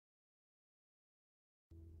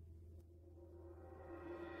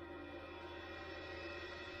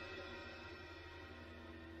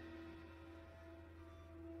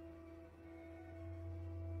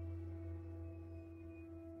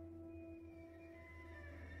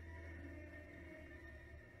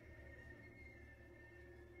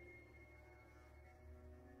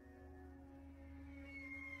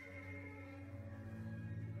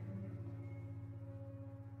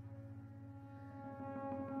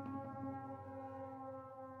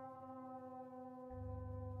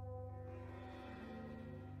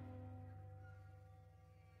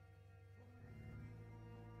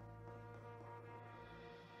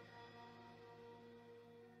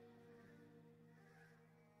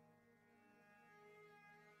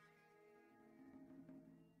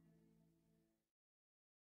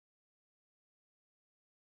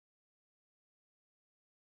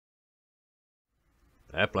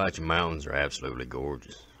The Appalachian Mountains are absolutely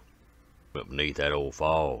gorgeous, but beneath that old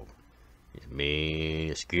fog is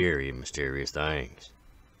many scary and mysterious things.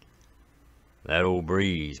 That old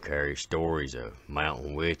breeze carries stories of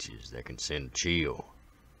mountain witches that can send a chill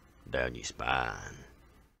down your spine.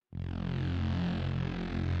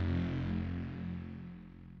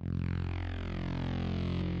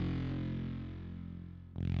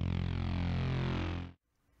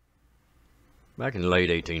 Back in the late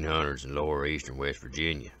 1800s in lower eastern West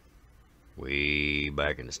Virginia, way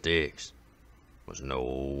back in the sticks, was an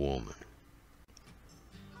old woman.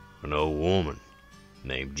 An old woman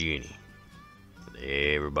named Jenny that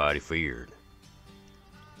everybody feared.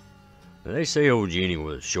 Now, they say old Jenny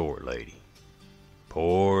was a short lady,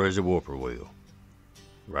 poor as a whippoorwill,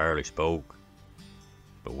 rarely spoke,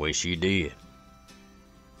 but when she did,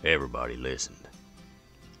 everybody listened.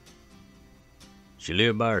 She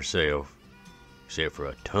lived by herself, except for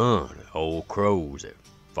a ton of old crows that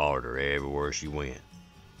followed her everywhere she went.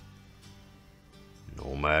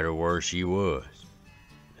 No matter where she was,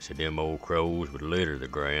 they said them old crows would litter the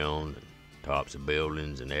ground and tops of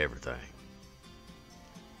buildings and everything.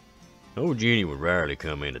 Old Jenny would rarely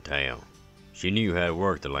come into town. She knew how to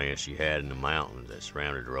work the land she had in the mountains that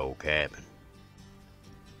surrounded her old cabin.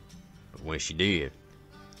 But when she did,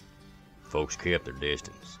 folks kept their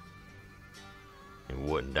distance and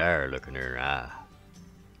wouldn't dare look in her eye.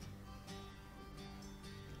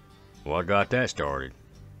 What got that started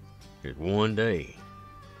is one day,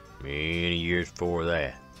 many years before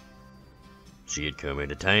that, she had come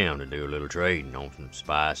into town to do a little trading on some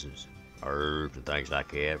spices, herbs, and things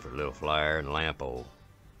like that for a little flour and lamp oil.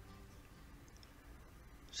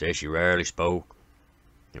 Said she rarely spoke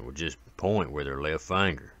and would just point with her left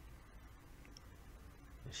finger.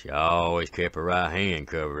 She always kept her right hand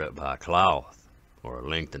covered up by a cloth or a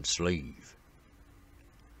lengthened sleeve.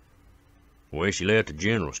 When she left the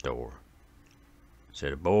general store,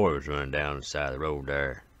 said a boy was running down the side of the road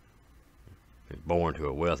there. He was born to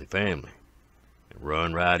a wealthy family and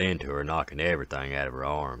run right into her, knocking everything out of her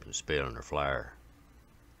arms and spilling her flour.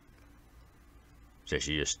 Said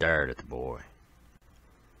she just stared at the boy.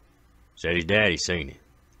 Said his daddy seen it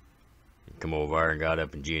and come over there and got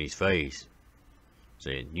up in Jenny's face.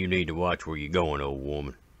 Said, "You need to watch where you're going, old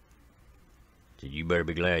woman." Said, "You better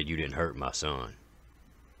be glad you didn't hurt my son."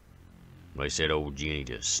 They said old Jenny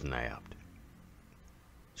just snapped.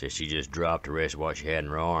 Said she just dropped the rest of what she had in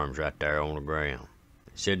her arms right there on the ground.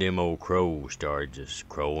 Said them old crows started just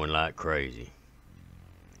crowing like crazy.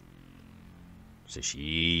 Said she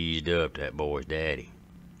eased up to that boy's daddy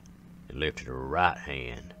and lifted her right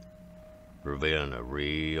hand, revealing a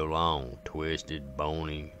real long, twisted,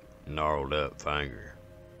 bony, gnarled up finger.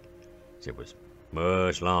 It was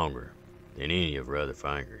much longer than any of her other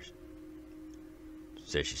fingers.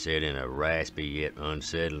 Said she said in a raspy yet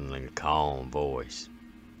unsettlingly calm voice,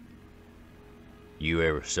 "You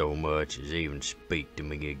ever so much as even speak to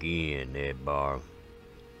me again, Ned Barr,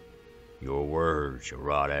 your words shall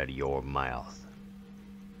rot out of your mouth."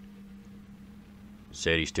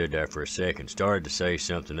 Said he stood there for a second, started to say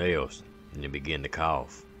something else, and then began to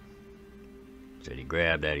cough. Said he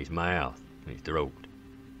grabbed at his mouth and his throat,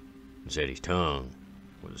 and said his tongue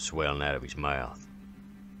was swelling out of his mouth.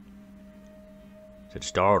 Said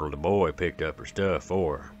startled, the boy picked up her stuff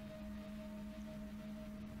for her.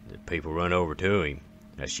 The people run over to him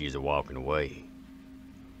as she was walking away.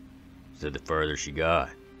 Said the further she got,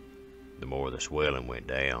 the more the swelling went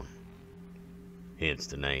down. Hence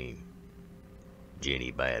the name,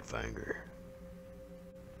 Jenny Badfinger.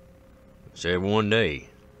 Said one day,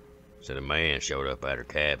 said a man showed up at her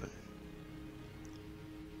cabin.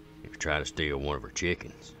 He was trying to steal one of her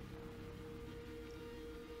chickens.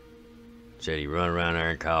 Said he run around there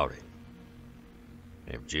and caught it,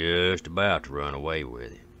 and was just about to run away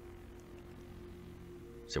with it.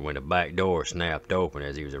 Said when the back door snapped open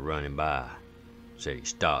as he was running by, said he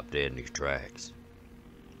stopped dead in his tracks.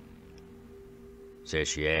 Said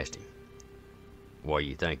she asked him, "What do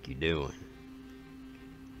you think you're doing?"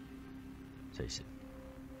 Said he said,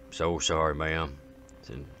 "So sorry, ma'am."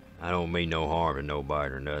 Said, "I don't mean no harm to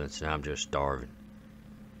nobody or nothing. Said, I'm just starving."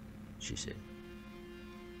 She said,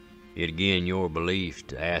 "It again your belief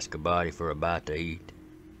to ask a body for a bite to eat?"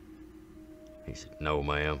 He said, "No,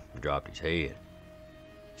 ma'am." He dropped his head.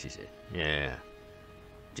 She said, "Yeah,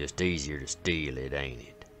 just easier to steal it, ain't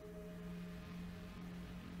it?"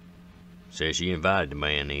 Said she invited the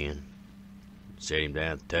man in, set him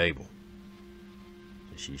down at the table.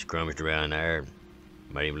 She scrummaged around there and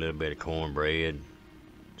made him a little bit of cornbread,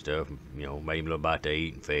 stuff, made him a little bite to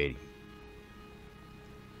eat and fed him.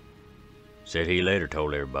 Said he later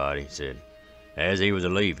told everybody, said, as he was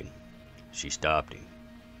a-leaving, she stopped him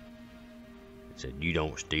Said, "You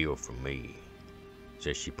don't steal from me."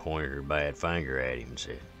 Said she pointed her bad finger at him and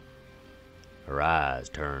said, her eyes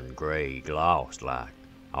turned gray, glossed like,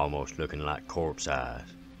 almost looking like corpse eyes,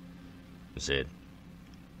 and said,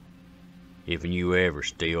 "If you ever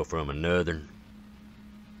steal from another,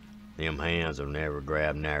 them hands will never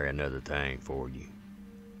grab nary another thing for you."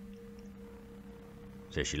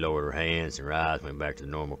 Said she lowered her hands and her eyes went back to the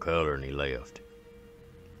normal color and he left.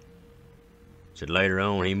 Said later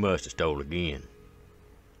on he must have stole again.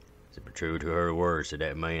 Said, but true to her words, said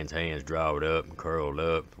that man's hands drawed up and curled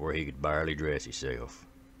up where he could barely dress himself.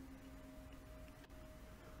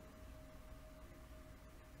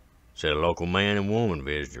 Said a local man and woman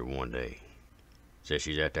visited her one day. Said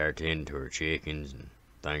she's out there tending to her chickens and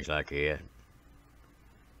things like that.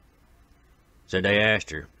 Said they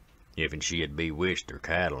asked her if she had bewitched her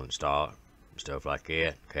cattle and stock and stuff like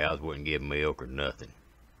that. Cows wouldn't give milk or nothing.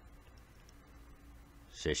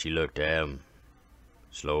 Said she looked at them,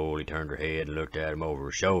 slowly turned her head and looked at him over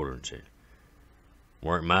her shoulder and said,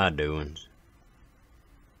 "Weren't my doings."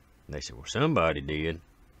 And they said, "Well, somebody did."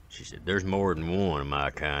 She said, "There's more than one of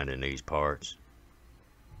my kind in these parts.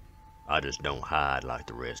 I just don't hide like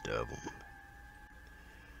the rest of them."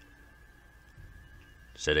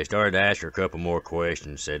 So they started to ask her a couple more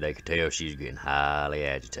questions. Said they could tell she was getting highly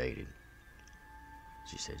agitated.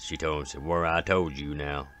 She told them, "Where I told you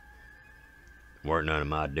now, weren't none of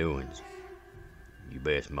my doings. You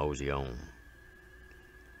best mosey on."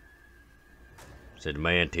 Said the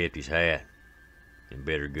man tipped his hat and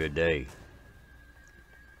bid her good day.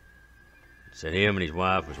 Said him and his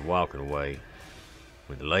wife was walking away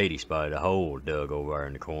when the lady spotted a hole dug over there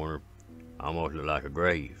in the corner, almost looked like a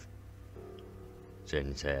grave. Said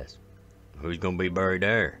in his ass, "Who's gonna be buried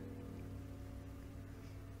there?"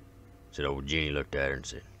 Said old Jenny looked at her and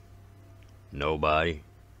said, "Nobody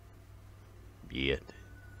yet."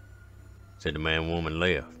 Said the man and woman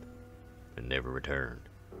left and never returned.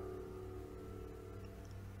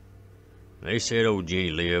 They said old Jenny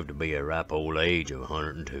lived to be a ripe old age of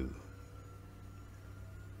 102.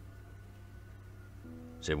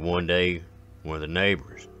 Said one day one of the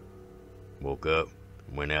neighbors woke up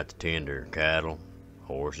and went out to tend their cattle,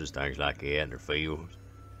 horses, things like that in their fields.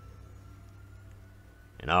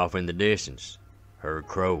 And off in the distance heard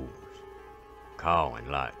crows cawing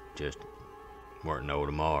like just weren't no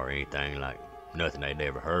tomorrow or anything, like nothing they'd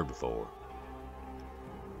ever heard before.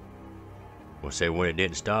 Well, say when it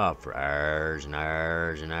didn't stop for hours and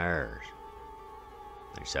hours and hours,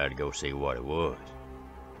 they decided to go see what it was.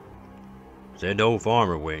 Said the old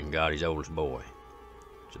farmer went and got his oldest boy.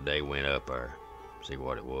 So they went up there to see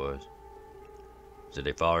what it was. So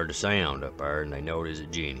they followed the sound up there and they noticed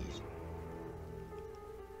it Jenny's.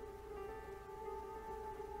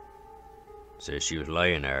 Said she was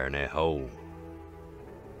laying there in that hole.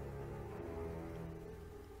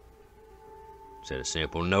 Said a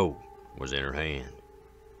simple note was in her hand.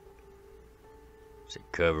 Said,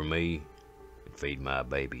 "Cover me and feed my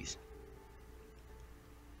babies."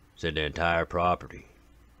 Said the entire property,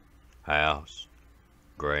 house,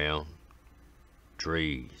 ground,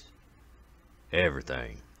 trees,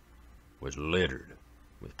 everything was littered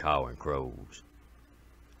with cawing crows.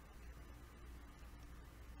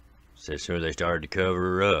 Said as soon as they started to cover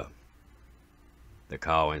her up, the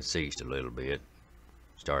cawing ceased a little bit,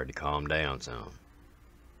 started to calm down some.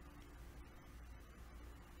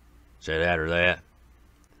 Said after that,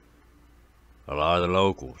 a lot of the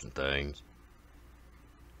locals and things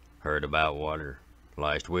heard about what her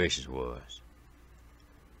last wishes was,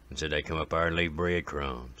 and said they come up there and leave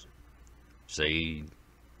breadcrumbs, seed,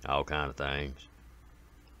 all kind of things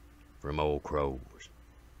from old crows.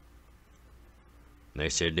 And they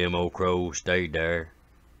said them old crows stayed there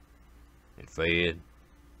and fed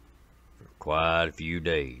for quite a few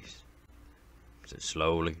days. Said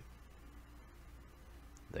slowly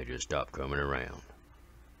they just stopped coming around.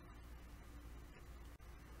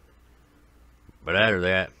 But after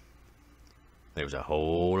that, there was a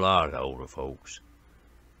whole lot of older folks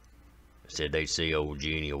that said they'd see old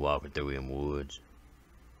Jenny walking through them woods.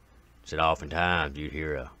 Said oftentimes you'd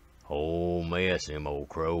hear a whole mess of them old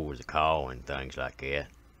crows cawing and things like that.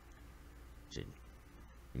 Said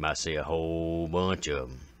you might see a whole bunch of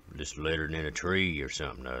them just littered in a tree or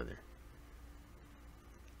something or other.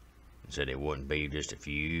 Said it wouldn't be just a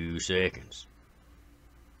few seconds.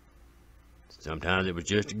 Sometimes it was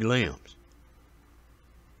just a glimpse,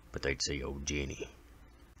 but they'd see old Jenny.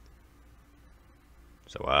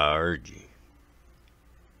 So I urge you,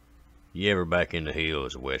 you ever back in the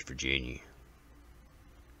hills of West Virginia,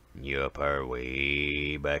 and you up there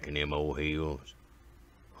way back in them old hills,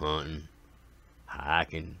 hunting,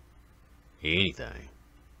 hiking, anything,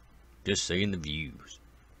 just seeing the views.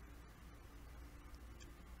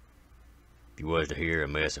 If you was to hear a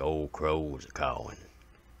mess of old crows a-cawing,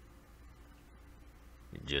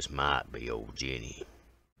 it just might be old Jenny.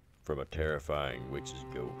 From a terrifying witch's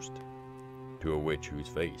ghost to a witch whose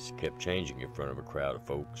face kept changing in front of a crowd of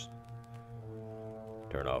folks.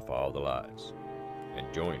 Turn off all the lights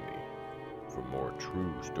and join me for more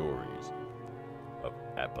true stories of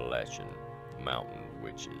Appalachian mountain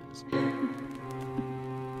witches.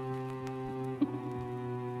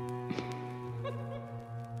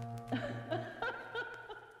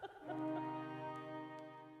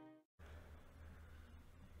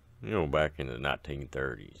 You know, back in the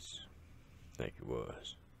 1930s, I think it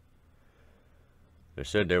was, they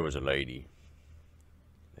said there was a lady,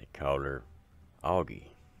 they called her Augie,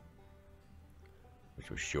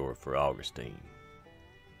 which was short for Augustine.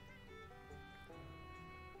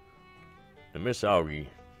 And Miss Augie,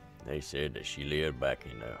 they said that she lived back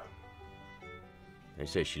in they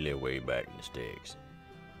said she lived way back in the sticks,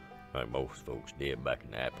 like most folks did back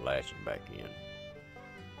in the Appalachian back then.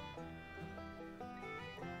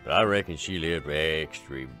 But I reckon she lived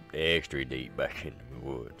extra deep back in the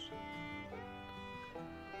woods.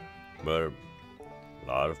 But a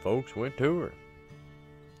lot of folks went to her.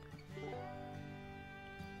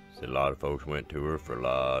 Said a lot of folks went to her for a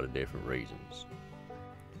lot of different reasons.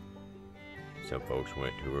 Some folks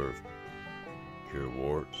went to her to cure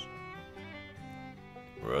warts,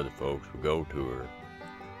 or other folks would go to her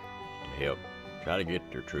to help try to get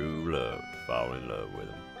their true love, to fall in love with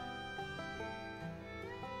them.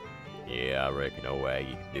 Yeah, I reckon old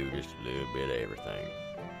Aggie could do just a little bit of everything.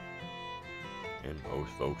 And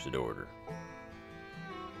most folks adored her.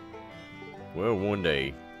 Well, one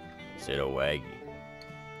day, said old Aggie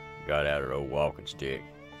got out her old walking stick.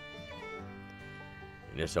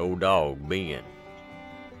 And this old dog, Ben,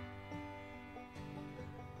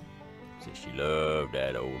 said she loved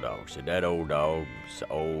that old dog. Said that old dog was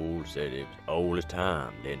old, said it was old as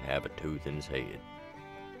time, didn't have a tooth in his head,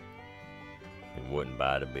 and wouldn't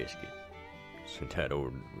bite a biscuit. Said that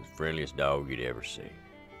old was the friendliest dog you'd ever see.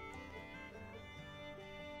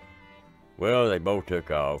 Well, they both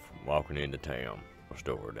took off, walking into town, a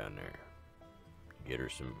store down there. Get her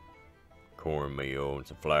some cornmeal and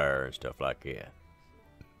some flour and stuff like that.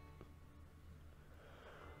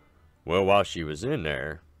 Well, while she was in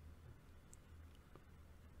there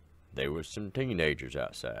was some teenagers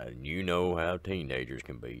outside, and you know how teenagers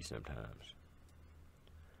can be sometimes.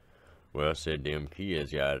 Well, said them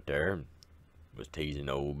kids out there was teasing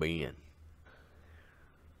old Ben.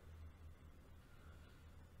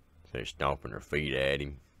 They're stomping their feet at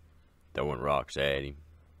him, throwing rocks at him,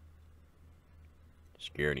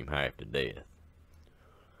 scaring him half to death.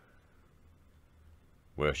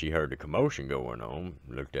 Well, she heard the commotion going on,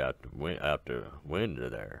 looked out the window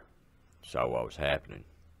there, saw what was happening.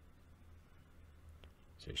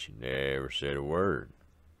 Said she never said a word.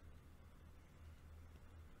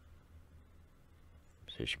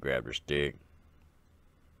 Said she grabbed her stick,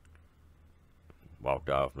 walked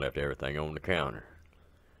off and left everything on the counter.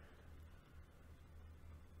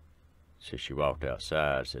 Said she walked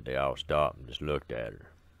outside, said they all stopped and just looked at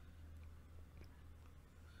her.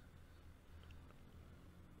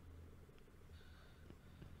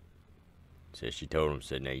 Said she told him,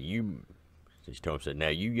 said now you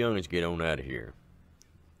youngins get on out of here.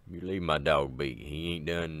 You leave my dog be. He ain't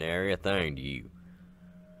done nary a thing to you.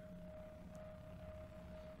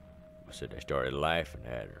 Said they started laughing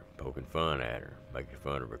at her, poking fun at her, making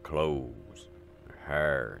fun of her clothes, her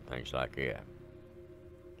hair, and things like that.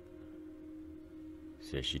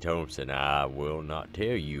 Said she told him, said, I will not tell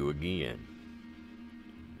you again.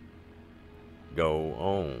 Go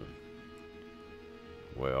on.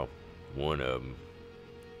 Well, one of them,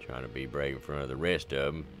 trying to be brave in front of the rest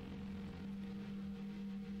of them,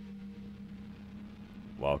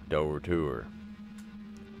 walked over to her.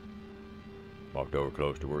 Walked over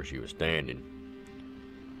close to where she was standing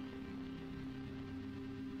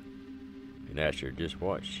and asked her just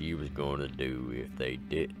what she was going to do if they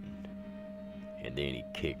didn't. And then he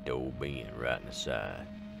kicked old Ben right in the side.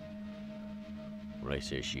 Well, they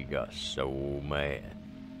said she got so mad.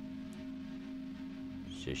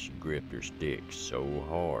 Said she gripped her stick so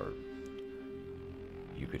hard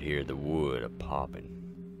you could hear the wood a-popping.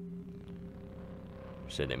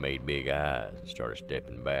 Said they made big eyes and started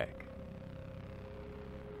stepping back.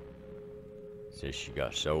 Said she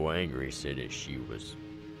got so angry, said that she was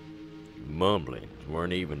mumbling. She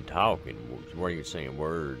weren't even talking. She weren't even saying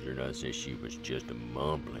words or nothing. Said she was just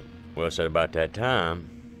mumbling. Well, said about that time,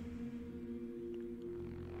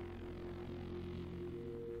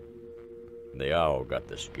 they all got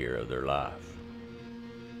the scare of their life.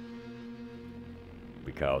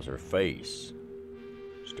 because her face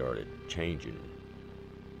started changing,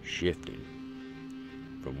 shifting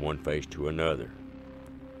from one face to another.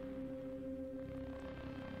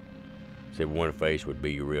 Said one face would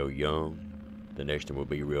be real young, the next one would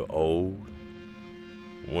be real old.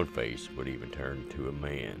 One face would even turn to a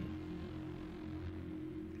man,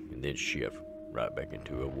 and then shift right back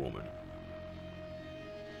into a woman.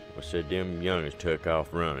 Well, said them youngins took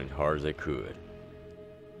off running as hard as they could.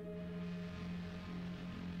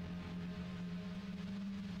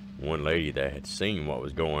 One lady that had seen what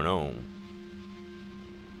was going on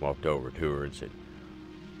walked over to her and said,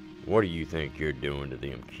 "What do you think you're doing to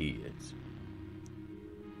them kids?"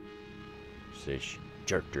 Said she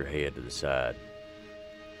jerked her head to the side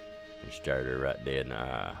and stared her right dead in the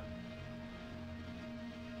eye.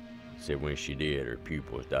 Said when she did, her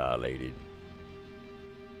pupils dilated.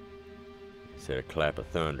 Said a clap of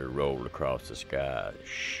thunder rolled across the sky that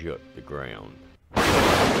shook the ground.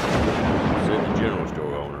 Said the general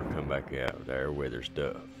store owner come back out there with her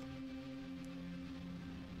stuff.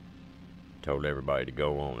 Told everybody to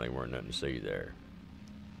go on, there weren't nothing to see there.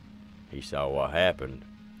 He saw what happened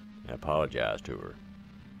and apologized to her.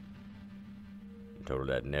 And told her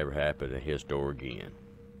that never happened at his store again.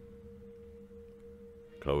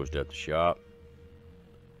 Closed up the shop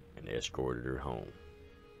and escorted her home.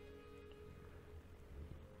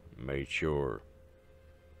 Made sure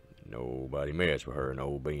nobody messed with her and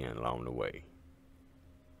old Ben along the way.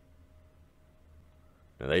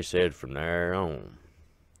 Now they said from there on,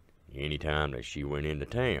 anytime that she went into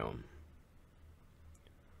town,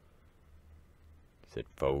 said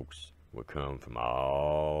folks would come from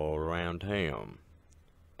all around town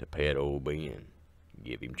to pet old Ben,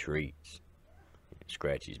 give him treats, and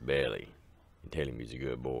scratch his belly, and tell him he's a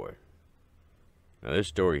good boy. Now this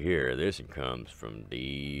story here, this one comes from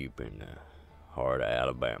deep in the heart of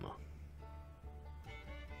Alabama.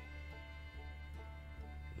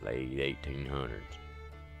 Late 1800s.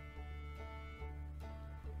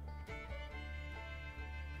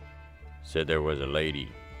 Said there was a lady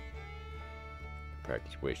who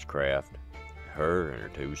practiced witchcraft, her and her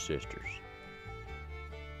two sisters.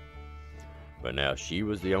 But now she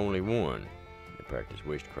was the only one that practiced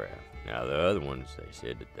witchcraft. Now the other ones, they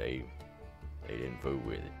said that they didn't fool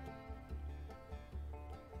with it.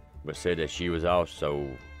 But said that she was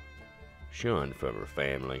also shunned from her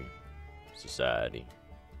family, society,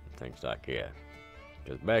 and things like that.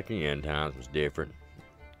 Because back then, times was different.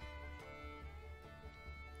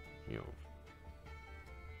 You know,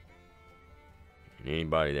 and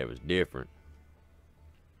anybody that was different,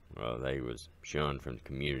 well, they was shunned from the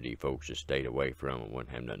community. Folks just stayed away from them,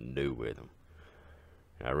 wouldn't have nothing to do with them.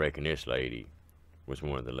 And I reckon this lady was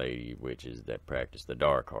one of the lady witches that practiced the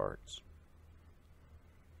dark arts.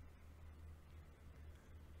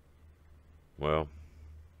 Well,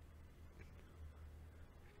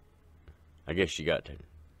 I guess she got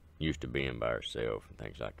used to being by herself and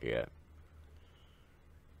things like that.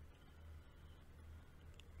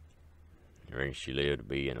 I reckon she lived to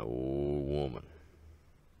be an old woman.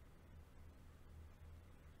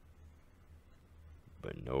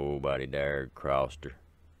 But nobody dared crossed her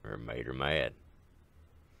or made her mad.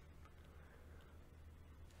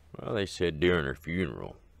 Well, they said during her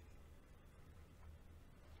funeral,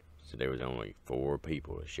 so there was only 4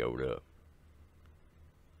 people that showed up.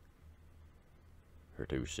 Her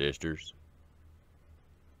 2 sisters,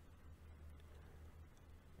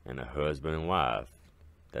 and a husband and wife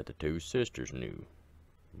that the 2 sisters knew,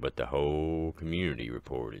 but the whole community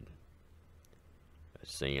reported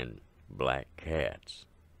seeing black cats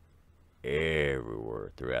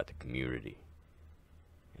everywhere throughout the community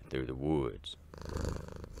and through the woods.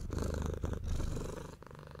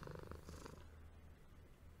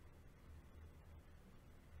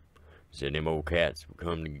 Said them old cats would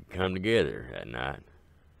come together at night,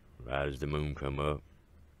 right as the moon come up.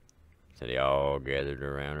 Said they all gathered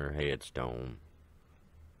around her headstone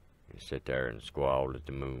and sat there and squalled at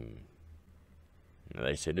the moon. Now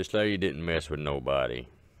they said this lady didn't mess with nobody,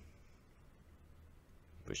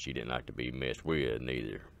 but she didn't like to be messed with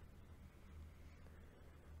neither.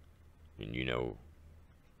 And you know,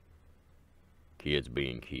 kids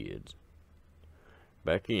being kids.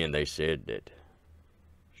 Back in, they said that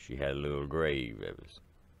she had a little grave that was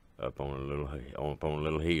up on a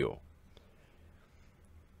little hill.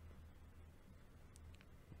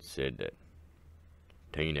 Said that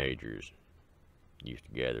teenagers used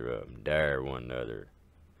to gather up and dare one another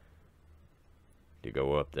to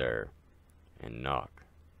go up there and knock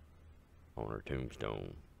on her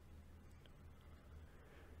tombstone.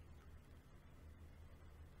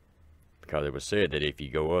 Because it was said that if you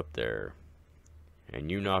go up there and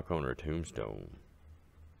you knock on her tombstone,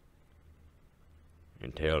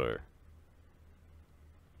 and tell her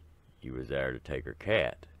you was there to take her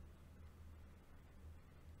cat,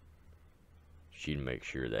 she'd make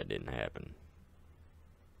sure that didn't happen.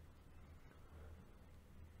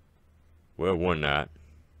 Well, one night,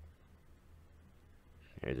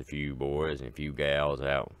 there's a few boys and a few gals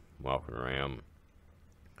out walking around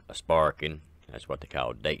a-sparking. That's what they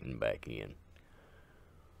called dating back in.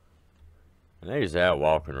 And they was out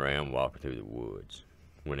walking around, walking through the woods,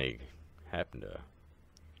 when they happened to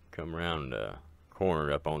come around the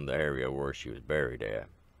corner up on the area where she was buried at,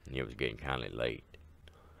 and it was getting kind of late.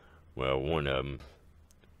 Well, one of them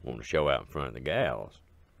wanted to show out in front of the gals.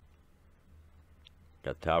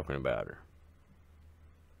 Got talking about her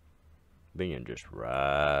being just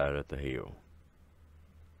right at the hill,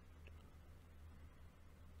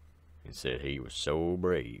 and said he was so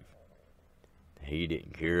brave he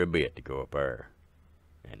didn't care a bit to go up there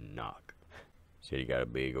and knock. Said he got a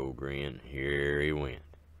big old grin. Here he went.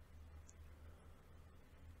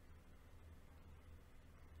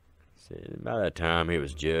 Said by that time it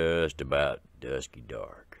was just about dusky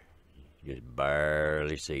dark. You just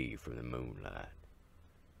barely see from the moonlight.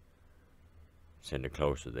 Said the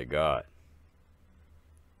closer they got,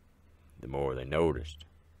 the more they noticed.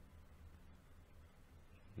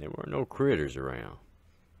 There weren't no critters around.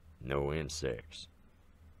 No insects,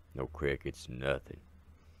 no crickets, nothing.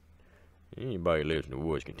 Anybody who lives in the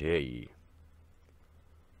woods can tell you,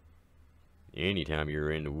 anytime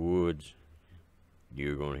you're in the woods,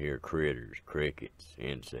 you're going to hear critters, crickets,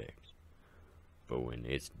 insects. But when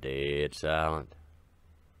it's dead silent,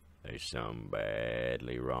 there's something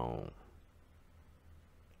badly wrong.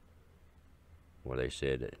 Well, they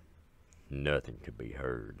said that nothing could be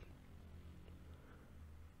heard,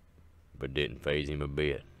 but didn't faze him a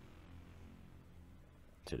bit.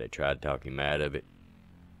 So they tried to talk him out of it,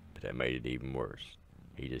 but that made it even worse.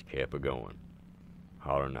 He just kept it going,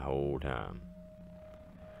 hollering the whole time.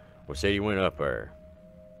 Well, said he went up there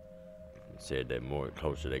and said that the more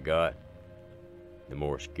closer they got, the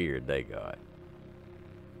more scared they got.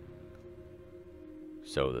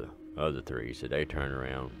 So the other three said they turned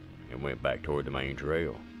around and went back toward the main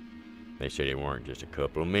trail. They said it weren't just a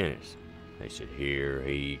couple of minutes. They said, here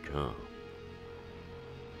he come.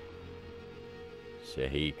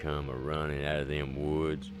 Said he come a-running out of them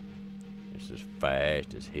woods just as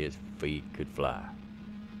fast as his feet could fly.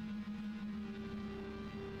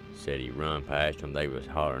 Said he run past them. They was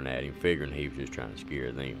hollering at him, figuring he was just trying to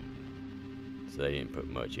scare them. So they didn't put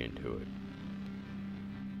much into it.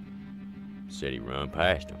 Said he run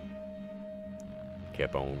past them.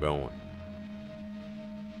 Kept on going.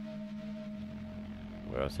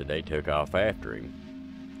 Well, said they took off after him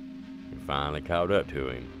and finally caught up to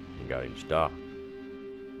him and got him stopped.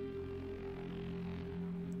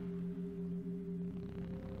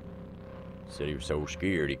 Said he was so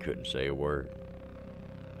scared he couldn't say a word.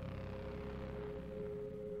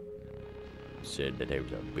 Said that there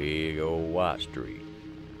was a big old white streak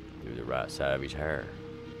through the right side of his hair.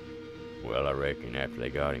 Well, I reckon after they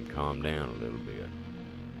got him calmed down a little bit,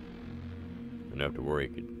 enough to where he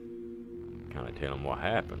could kind of tell him what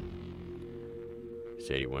happened.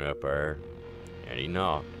 Said he went up there and he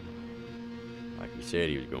knocked like he said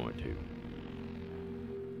he was going to.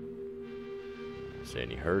 Said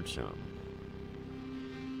he heard something.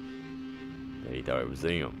 That he thought it was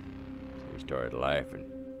them. So he started laughing.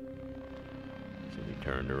 Said he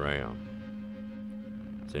turned around.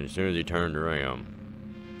 Said as soon as he turned around,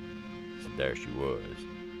 said there she was,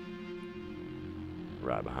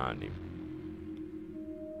 right behind him.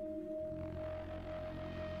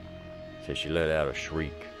 Said she let out a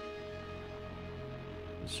shriek.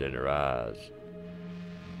 And said her eyes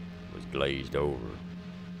was glazed over.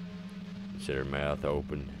 And said her mouth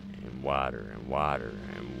opened and wider and wider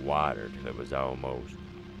and wider till it was almost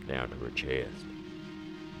down to her chest.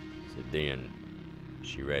 Said then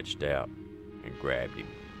she reached out and grabbed him.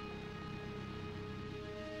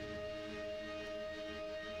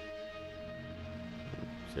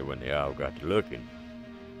 Said when they all got to looking,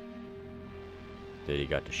 said he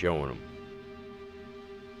got to showing them.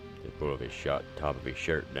 They pulled up his top of his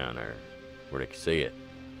shirt down there where they could see it.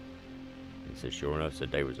 He said sure enough,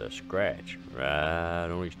 said there was a scratch right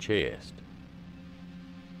on his chest,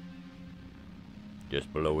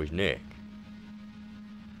 just below his neck.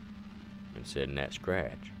 And said in that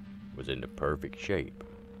scratch was in the perfect shape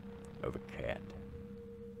of a cat.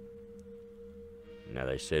 Now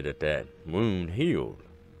they said that that wound healed,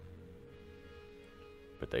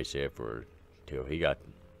 but they said for till he got,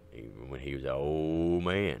 even when he was an old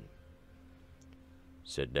man,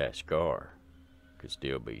 said that scar could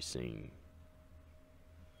still be seen.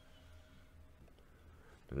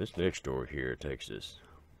 And this next story here takes us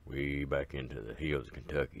way back into the hills of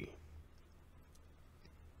Kentucky.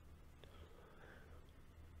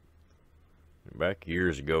 Back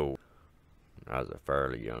years ago, when I was a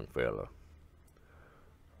fairly young fella,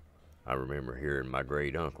 I remember hearing my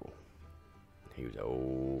great uncle. He was an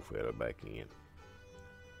old fella back then.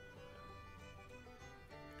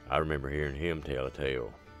 I remember hearing him tell a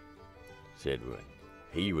tale. Said when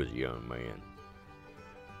he was a young man,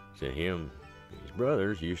 said him and his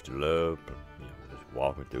brothers used to love, just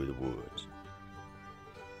walking through the woods.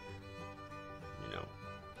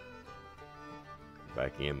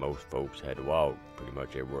 Back then, most folks had to walk pretty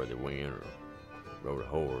much everywhere they went or rode a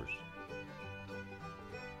horse.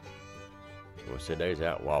 Well, said they was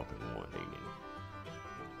out walking one evening,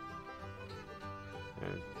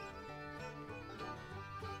 and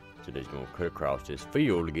said they was gonna cut across this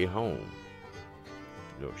field to get home.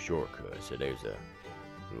 A little shortcut. Said there was a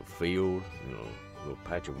little field, a little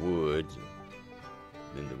patch of woods, and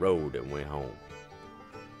then the road that went home.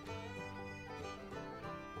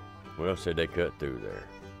 Well, said they cut through there.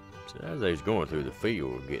 So as they was going through the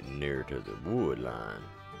field, getting near to the wood line,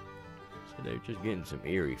 said they were just getting some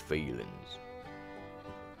eerie feelings,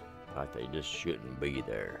 like they just shouldn't be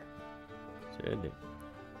there. Said that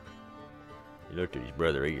he looked at his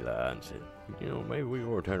brother Eli and said, maybe we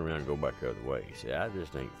ought to turn around and go back the other way. He said, I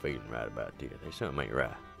just ain't feeling right about this. There's something ain't right.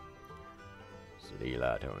 Said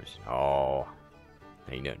Eli told him, oh,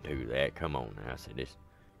 ain't nothing to that. Come on now. I said,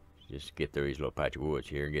 just get through these little patch of woods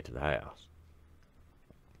here and get to the house.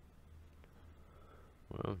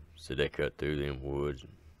 Well, so they cut through them woods.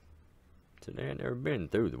 So they had never been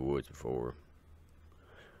through the woods before.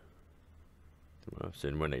 Well, so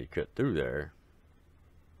when they cut through there,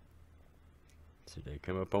 so they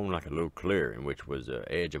come up on like a little clearing, which was the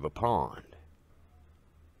edge of a pond.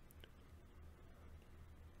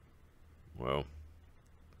 Well,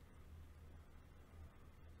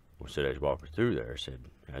 so they was walking through there. Said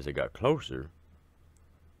as they got closer,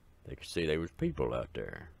 they could see there was people out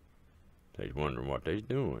there. They was wondering what they was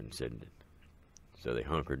doing. Said so they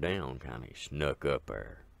hunkered down, kind of snuck up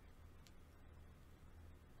there.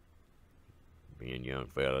 Being young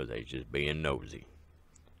fellas, they was just being nosy.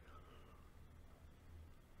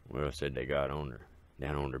 Well, said they got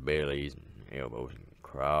down on their bellies and elbows and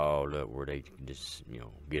crawled up where they could just,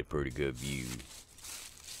 get a pretty good view.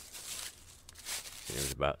 There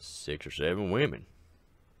was about 6 or 7 women.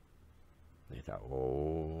 They thought,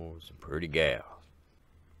 oh, some pretty gals.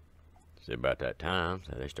 So about that time,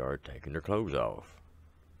 so they started taking their clothes off.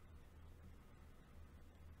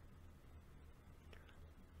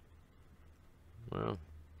 Well,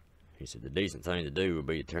 he said the decent thing to do would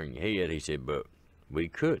be to turn your head. He said, but we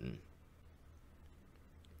couldn't.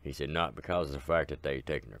 He said not because of the fact that they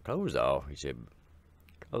taken their clothes off. He said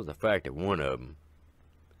because of the fact that one of them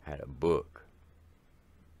had a book.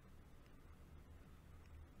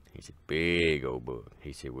 He said, big old book.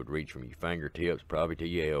 He said, would reach from your fingertips probably to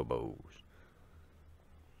your elbows.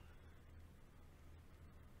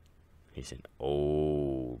 He said,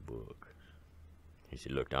 old book. He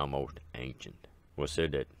said, looked almost ancient. Well,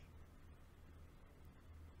 said that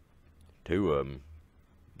 2 of them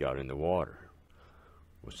got in the water.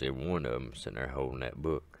 Well, said one of them sitting there holding that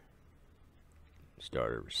book.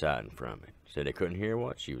 Started reciting from it. Said they couldn't hear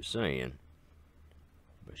what she was saying,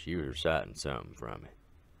 but she was reciting something from it.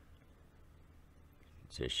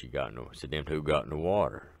 Said them 2 got in the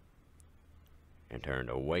water and turned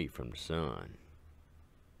away from the sun.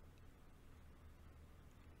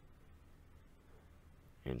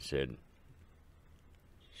 And said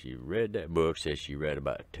she read that book, said she read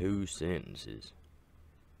about 2 sentences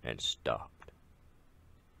and stopped.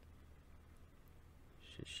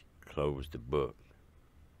 She closed the book.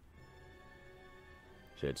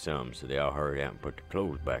 Said something, so they all hurried out and put their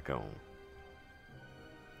clothes back on.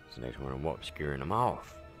 So next one, what was scaring them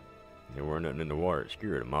off? There wasn't nothing in the water that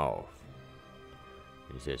scared them off.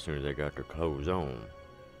 He said as soon as they got their clothes on,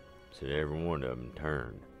 said every one of them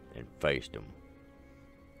turned and faced them.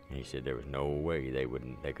 And he said there was no way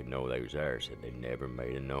they could know they was there. Said they never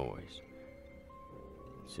made a noise.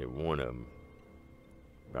 Said one of them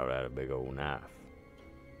brought out a big old knife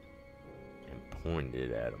and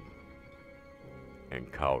pointed it at them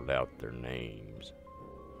and called out their names.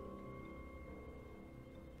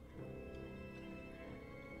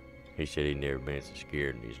 He said he'd never been so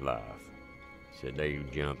scared in his life. Said they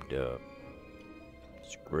jumped up,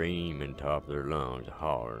 screaming top of their lungs,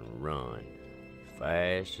 hollering, run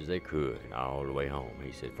fast as they could all the way home.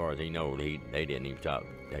 He said as far as he knows, they didn't even stop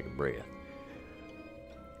to take a breath.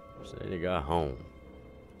 So they got home,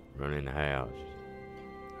 run in the house,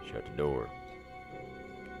 shut the door,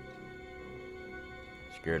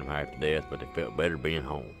 scared them half to death, but they felt better being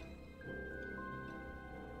home.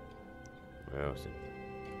 Well, said,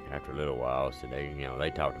 after a little while, said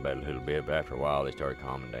they talked about it a little bit, but after a while they started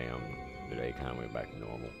calming down. The day kind of went back to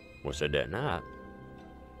normal. Well, said that night,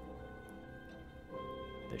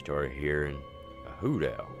 they started hearing a hoot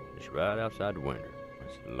owl just right outside the window.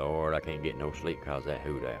 I said, Lord, I can't get no sleep because of that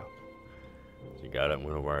hoot owl. So he got up and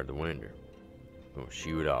went over to the window. Gonna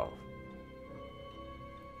shoot off.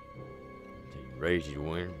 So he raised his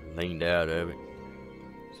window, leaned out of it.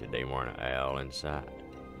 Said they weren't an owl inside.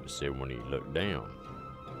 But said when he looked down,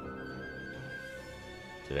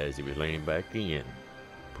 said as he was leaning back in,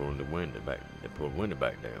 pulling the window back, they pulled the window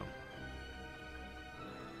back down.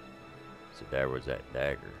 So there was that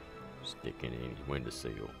dagger sticking in his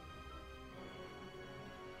windowsill.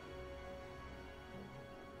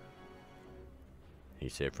 He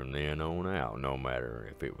said from then on out, no matter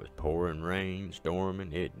if it was pouring rain,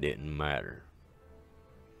 storming, it didn't matter.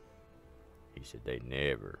 He said they'd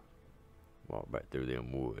never walk back through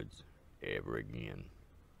them woods ever again.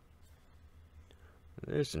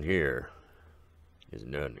 Listen here is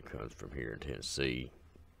nothing that comes from here in Tennessee.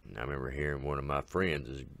 And I remember hearing one of my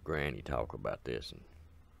friends' granny talk about this, and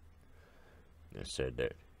they said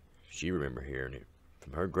that she remembered hearing it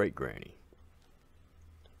from her great granny.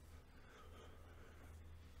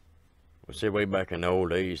 Well, said way back in the old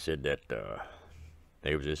days, said that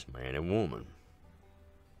there was this man and woman,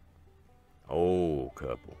 old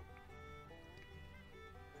couple.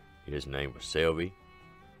 His name was Sylvie,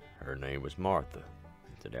 her name was Martha.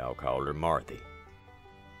 So they all called her Marthy.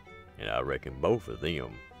 And I reckon both of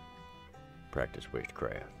them practiced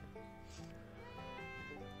witchcraft.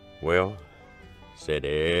 Well, said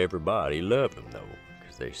everybody loved them though,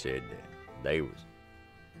 because they said that they was,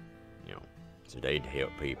 so they'd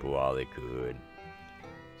help people all they could.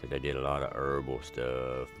 So they did a lot of herbal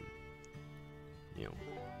stuff,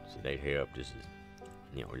 so they'd help just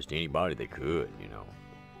anybody they could,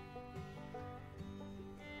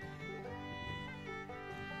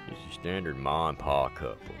 Just your standard ma and pa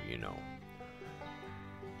couple,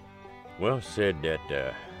 Well, said that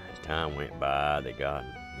as time went by, they got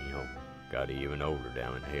even older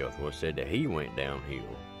down in health. Well, said that he went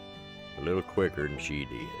downhill a little quicker than she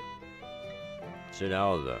did. Said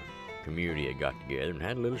all the community had got together and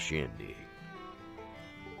had a little shindig.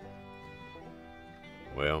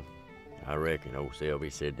 Well, I reckon old Sylvie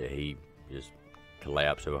said that he just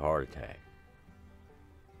collapsed of a heart attack.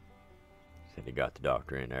 Said they got the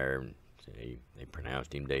doctor in there and said they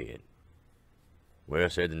pronounced him dead. Well,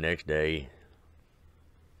 said the next day,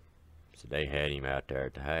 said they had him out there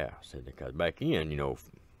at the house. Said because back then,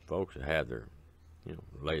 folks would have their,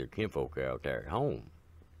 lay their kinfolk out there at home.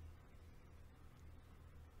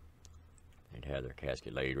 They'd have their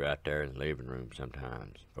casket laid right there in the living room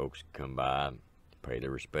sometimes. Folks would come by and pay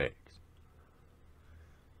their respects.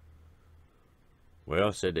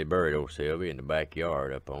 Well, said they buried old Sylvie in the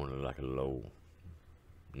backyard up on like a low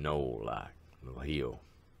knoll, like a little hill,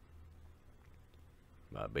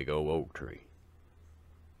 by a big old oak tree.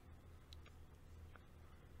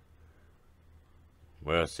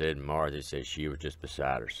 Well, said Martha said she was just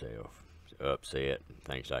beside herself, upset and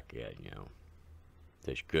things like that,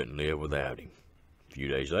 Said she couldn't live without him. A few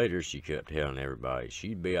days later, she kept telling everybody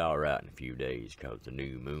she'd be all right in a few days because the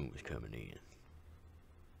new moon was coming in.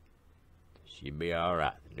 She'd be all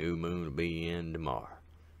right. The new moon will be in tomorrow.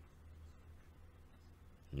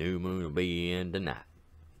 New moon will be in tonight.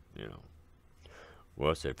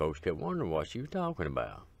 Well, said folks kept wondering what she was talking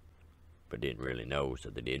about, but didn't really know, so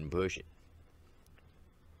they didn't push it.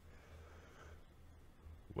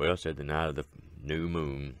 Well, said the night of the new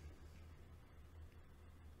moon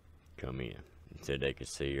come in, and said they could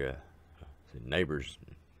see said neighbors,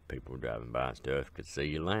 people driving by and stuff, could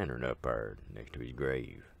see a lantern up there next to his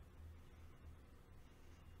grave.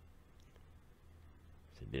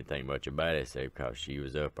 Said didn't think much about it, said because she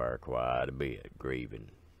was up there quite a bit, grieving.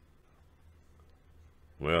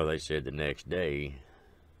 Well, they said the next day,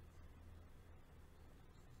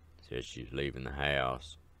 said she was leaving the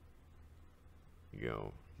house,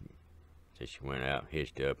 said she went out and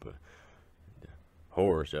hitched up the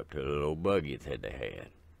horse up to the little buggy that they had.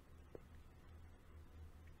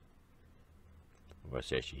 Well,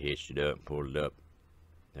 said she hitched it up and pulled it up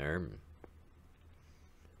there.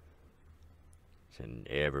 Said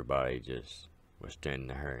everybody just was standing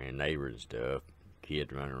there, and neighbors and stuff,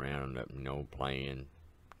 kids running around up, playing,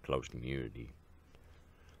 close community.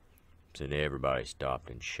 Said everybody stopped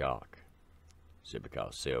in shock. Said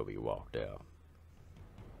because Sylvie walked out.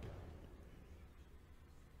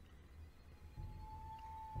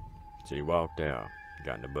 Said he walked out,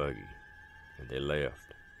 got in the buggy, and they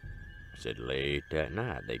left. Said late that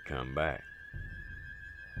night they come back.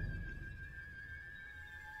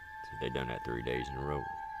 Said they done that 3 days in a row.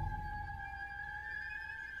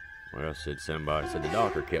 Well, said the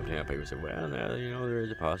doctor kept telling people, said, well, now, you know, there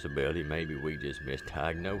is a possibility maybe we just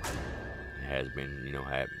misdiagnosed it. It has been, you know,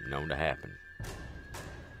 known to happen.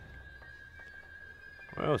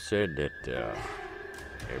 Well, said that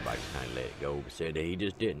everybody kind of let it go, but said that he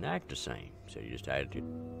just didn't act the same. Said he just acted,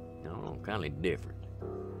 no, kind of different.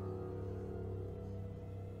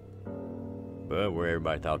 But where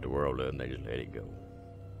everybody thought the world of him, they just let it go.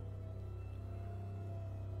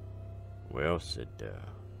 Well, said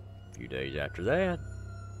a few days after that,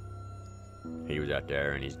 he was out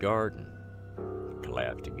there in his garden,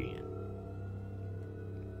 collapsed again.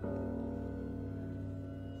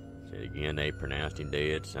 Said again they pronounced him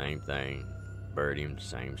dead, same thing, buried him the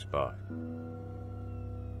same spot.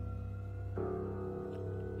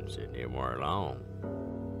 Said it weren't long,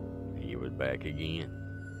 he was back again.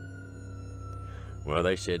 Well,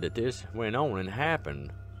 they said that this went on and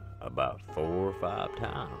happened about 4 or 5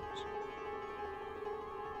 times.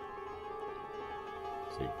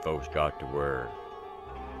 See, folks got to where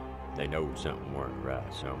they knowed something weren't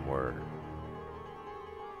right, something were.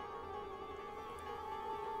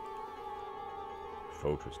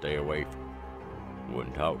 Folks would stay away from them,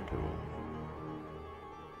 wouldn't talk to them.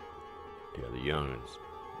 Tell the young'uns,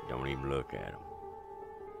 don't even look at them.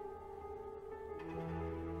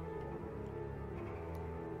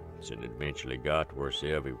 So it eventually got to where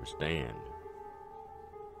Sylvie would stand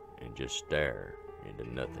and just stare into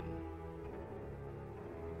nothing.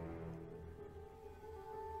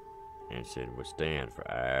 And said would stand for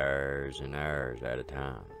hours and hours at a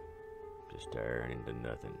time, just staring into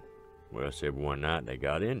nothing. Well, said one night they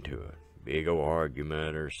got into it, big old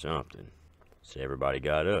argument or something. So everybody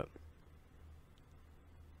got up,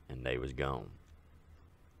 and they was gone.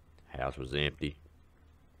 House was empty.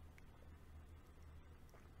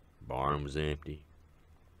 Barn was empty.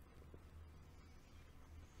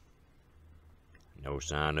 No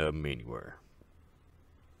sign of them anywhere.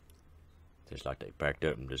 Just like they packed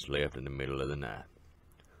up and just left in the middle of the night,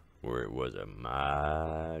 where it was a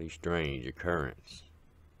mighty strange occurrence.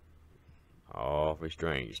 Awfully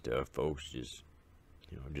strange stuff. Folks just,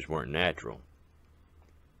 you know, just weren't natural.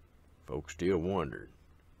 Folks still wondered,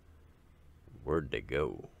 where'd they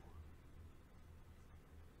go?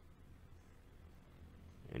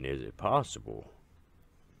 And is it possible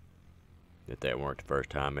that that weren't the first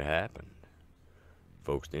time it happened?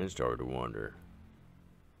 Folks then started to wonder,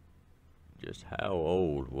 just how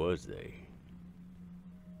old was they?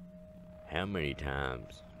 How many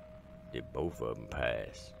times did both of them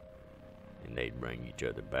pass and they'd bring each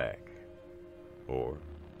other back? Or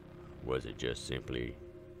was it just simply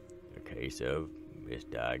a case of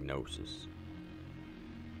misdiagnosis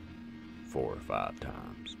 4 or 5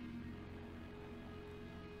 times?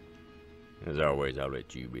 As always, I'll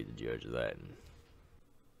let you be the judge of that.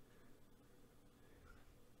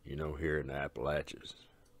 You know, here in the Appalachians,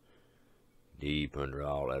 deep under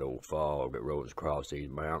all that old fog that rolls across these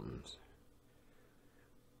mountains,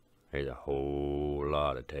 there's a whole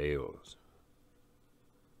lot of tales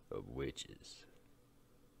of witches.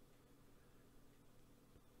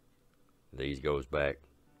 These goes back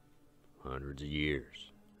hundreds of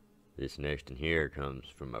years. This next in here comes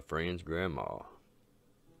from my friend's grandma.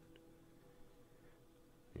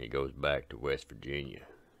 It goes back to West Virginia,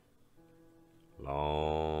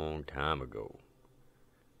 long time ago,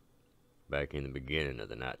 back in the beginning of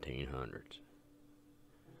the 1900s,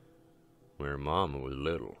 when her mama was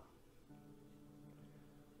little.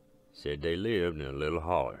 Said they lived in a little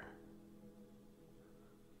holler.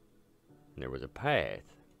 And there was a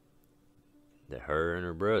path that her and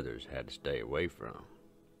her brothers had to stay away from.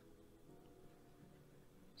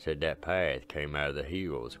 Said that path came out of the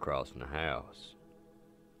hills across from the house,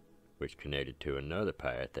 which connected to another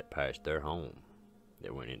path that passed their home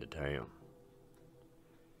that went into town.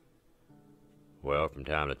 Well, from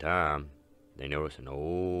time to time, they noticed an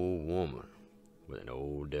old woman with an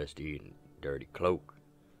old dusty and dirty cloak.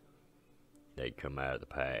 They'd come out of the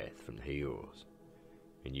path from the hills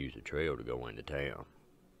and use the trail to go into town.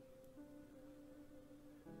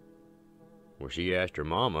 Well, she asked her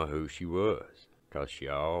mama who she was, 'cause she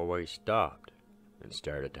always stopped and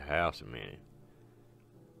stared at the house a minute.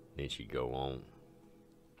 Then she'd go on.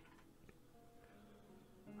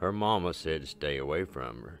 Her mama said to stay away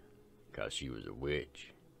from her, 'cause she was a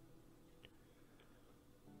witch.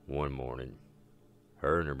 One morning,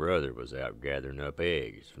 her and her brother was out gathering up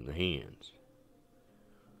eggs from the hens.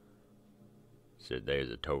 Said they was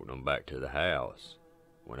a-toting them back to the house,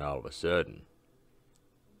 when all of a sudden,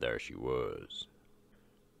 there she was,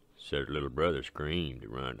 Said her little brother screamed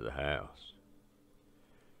and run to the house.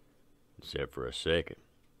 Except for a second,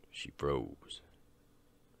 she froze.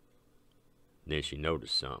 Then she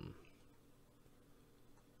noticed something.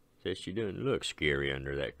 Said she didn't look scary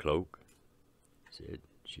under that cloak. Said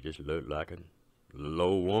she just looked like a little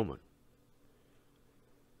old woman.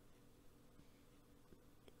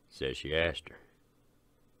 Said she asked her,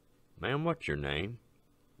 "Ma'am, what's your name?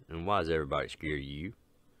 And why is everybody scared of you?"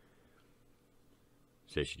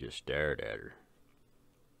 Said she just stared at her.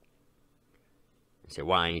 And said,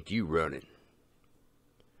 "Why ain't you running?"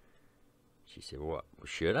 She said, "What, well,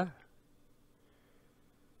 should I?"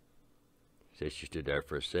 Said she stood there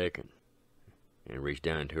for a second and reached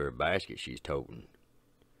down into her basket she's toting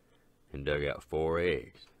and dug out 4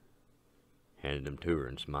 eggs, handed them to her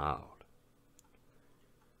and smiled.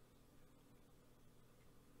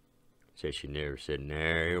 Said she never said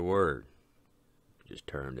nary a word, just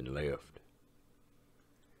turned and left.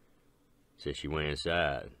 Said she went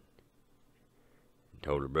inside and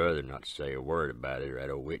told her brother not to say a word about it or that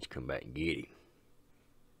old witch come back and get him.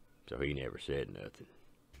 So he never said nothing.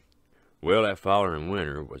 Well, that following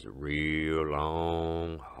winter was a real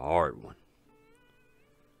long, hard one.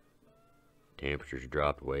 Temperatures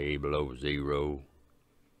dropped way below 0.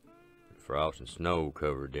 Frost and snow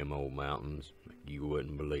covered them old mountains like you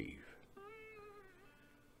wouldn't believe.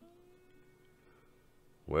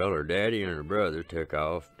 Well, her daddy and her brother took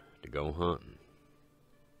off to go hunting.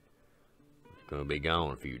 It's gonna be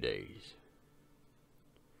gone a few days.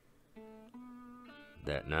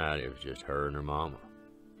 That night it was just her and her mama.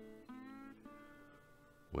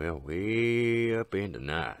 Well, way up in the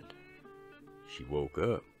night, she woke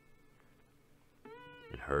up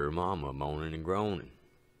and heard her mama moaning and groaning.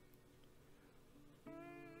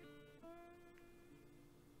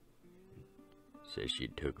 Said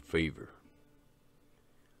she'd took a fever.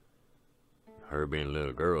 Her being a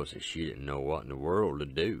little girl, said she didn't know what in the world to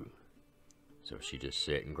do, so she just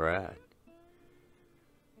sat and cried.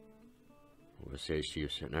 Well, said she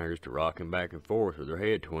was sitting there just rocking back and forth with her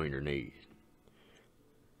head between her knees,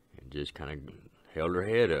 and just kind of held her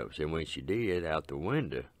head up. Said when she did, out the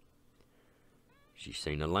window, she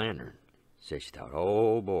seen a lantern. Said she thought,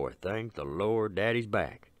 "Oh boy, thank the Lord, Daddy's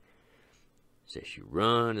back." Said she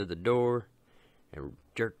run to the door and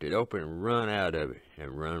jerked it open and run out of it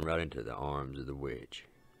and run right into the arms of the witch.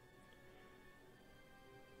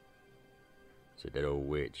 Said that old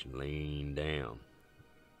witch leaned down,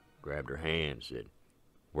 grabbed her hand and said,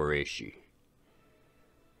 "Where is she?"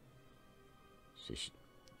 Said she,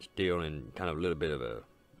 still in kind of a little bit of a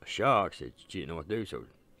shock, said she didn't know what to do, so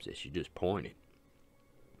said she just pointed.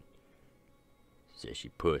 Said she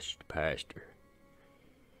pushed past her,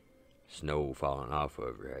 snow falling off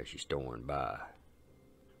of her as she stormed by.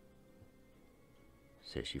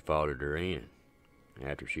 Said she followed her in.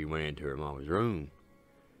 After she went into her mama's room,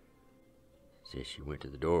 said she went to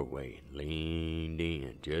the doorway and leaned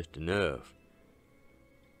in just enough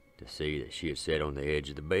to see that she had sat on the edge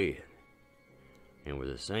of the bed and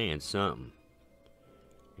was saying something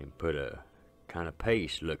and put a kind of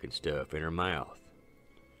paste looking stuff in her mouth.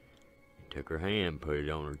 And took her hand, put it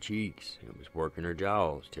on her cheeks, and was working her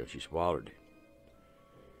jaws till she swallowed it.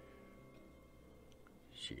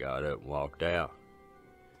 She got up and walked out.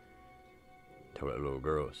 Told that little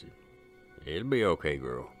girl, said, "It'll be okay,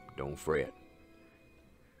 girl. Don't fret."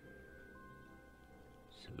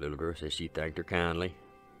 So the little girl said she thanked her kindly.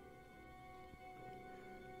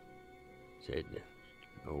 Said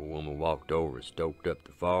the old woman walked over and stoked up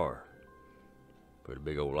the fire. Put a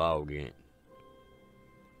big old log in it.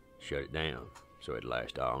 Shut it down so it'd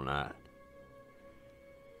last all night.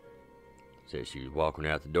 Said she was walking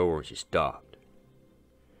out the door and she stopped.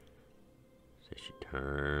 Said she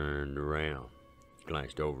turned around,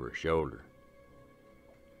 glanced over her shoulder.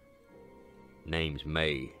 "Name's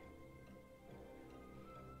May."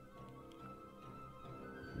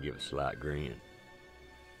 Give a slight grin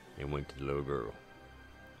and winked to the little girl.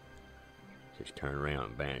 Said she turned around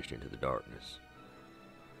and vanished into the darkness.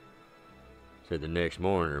 Said the next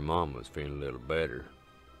morning her mom was feeling a little better,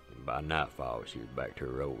 and by nightfall she was back to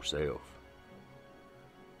her old self.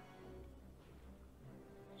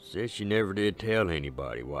 Said she never did tell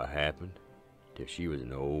anybody what happened till she was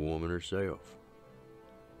an old woman herself.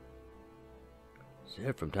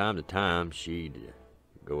 Said from time to time she'd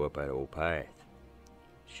go up that old path.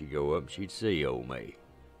 She'd go up and she'd see old May,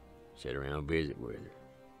 sit around and visit with her,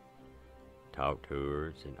 talk to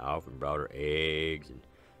her, and often brought her eggs and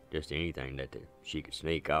just anything that she could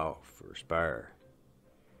sneak off for a spare.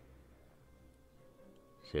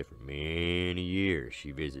 Said for many years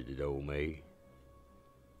she visited old May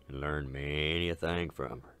and learned many a thing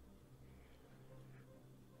from her.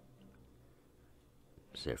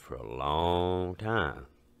 Said for a long time,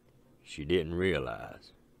 she didn't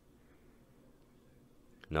realize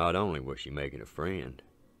not only was she making a friend,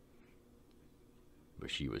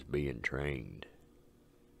 but she was being trained.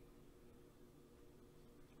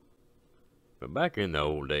 But back in the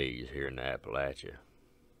old days here in Appalachia,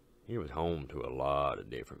 it was home to a lot of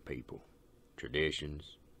different people,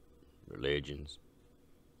 traditions, religions,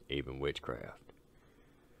 even witchcraft.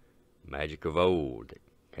 Magic of old that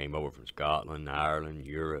came over from Scotland, Ireland,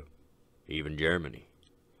 Europe, even Germany.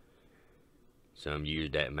 Some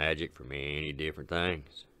used that magic for many different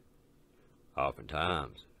things.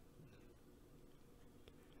 Oftentimes,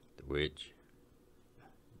 the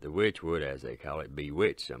witch would, as they call it,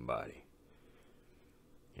 bewitch somebody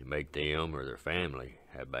and make them or their family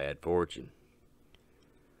have bad fortune,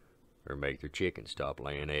 or make their chickens stop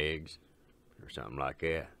laying eggs, or something like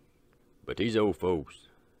that. But these old folks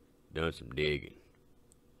done some digging,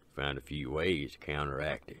 found a few ways to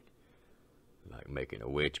counteract it, like making a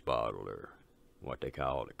witch bottle, or what they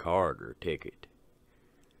call a card or a ticket.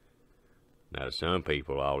 Now, to some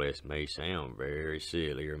people, all this may sound very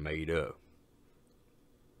silly or made up,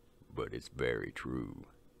 but it's very true.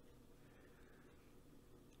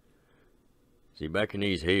 See, back in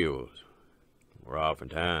these hills, where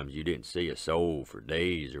oftentimes you didn't see a soul for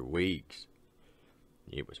days or weeks,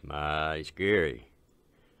 it was mighty scary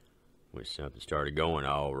when something started going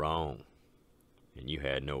all wrong, and you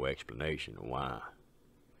had no explanation of why,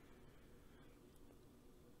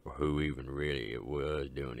 or who even really it was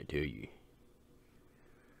doing it to you.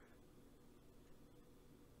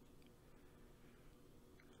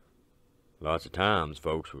 Lots of times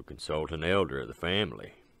folks would consult an elder of the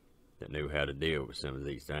family that knew how to deal with some of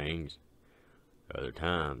these things. Other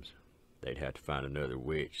times, they'd have to find another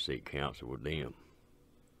witch to seek counsel with them.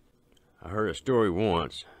 I heard a story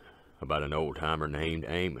once about an old-timer named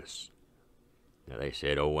Amos. Now, they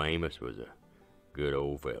said old Amos was a good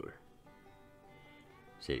old feller.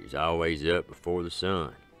 Said he was always up before the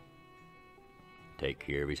sun to take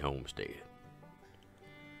care of his homestead.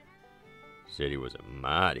 Said he was a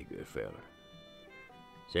mighty good feller.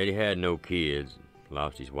 Said he had no kids and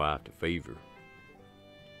lost his wife to fever,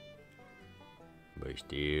 but he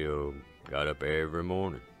still got up every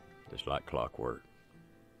morning, just like clockwork.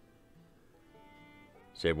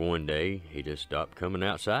 Said one day he just stopped coming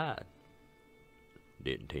outside,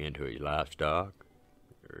 didn't tend to his livestock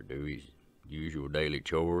or do his usual daily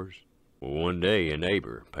chores. Well, one day a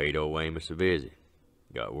neighbor paid old Amos a visit,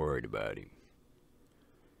 got worried about him.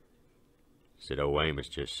 Said old Amos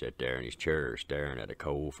just sat there in his chair staring at a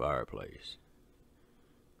coal fireplace.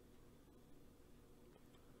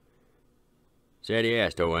 Said he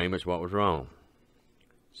asked old Amos what was wrong.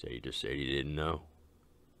 Said he just said he didn't know.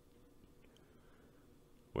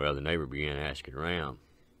 Well, the neighbor began asking around,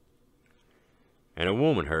 and a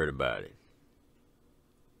woman heard about it.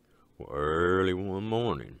 Well, early one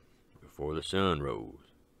morning, before the sun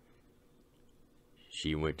rose,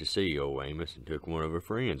 she went to see old Amos and took one of her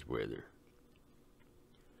friends with her.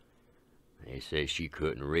 They said she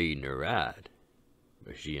couldn't read nor write,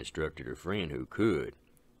 but she instructed her friend who could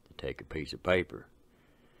to take a piece of paper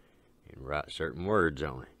and write certain words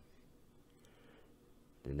on it.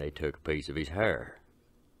 Then they took a piece of his hair,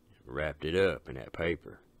 wrapped it up in that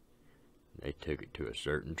paper. They took it to a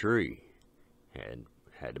certain tree,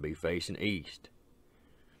 had to be facing east,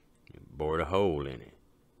 and bored a hole in it.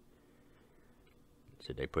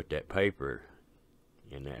 So they put that paper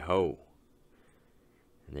in that hole,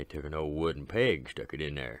 and they took an old wooden peg, stuck it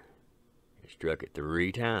in there, and struck it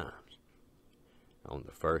 3 times. On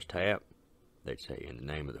the first tap, they'd say, "In the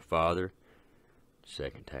name of the Father."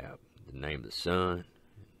 Second tap, "In the name of the Son."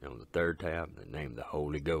 And on the third tap, "In the name of the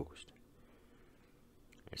Holy Ghost."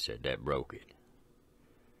 They said that broke it.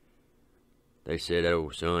 They said that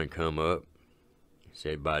old son come up, and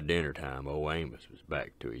said by dinner time, old Amos was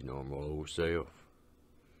back to his normal old self.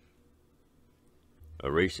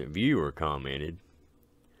 A recent viewer commented,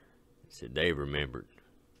 said they remembered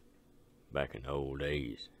back in the old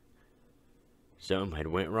days, something had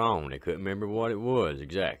went wrong. They couldn't remember what it was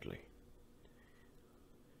exactly,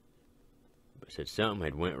 but said something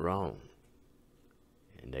had went wrong,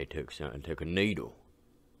 and they took a needle,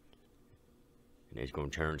 and they was going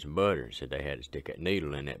to churn some butter, and said they had to stick that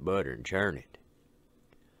needle in that butter and churn it.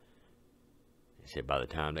 They said by the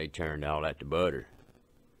time they churned all that to butter,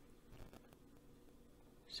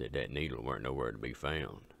 said that needle weren't nowhere to be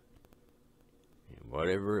found, and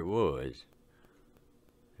whatever it was,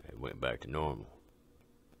 it went back to normal.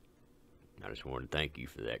 I just wanted to thank you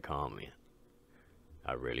for that comment.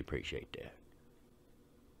 I really appreciate that.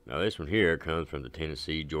 Now this one here comes from the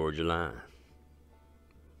Tennessee-Georgia line.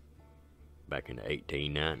 back in the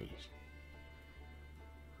 1890s.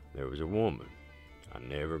 There was a woman. I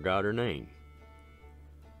never got her name,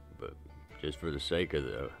 but just for the sake of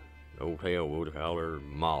the old tale, we'll call her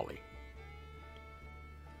Molly.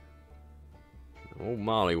 Old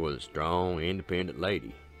Molly was a strong, independent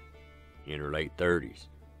lady in her late 30s.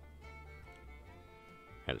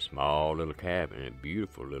 Had a small little cabin and a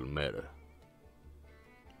beautiful little meadow.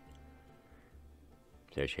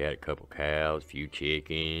 Said she had a couple cows, a few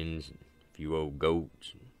chickens, a few old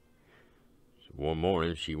goats. So one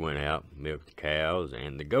morning she went out and milked the cows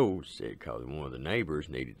and the goats, said because one of the neighbors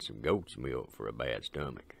needed some goat's milk for a bad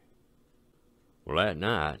stomach. Well, that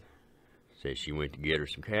night, said she went to get her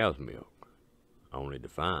some cow's milk, only to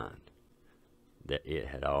find that it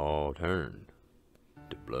had all turned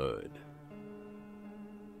to blood.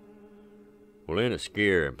 Well, in a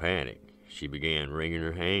scare and panic, she began wringing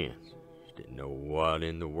her hands. She didn't know what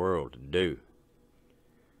in the world to do.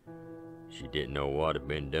 She didn't know what had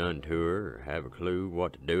been done to her or have a clue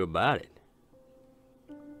what to do about it,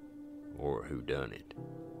 or who done it.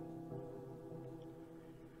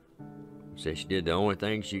 Said she did the only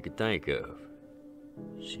thing she could think of.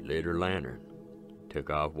 She lit her lantern, took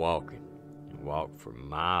off walking, and walked for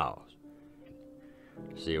miles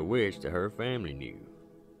to see a witch that her family knew.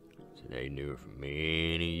 So they knew her for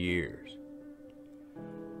many years.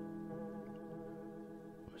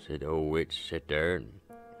 Said the old witch sat there and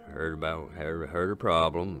heard her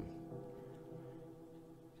problem,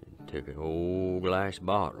 and took an old glass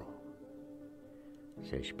bottle.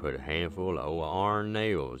 Said she put a handful of old iron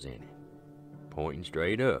nails in it, pointing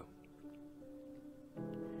straight up.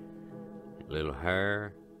 A little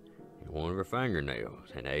hair and one of her fingernails,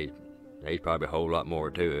 and there's probably a whole lot more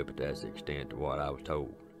to it, but that's the extent of what I was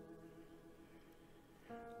told.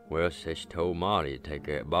 Well, said she told Molly to take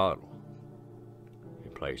that bottle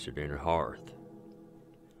and place it in her hearth.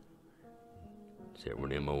 Said when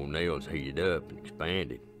them old nails heated up and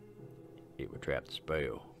expanded, it would trap the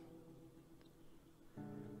spell.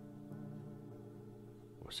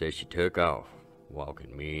 Well, said she took off,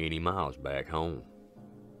 walking many miles back home.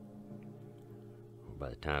 Well, by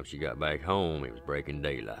the time she got back home, it was breaking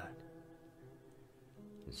daylight.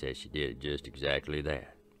 And said she did just exactly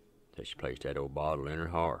that. Said she placed that old bottle in her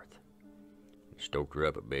hearth and stoked her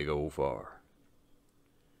up a big old fire.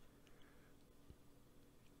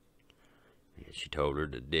 And she told her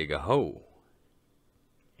to dig a hole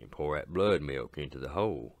and pour that blood milk into the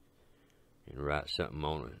hole and write something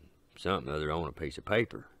other on a piece of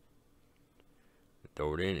paper and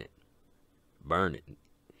throw it in it, burn it,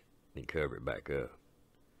 and cover it back up.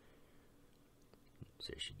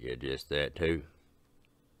 Said she did just that too.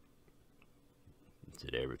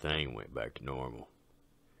 Said everything went back to normal.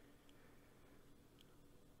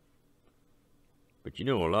 But you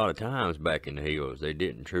know, a lot of times back in the hills, they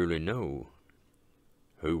didn't truly know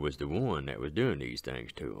who was the one that was doing these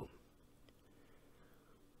things to them.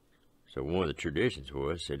 So one of the traditions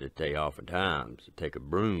was said that they oftentimes would take a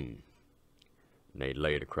broom and they'd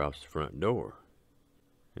lay it across the front door.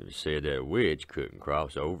 It was said that a witch couldn't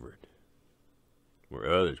cross over it,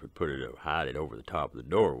 where others would hide it over the top of the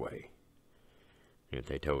doorway. And if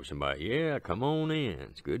they told somebody, yeah, come on in,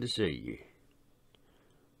 it's good to see you.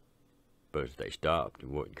 But if they stopped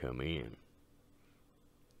and wouldn't come in,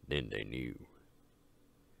 then they knew.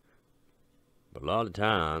 But a lot of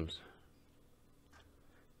times,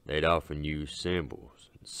 they'd often use symbols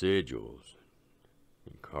and sigils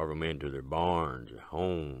and carve them into their barns or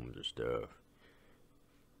homes or stuff.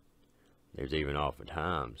 There's even often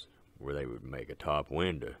times where they would make a top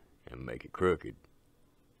window and make it crooked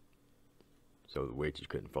so the witches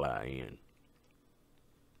couldn't fly in.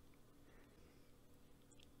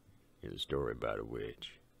 It's a story about a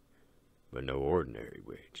witch, but no ordinary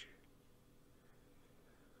witch.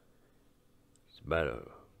 It's about a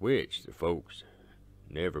witch the folks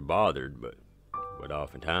never bothered, but would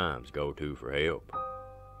oftentimes go to for help.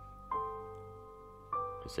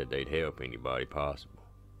 They said they'd help anybody possible.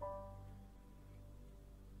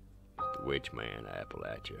 It's the witch man of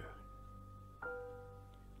Appalachia.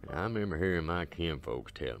 And I remember hearing my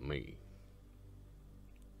kinfolks tell me,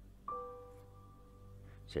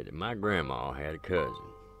 said that my grandma had a cousin.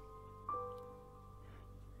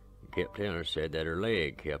 Kept telling her, said that her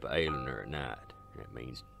leg kept ailing her at night. That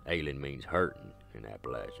means, ailing means hurting in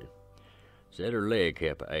Appalachia. Said her leg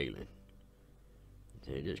kept ailing.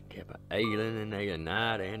 Said it just kept ailing and ailing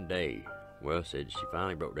night and day. Well, said she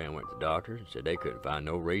finally broke down and went to the doctor and said they couldn't find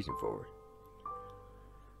no reason for it.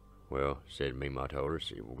 Well, said Mima told her,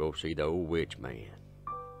 said, we'll go see the old witch man.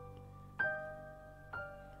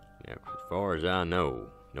 Now, as far as I know,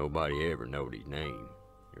 nobody ever knowed his name.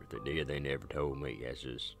 If they did, they never told me. That's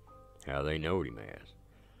just how they knowed him as.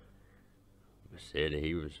 Said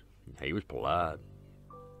he was polite.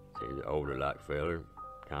 Said he was an older like feller,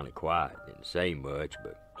 kind of quiet, didn't say much,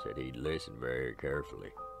 but said he'd listen very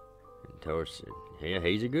carefully. And Torch said, yeah,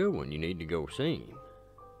 he's a good one, you need to go see him.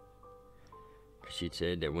 She'd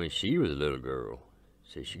said that when she was a little girl,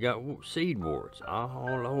 said she got seed warts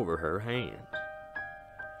all over her hands.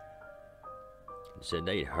 And said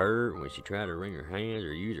they'd hurt when she tried to wring her hands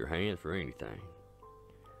or use her hands for anything.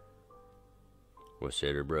 Well,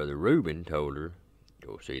 said her brother Reuben told her,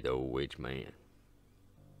 go see the old witch man.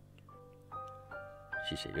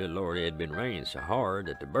 She said, good Lord, it had been raining so hard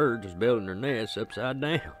that the birds was building their nests upside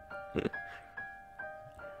down. But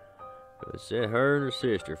said her and her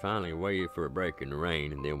sister finally waited for a break in the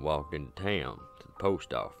rain and then walked into town to the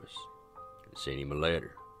post office and sent him a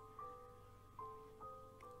letter.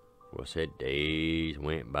 Well, said days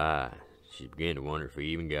went by. She began to wonder if he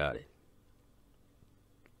even got it.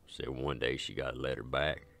 Said one day she got a letter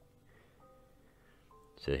back.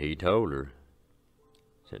 Said he told her,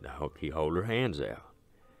 said he hold her hands out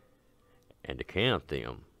and to count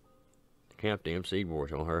them seed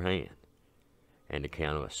warts on her hand, and to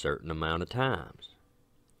count them a certain amount of times,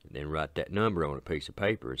 and then write that number on a piece of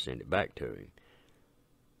paper and send it back to him.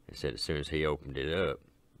 And said as soon as he opened it up,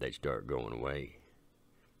 they'd start going away.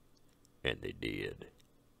 And they did.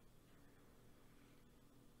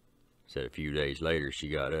 Said a few days later she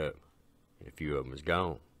got up, and a few of them was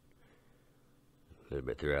gone. A little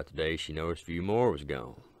bit throughout the day she noticed a few more was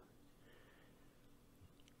gone.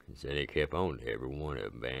 And said it kept on till every one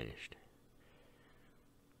of them vanished.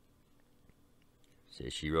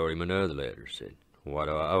 Said she wrote him another letter, said, what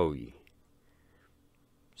do I owe you?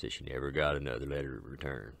 Said she never got another letter to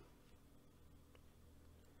return.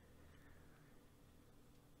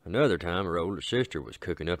 Another time her older sister was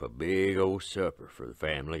cooking up a big old supper for the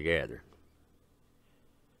family gathering.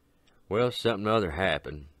 Well, something other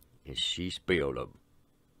happened, and she spilled a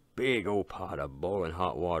big old pot of boiling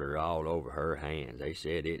hot water all over her hands. They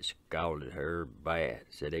said it scalded her bad.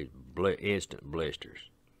 Said it was instant blisters.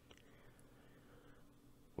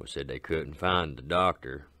 Well, said they couldn't find the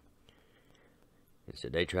doctor, and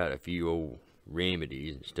said they tried a few old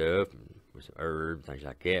remedies and stuff, and with some herbs, things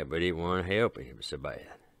like that, but it wasn't helping. It was so bad.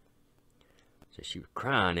 Said she was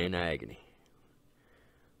crying in agony.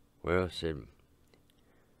 Well, said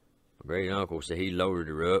my great uncle said he loaded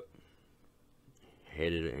her up,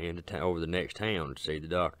 headed into over the next town to see the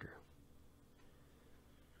doctor.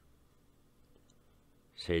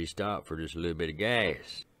 Said he stopped for just a little bit of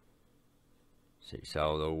gas. Said he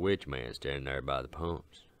saw the old witch man standing there by the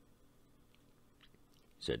pumps.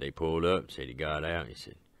 Said they pulled up, said he got out, and he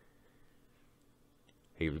said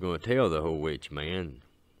he was going to tell the old witch man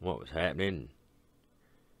what was happening.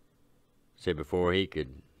 Said before he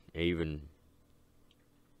could even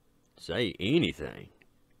say anything.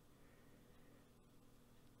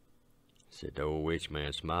 Said the old witch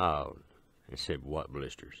man smiled and said, what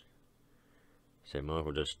blisters? Said my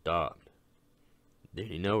uncle just stopped. Then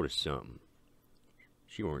he noticed something.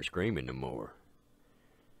 She weren't screaming no more.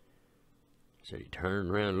 Said he turned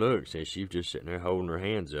around and looked. Said she was just sitting there holding her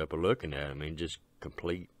hands up and looking at him in just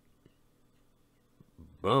complete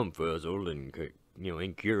bumfuzzled and,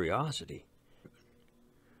 in curiosity.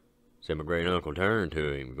 Said my great uncle turned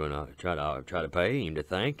to him, gonna try to pay him to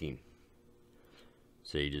thank him.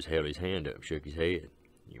 Said he just held his hand up, shook his head.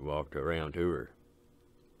 He walked around to her.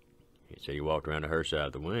 He said he walked around to her side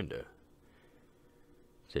of the window.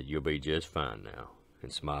 Said you'll be just fine now,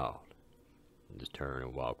 and smiled, and just turned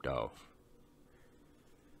and walked off.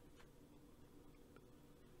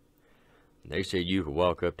 And they said you could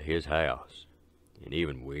walk up to his house, and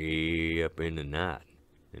even way up in the night,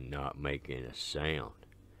 and not making a sound.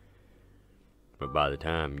 But by the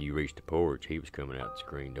time you reached the porch, he was coming out the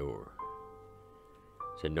screen door.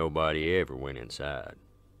 Said nobody ever went inside.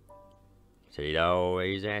 Said he'd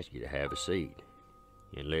always ask you to have a seat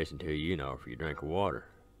and listen to you and offer you a drink of water.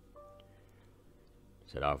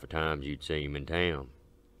 Said oftentimes you'd see him in town.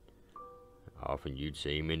 Often you'd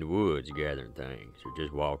see him in the woods gathering things or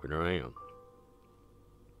just walking around.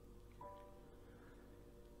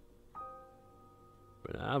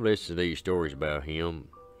 But I've listened to these stories about him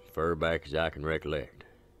as far back as I can recollect.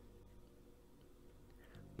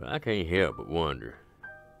 But I can't help but wonder,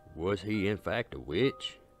 was he in fact a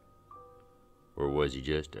witch? Or was he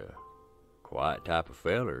just a quiet type of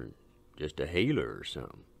feller, just a healer or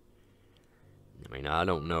something? I mean, I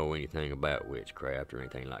don't know anything about witchcraft or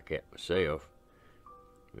anything like that myself,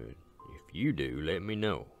 but if you do, let me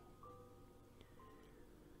know.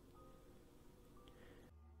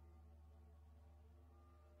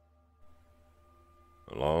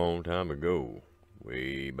 A long time ago,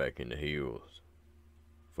 way back in the hills.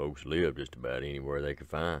 Folks lived just about anywhere they could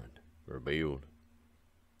find or build.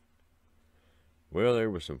 Well, there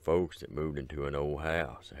were some folks that moved into an old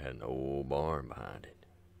house that had an old barn behind it.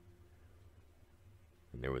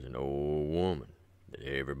 And there was an old woman that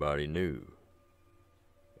everybody knew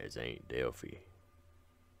as Aunt Delphi.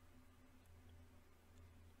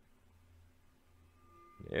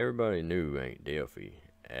 Everybody knew Aunt Delphi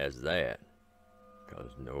as that,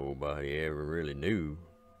 'cause nobody ever really knew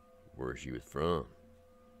where she was from,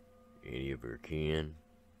 any of her kin,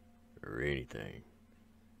 or anything.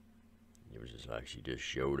 It was just like she just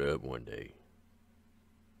showed up one day.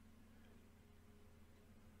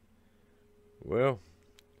 Well,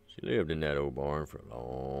 she lived in that old barn for a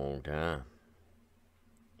long time.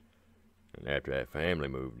 And after that family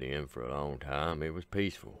moved in for a long time, it was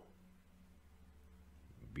peaceful.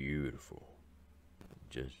 Beautiful.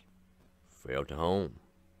 Just felt at home.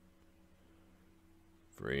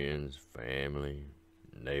 Friends, family,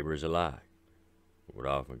 neighbors alike would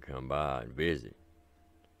often come by and visit,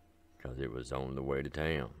 'cause it was on the way to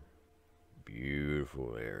town.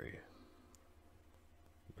 Beautiful area.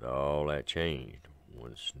 But all that changed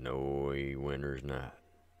one snowy winter's night.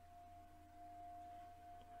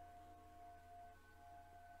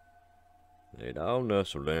 They'd all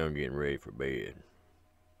nestled down getting ready for bed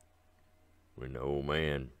when the old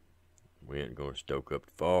man went and gonna stoke up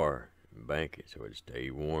the fire and bank it so it'd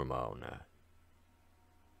stay warm all night.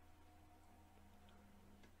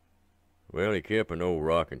 Well, he kept an old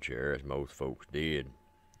rocking chair, as most folks did,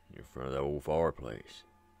 in front of the old fireplace.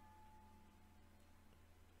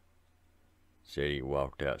 Said he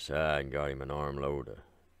walked outside and got him an armload of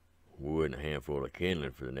wood and a handful of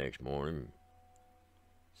kindling for the next morning.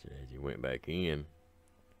 Said as he went back in,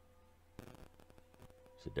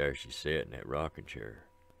 said there she sat in that rocking chair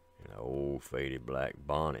in an old faded black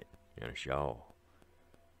bonnet and a shawl.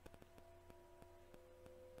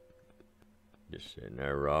 Just sitting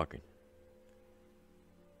there rocking.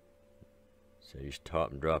 Said he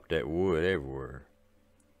stopped and dropped that wood everywhere.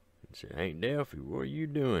 And said, "Aunt Delphi, what are you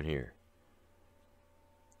doing here?"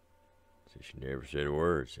 Said she never said a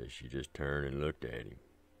word. Said she just turned and looked at him.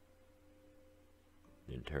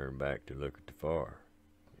 Then turned back to look at the fire.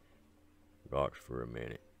 Rocked for a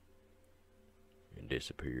minute. And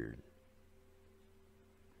disappeared.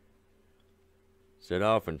 Said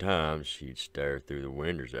oftentimes she'd stare through the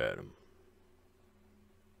windows at him.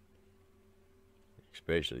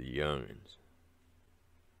 Especially the young'uns.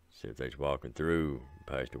 Said if they was walking through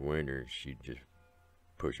past the window, she'd just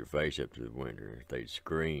push her face up to the window. If they'd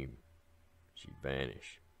scream, she'd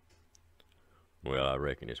vanish. Well, I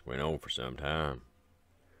reckon this went on for some time.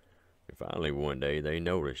 And finally one day they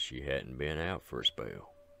noticed she hadn't been out for a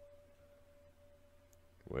spell.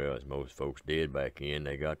 Well, as most folks did back then,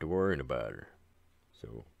 they got to worrying about her.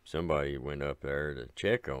 So somebody went up there to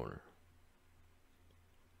check on her,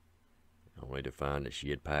 only to find that she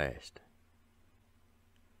had passed.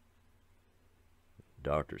 The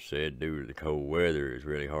doctor said due to the cold weather, it was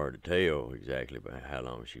really hard to tell exactly about how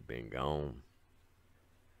long she'd been gone.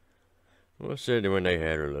 Well, said that when they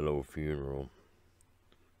had her little old funeral,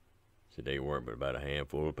 said they weren't but about a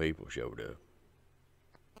handful of people showed up.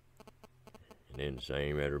 And then the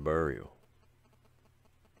same at her burial.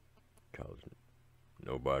 'Cause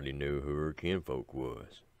nobody knew who her kinfolk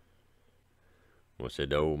was. Well, said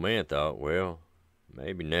the old man thought, well,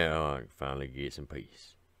 maybe now I can finally get some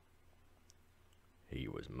peace. He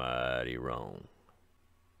was mighty wrong.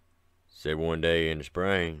 Said one day in the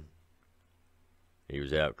spring, he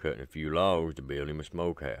was out cutting a few logs to build him a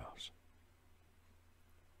smokehouse.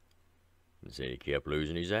 And said he kept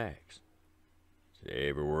losing his axe. Said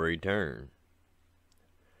everywhere he turned.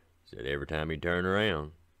 Said every time he turned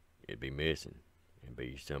around, it'd be missing and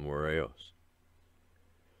be somewhere else.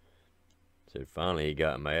 Said finally he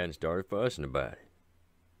got mad and started fussing about it.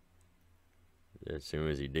 As soon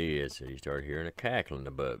as he did, said he started hearing a cackling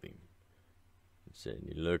above him. And said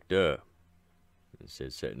he looked up, and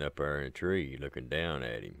said sitting up there in a tree looking down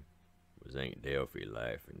at him was Aunt Delphi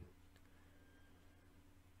laughing.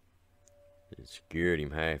 It scared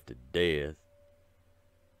him half to death,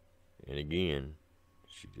 and again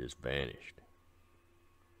she just vanished.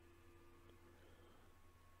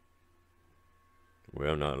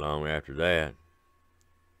 Well, not long after that,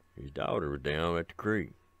 his daughter was down at the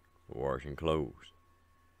creek washing clothes.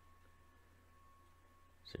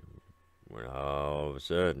 So when all of a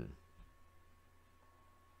sudden,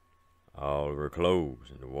 all of her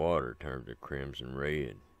clothes in the water turned to crimson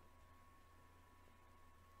red.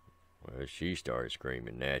 Well, she started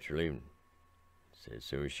screaming naturally, and said as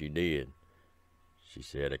soon as she did, She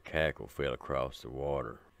said a cackle fell across the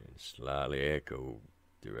water and slightly echoed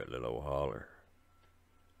through that little old holler.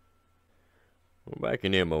 Well, back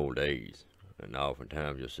in them old days, and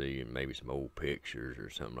oftentimes you'll see maybe some old pictures or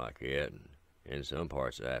something like that, and in some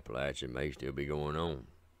parts of Appalachia it may still be going on.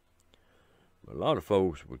 But a lot of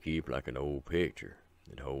folks would keep like an old picture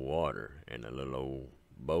that hold water and a little old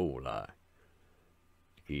bowl to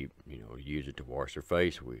keep, use it to wash their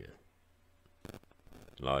face with.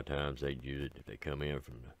 A lot of times they'd use it if they come in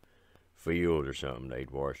from the field or something.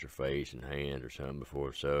 They'd wash their face and hands or something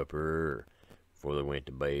before supper or before they went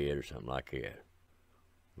to bed or something like that.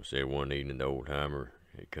 We said one evening the old timer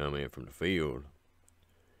had come in from the field,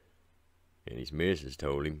 and his missus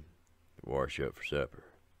told him to wash up for supper.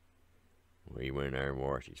 Well, he went in there and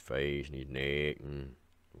washed his face and his neck and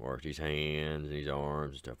washed his hands and his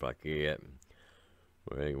arms and stuff like that.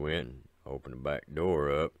 Well, he went and opened the back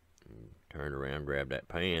door up and turned around, grabbed that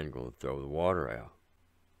pan, going to throw the water out.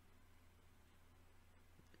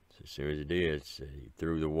 So as soon as he did, he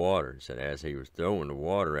threw the water. And said as he was throwing the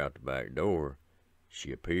water out the back door,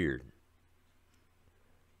 she appeared.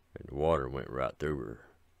 And the water went right through her.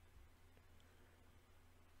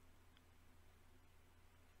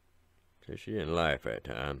 So she didn't laugh that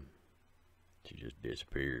time. She just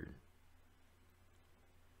disappeared.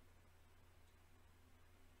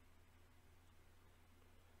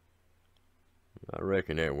 I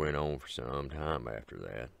reckon that went on for some time after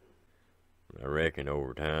that. I reckon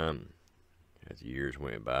over time, as the years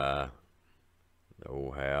went by, the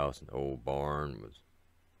old house and the old barn was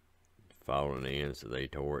falling in, so they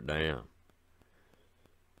tore it down.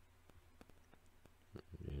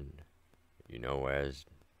 And, as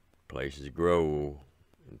places grow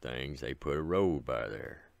and things, they put a road by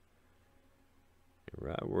there. And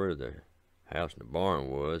right where the house and the barn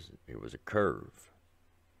was, it was a curve.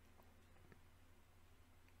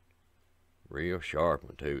 Real sharp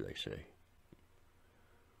one too, they say.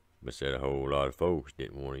 But said a whole lot of folks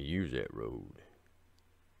didn't want to use that road.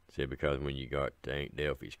 Said because when you got to Aunt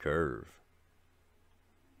Delphi's curve,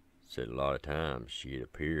 said a lot of times she'd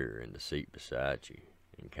appear in the seat beside you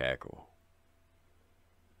and cackle.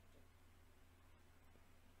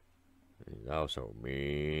 There's also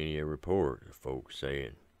many a report of folks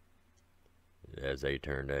saying that as they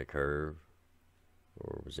turned that curve,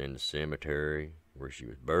 or was in the cemetery where she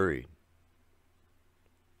was buried,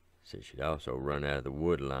 said she'd also run out of the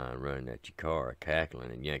wood line running at your car,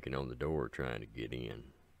 cackling and yanking on the door trying to get in.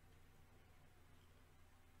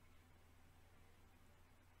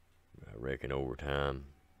 I reckon over time,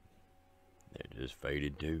 that just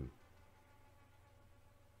faded too.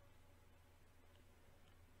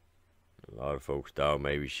 A lot of folks thought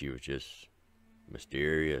maybe she was just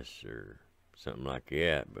mysterious or something like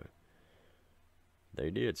that, but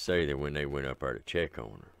they did say that when they went up there to check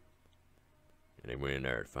on her, and they went in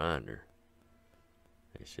there to find her,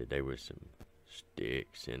 they said there was some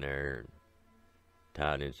sticks in there and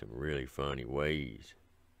tied in some really funny ways.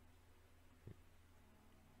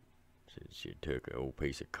 Said she took an old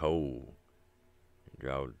piece of coal and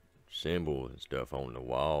drawed symbols and stuff on the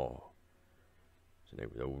wall. So there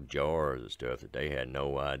was old jars of stuff that they had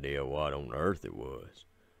no idea what on earth it was,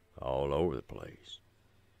 all over the place.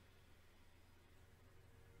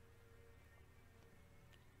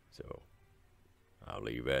 So I'll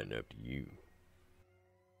leave that up to you.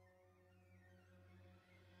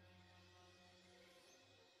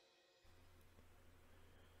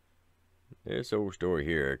 This old story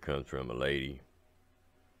here comes from a lady.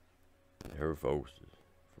 Her folks is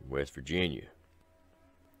from West Virginia.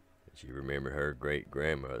 She remembered her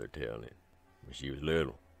great-grandmother telling it when she was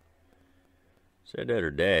little. Said that her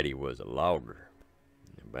daddy was a logger.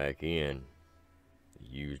 And back in, they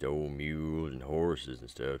used old mules and horses and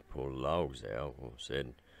stuff to pull the logs out. Well,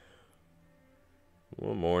 said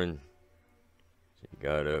one morning, he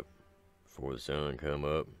got up before the sun come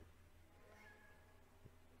up,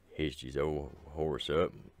 hitched his old horse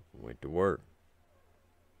up, and went to work.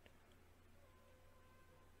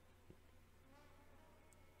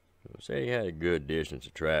 Say he had a good distance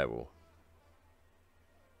to travel.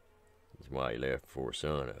 That's why he left before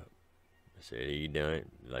sun up. I said he done it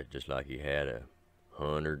just like he had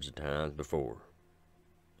hundreds of times before.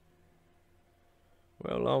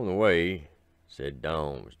 Well, along the way, said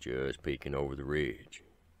dawn was just peeking over the ridge.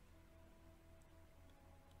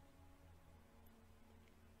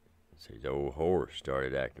 So his old horse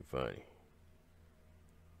started acting funny.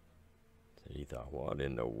 So he thought, what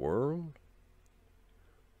in the world?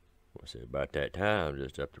 Well, said about that time,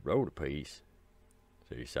 just up the road a piece,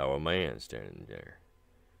 so he saw a man standing there.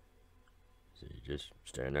 So he just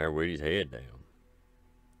standing there with his head down.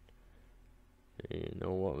 He didn't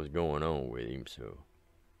know what was going on with him, so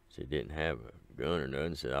he didn't have a gun or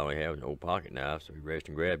nothing. Said all he had was an old pocket knife, so he reached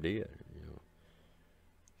and grabbed it,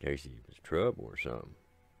 in case he was trouble or something.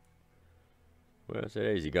 Well,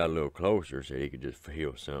 said as he got a little closer, said he could just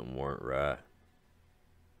feel something weren't right.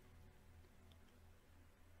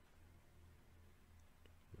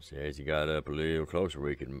 Said as he got up a little closer,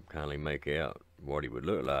 we could kindly make out what he would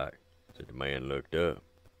look like. Said the man looked up,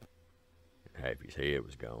 and half his head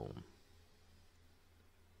was gone.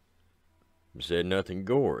 Said nothing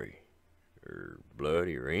gory or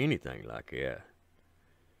bloody or anything like that.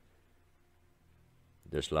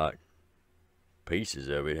 Just like pieces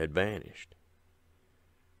of it had vanished,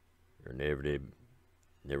 or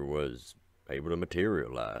never was able to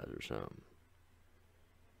materialize or something.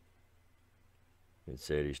 And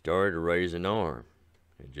said he started to raise an arm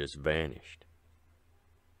and just vanished.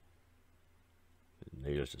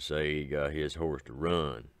 Needless to say, he got his horse to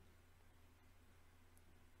run,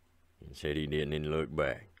 and said he didn't even look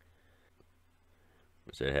back.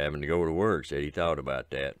 But said having to go to work, said he thought about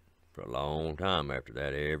that for a long time after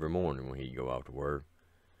that, every morning when he'd go off to work.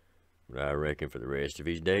 But I reckon for the rest of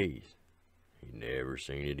his days, he never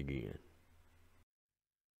seen it again.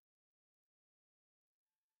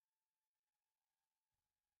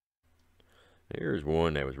 There's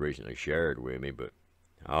one that was recently shared with me, but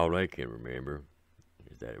all they can remember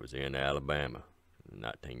is that it was in Alabama in the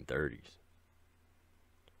 1930s.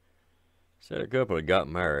 Said a couple had got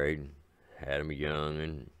married, had them young,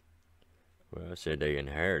 and well, said they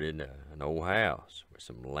inherited an old house with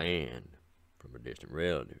some land from a distant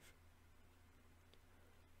relative.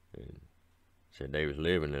 And said they was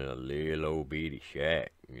living in a little old bitty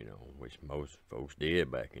shack, which most folks did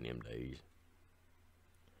back in them days.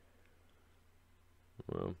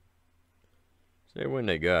 Well, said when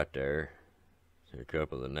they got there, said a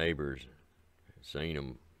couple of the neighbors had seen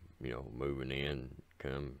them, moving in,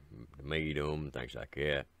 come to meet them, things like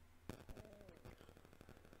that.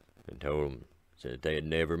 And told them, said that they had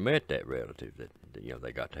never met that relative that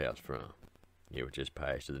they got the house from. It was just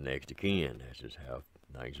passed to the next of kin. That's just how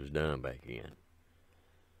things was done back then.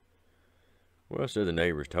 Well, so the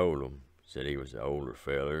neighbors told him, said he was an older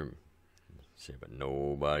feller, said but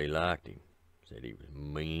nobody liked him. Said he was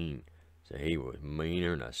mean. Said he was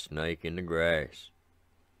meaner than a snake in the grass.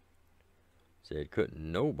 Said couldn't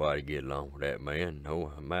nobody get along with that man,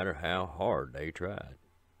 no matter how hard they tried.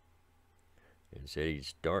 And said he'd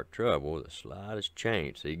start trouble the slightest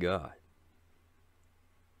chance he got.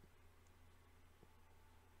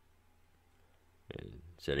 And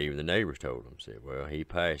said even the neighbors told him, said, well, he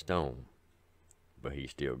passed on, but he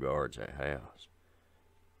still guards that house.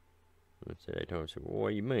 And said they told him, said, well, what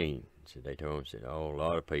do you mean? Said they told him, said, oh, a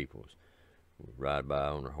lot of people would ride by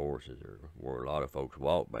on their horses, or where a lot of folks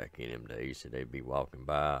walked back in them days. Said they'd be walking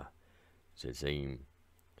by, said see him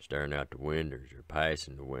staring out the windows or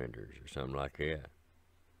passing the windows or something like that.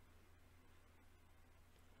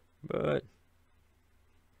 But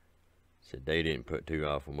said they didn't put too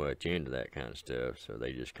awful much into that kind of stuff, so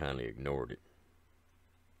they just kindly ignored it.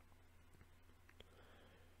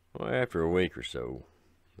 Well, after a week or so,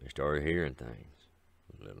 they started hearing things,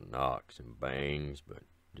 little knocks and bangs, but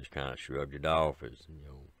just kind of shrugged it off as,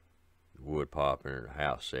 the wood popping or the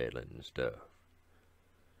house settling and stuff.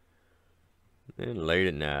 Then late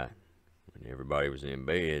at night, when everybody was in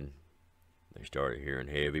bed, they started hearing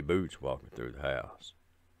heavy boots walking through the house.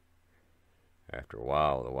 After a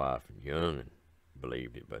while, the wife and young'un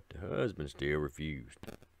believed it, but the husband still refused.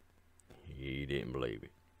 He didn't believe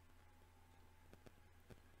it.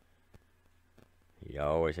 He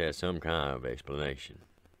always had some kind of explanation.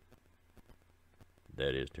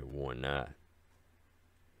 That is, till one night,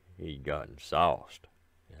 he'd gotten sauced.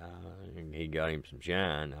 He got him some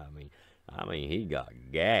shine. I mean, he got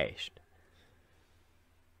gashed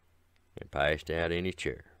and passed out in his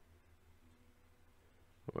chair.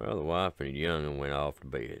 Well, the wife and the young'un went off to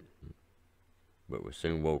bed, but was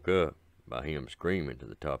soon woke up by him screaming to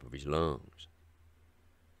the top of his lungs.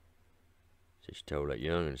 She told that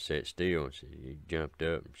young'un to sit still, and he jumped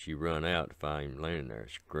up, and she run out to find him laying there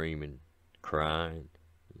screaming, crying,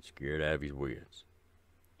 and scared out of his wits.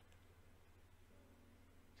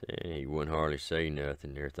 Said he wouldn't hardly say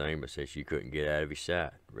nothing or anything, but said she couldn't get out of his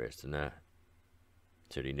sight the rest of the night.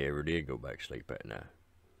 Said he never did go back to sleep that night.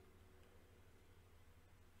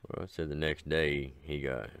 Well, said the next day he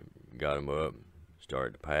got him up,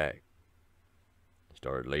 started to pack,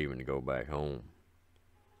 started leaving to go back home.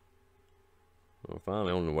 Well,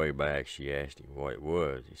 finally on the way back, she asked him what it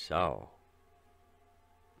was he saw.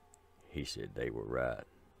 He said they were right.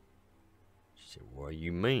 She said, what do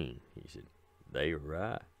you mean? He said, they were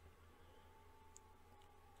right.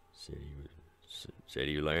 Said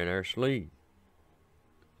he was laying there asleep.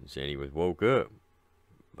 And said he was woke up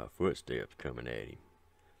by footsteps coming at him.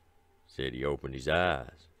 Said he opened his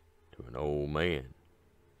eyes to an old man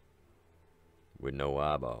with no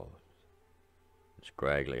eyeballs.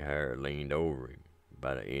 Scraggly hair leaned over him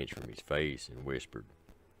about an inch from his face and whispered,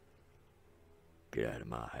 "Get out of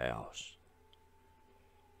my house."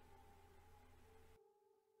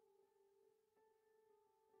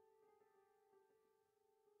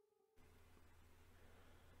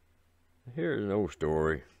 Here's an old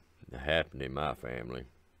story that happened in my family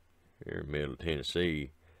here in Middle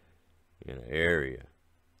Tennessee in an area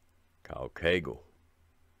called Cagle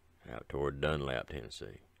out toward Dunlap,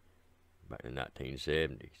 Tennessee, back in the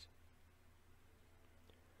 1970s.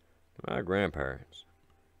 My grandparents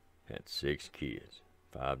had 6 kids,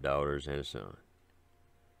 5 daughters and a son.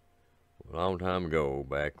 A long time ago,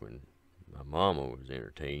 back when my mama was in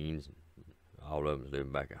her teens, and all of them was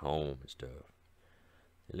living back at home and stuff,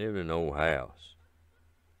 they lived in an old house.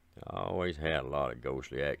 I always had a lot of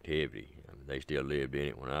ghostly activity. I mean, they still lived in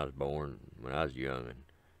it when I was born, when I was young, and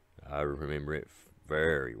I remember it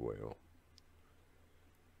very well.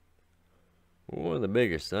 One of the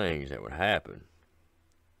biggest things that would happen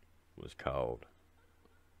was called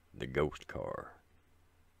the ghost car.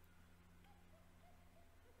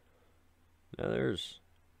 Now there's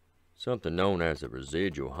something known as a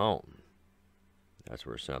residual haunting. That's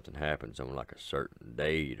where something happens on like a certain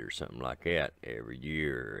date or something like that every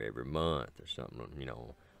year or every month or something, you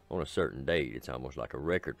know, on a certain date. It's almost like a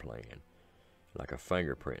record playing, like a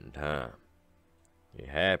fingerprint in time. It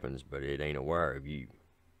happens, but it ain't aware of you.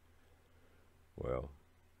 Well,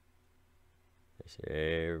 they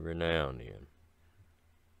say every now and then.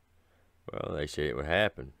 Well, they say it would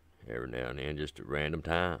happen every now and then, just at random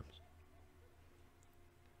times.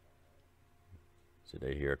 So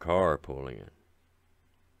they hear a car pull in.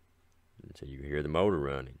 And so you hear the motor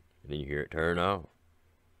running, and then you hear it turn off.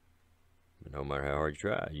 But no matter how hard you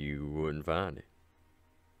try, you wouldn't find it.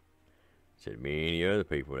 Said many other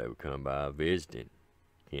people that would come by visiting,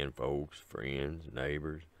 kinfolks, friends,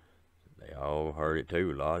 neighbors, they all heard it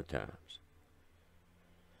too a lot of times.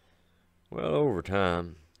 Well, over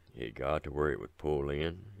time, it got to where it would pull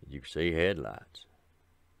in, you could see headlights.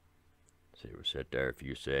 So it would sit there a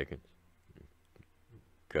few seconds,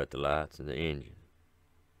 cut the lights in the engine.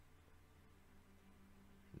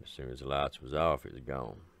 As soon as the lights was off, it was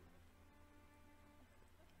gone.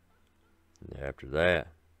 And after that,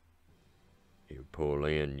 it would pull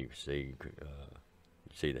in. You could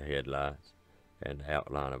see the headlights and the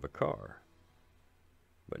outline of a car,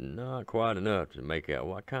 but not quite enough to make out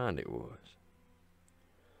what kind it was.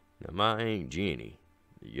 Now, my Aunt Jenny,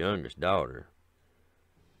 the youngest daughter,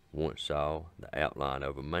 once saw the outline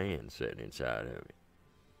of a man sitting inside of it.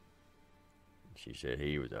 She said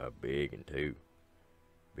he was a big one too.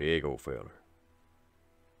 Big old feller.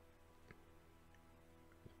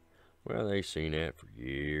 Well, they seen that for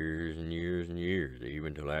years and years and years,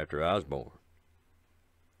 even till after I was born.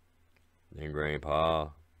 Then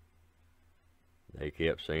Grandpa, they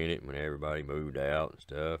kept seeing it when everybody moved out and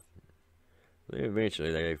stuff. Then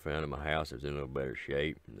eventually they found that my house was in a little better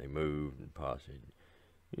shape, and they moved, and Pa said,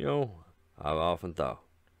 "You know, I've often thought,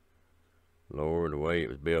 Lord, the way it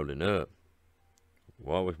was building up,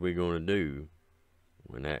 what was we going to do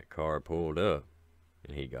when that car pulled up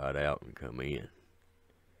and he got out and come in?"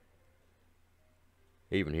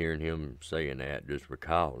 Even hearing him saying that, just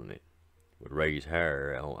recalling it, would raise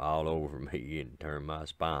hair all over me and turn my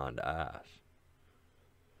spine to ice.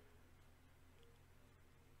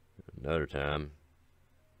 Another time,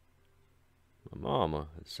 my mama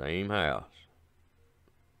had the same house,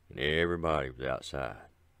 and everybody was outside.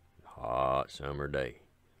 Hot summer day.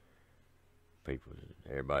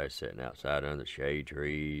 Everybody was sitting outside under the shade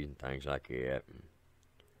trees and things like that. And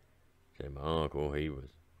said my uncle, he was,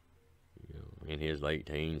 in his late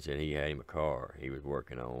teens, said he had him a car he was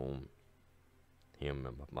working on, him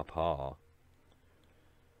and my pa.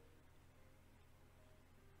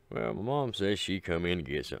 Well, my mom says she come in to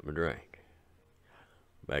get something to drink.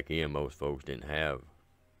 Back then, most folks didn't have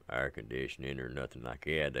air conditioning or nothing like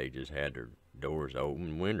that. They just had their doors open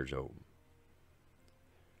and windows open.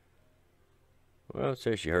 Well, it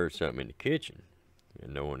says she heard something in the kitchen,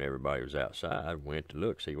 and knowing everybody was outside, went to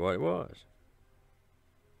look, see what it was.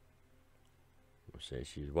 Well, says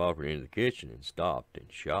she was walking into the kitchen and stopped in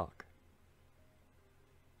shock.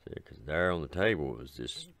 Said, because there on the table was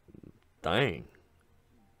this thing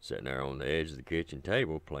sitting there on the edge of the kitchen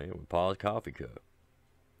table playing with Pa's coffee cup.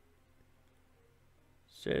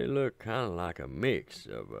 Said it looked kind of like a mix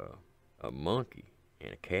of a monkey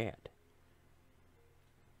and a cat.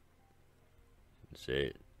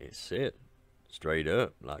 Said it straight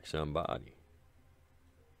up like somebody.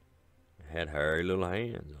 It had hairy little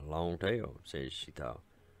hands, a long tail. Says she thought,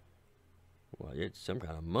 well, it's some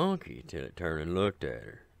kind of monkey, till it turned and looked at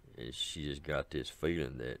her. And she just got this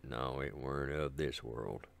feeling that, no, it weren't of this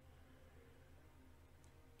world.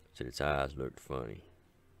 Said its eyes looked funny.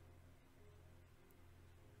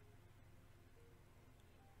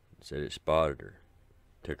 Said it spotted her,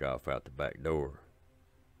 took off out the back door.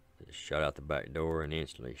 It shot out the back door and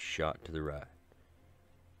instantly shot to the right.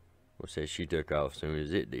 Well, said she took off as soon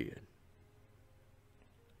as it did.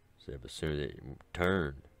 Said as soon as it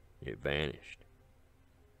turned, it vanished.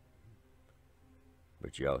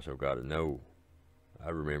 But you also got to know, I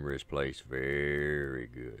remember this place very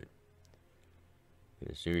good.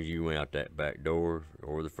 And as soon as you went out that back door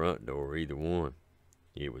or the front door, either one,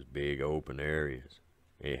 it was big open areas.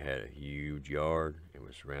 It had a huge yard and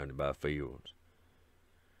was surrounded by fields.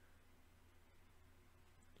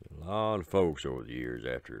 A lot of folks over the years,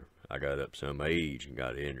 after I got up some age and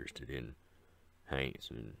got interested in haunts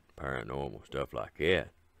and paranormal stuff like that,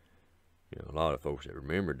 you know, a lot of folks that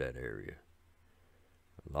remembered that area,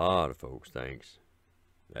 a lot of folks thinks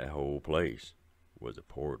that whole place was a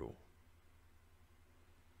portal.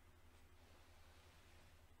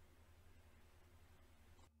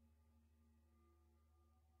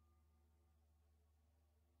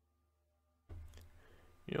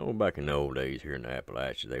 You know, back in the old days here in the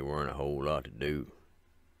Appalachians, there weren't a whole lot to do.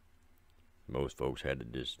 Most folks had to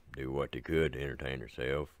just do what they could to entertain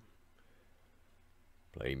themselves.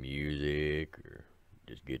 Play music, or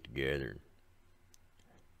just get together and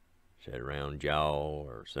sit around jaw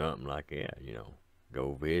or something like that, you know,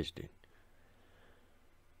 go visiting.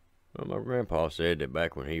 Well, my grandpa said that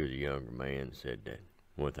back when he was a younger man, said that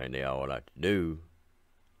one thing they all like to do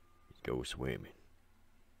is go swimming.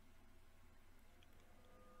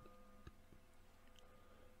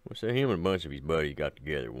 Well, so him and a bunch of his buddies got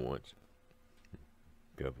together once,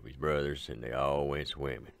 a couple of his brothers, and they all went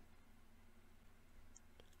swimming.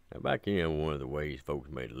 Now, back then, one of the ways folks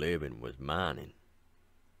made a living was mining.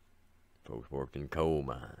 Folks worked in coal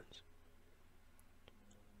mines.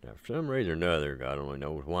 Now, for some reason or another, God only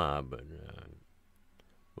knows why, but,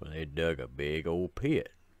 well, they dug a big old pit.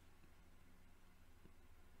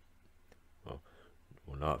 Well,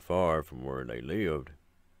 not far from where they lived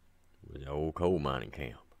was an old coal mining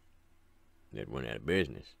camp that went out of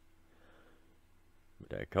business. But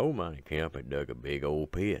that coal mining camp had dug a big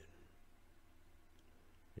old pit.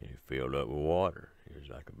 And it filled up with water. It was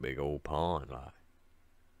like a big old pond, like.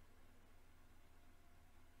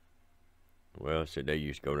 Well, said they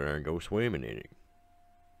used to go there and go swimming in it.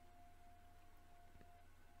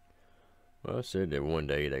 Well, said that one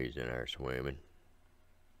day they was in there swimming.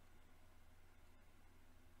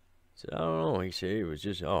 Said, I don't know. He said it was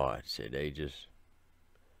just odd. Said they just,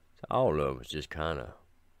 all of them was just kind of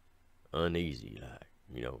uneasy, like,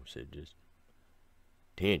 you know. Said just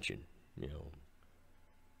tension, you know.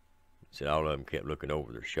 Said all of them kept looking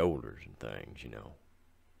over their shoulders and things, you know.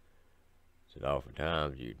 Said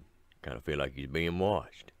oftentimes you'd kind of feel like you're being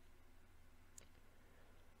watched.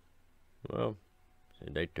 Well,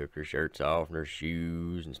 said they took their shirts off and their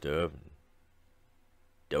shoes and stuff and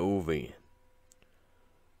dove in.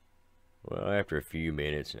 Well, after a few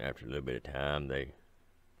minutes and after a little bit of time, they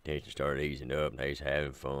tension started easing up and they was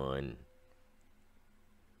having fun,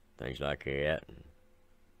 things like that. And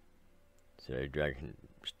so they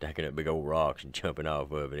stacking up big old rocks and jumping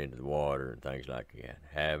off of it into the water and things like that,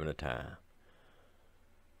 having a time.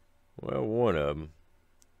 Well, one of them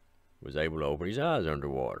was able to open his eyes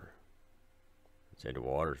underwater. Said the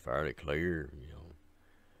water's fairly clear, you know.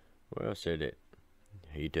 Well, said that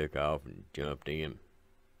he took off and jumped in.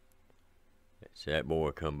 Said that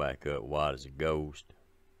boy come back up white as a ghost.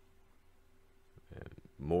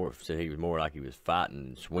 Said he was more like he was fighting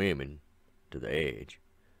and swimming to the edge.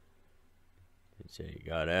 And said he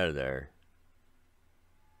got out of there.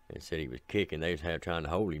 And said he was kicking. They was trying to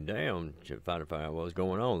hold him down to find out what was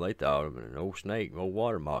going on. They thought of an old snake, an old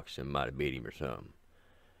water moccasin might have bit him or something.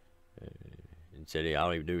 And said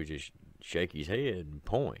all he would do is just shake his head and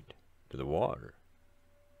point to the water.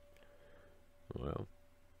 Well,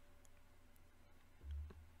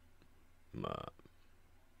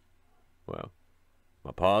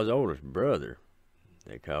 my pa's oldest brother,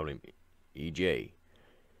 they called him E.J.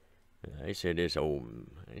 They said this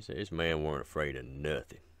man weren't afraid of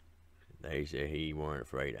nothing. They said he weren't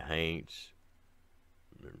afraid of haints,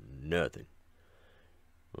 nothing.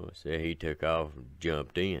 Well, said he took off and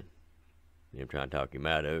jumped in. Them trying to talk him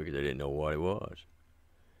out of it because they didn't know what it was.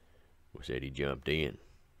 Well, said he jumped in,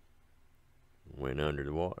 went under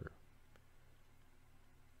the water.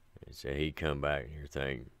 And said he'd come back and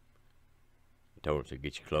everything Told him, said,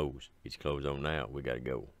 get your clothes on now, we gotta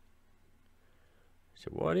go. I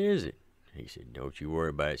said, what is it? He said, don't you worry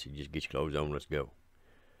about it. He said, just get your clothes on, let's go.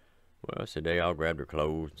 Well, I said, they all grabbed their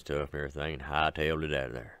clothes and stuff and everything and hightailed it out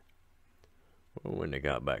of there. Well, when they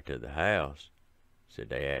got back to the house, said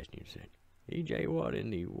they asked him, said, EJ, what in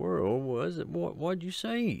the world was it? What'd you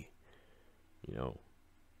say? You know,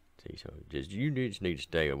 see, so you just need to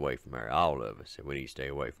stay away from her. All of us said, we need to stay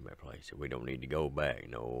away from that place. Said, we don't need to go back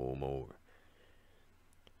no more.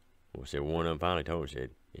 Well, said, one of them finally told him, said,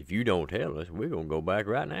 if you don't tell us, we're going to go back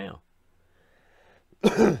right now.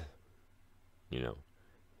 You know.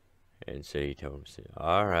 And so he told him, said,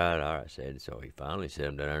 all right, said. So he finally sat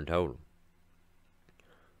him down there and told him.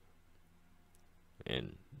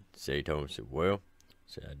 And so he told him, said, well,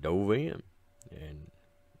 said, I dove in and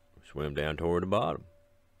swam down toward the bottom.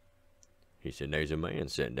 He said, there's a man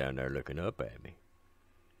sitting down there looking up at me.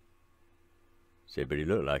 Said, but he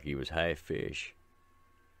looked like he was half fish.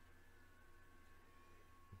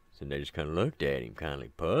 Said, they just kind of looked at him, kind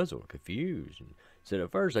of puzzled, confused. And said,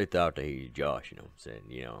 at first they thought that he was joshing them. Said,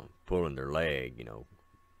 you know, pulling their leg, you know.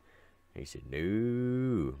 He said,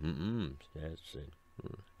 no,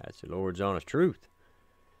 that's the Lord's honest truth.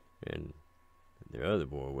 And the other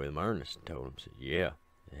boy with him, Ernest, told him, said, yeah,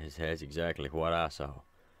 that's exactly what I saw.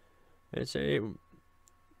 And said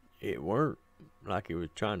it weren't like he was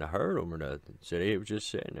trying to hurt him or nothing. Said it was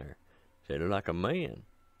just sitting there. Said it looked like a man,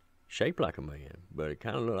 shaped like a man, but it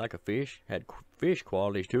kind of looked like a fish, had fish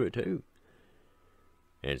qualities to it too.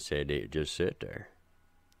 And said it just sat there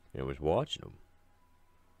and was watching him.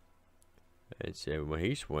 And said when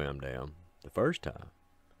he swam down the first time,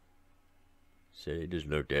 said it just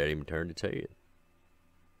looked at him and turned its head.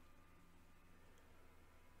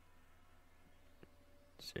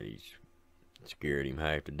 Said he scared him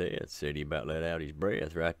half to death. Said he about let out his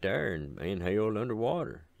breath right there and inhaled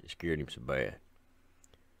underwater. It scared him so bad.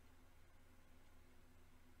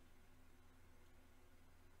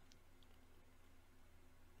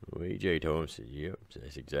 Well, EJ told him, said, yep,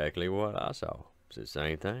 that's exactly what I saw. Said the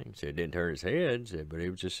same thing. Said it didn't turn his head, said, but he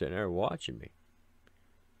was just sitting there watching me.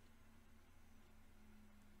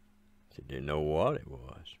 Said didn't know what it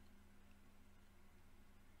was.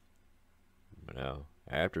 But now,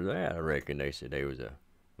 after that, I reckon they said there was a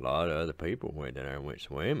lot of other people went down there and went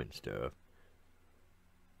swimming and stuff.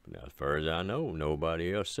 But now, as far as I know,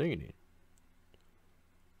 nobody else seen it.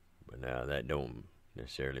 But now, that don't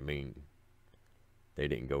necessarily mean they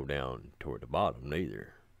didn't go down toward the bottom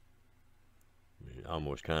neither. It's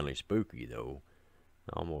almost kind of spooky, though.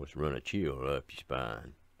 Almost run a chill up your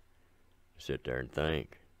spine. Sit there and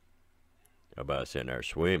think about sitting there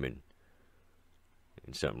swimming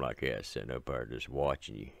and something like that, sitting up there just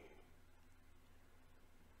watching you.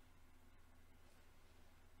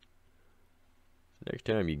 Next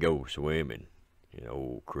time you go swimming in an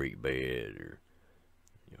old creek bed or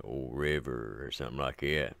an old river or something like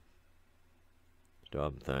that,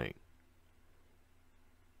 stop and think.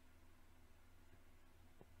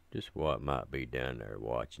 Just what might be down there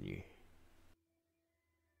watching you.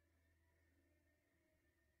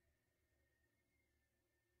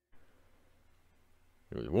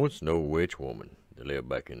 There was once an old witch woman that lived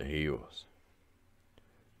back in the hills.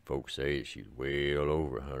 Folks say she's well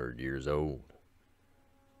over 100 years old.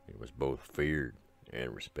 It was both feared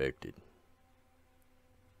and respected.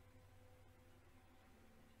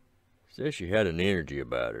 Says she had an energy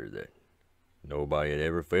about her that nobody had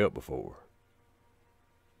ever felt before.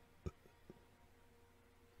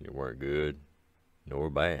 It weren't good nor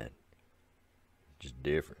bad, just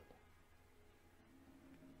different.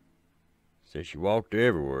 Says she walked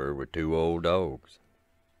everywhere with 2 old dogs.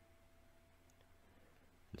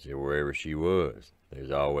 Said wherever she was, there's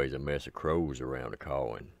always a mess of crows around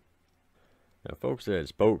cawing. Now folks that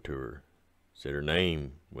spoke to her said her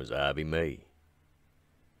name was Ivy Mae.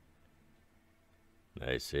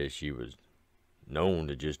 They said she was known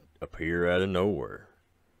to just appear out of nowhere.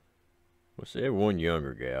 Well, said one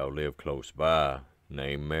younger gal lived close by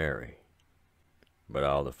named Mary, but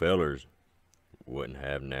all the fellers wouldn't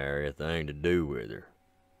have nary a thing to do with her.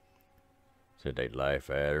 Said they'd laugh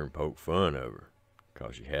at her and poke fun of her,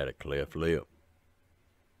 'cause she had a cleft lip.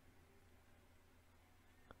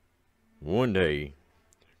 One day,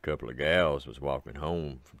 a couple of gals was walking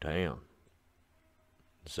home from town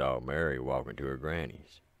and saw Mary walking to her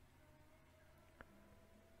granny's.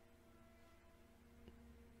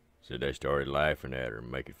 So they started laughing at her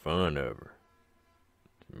and making fun of her.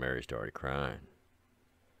 Mary started crying.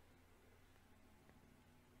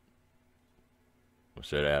 Well,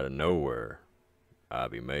 said out of nowhere,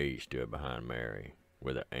 Ivy Mae stood behind Mary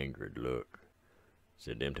with an angered look.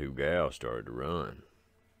 Said them 2 gals started to run.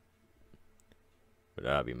 But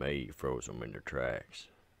Ivy Mae froze them in their tracks.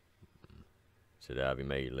 Said Ivy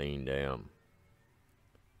Mae leaned down,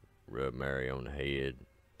 rubbed Mary on the head,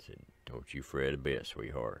 said, "Don't you fret a bit,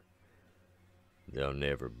 sweetheart. There'll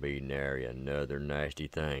never be nary another nasty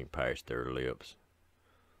thing past their lips."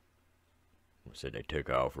 Said they took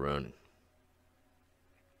off running.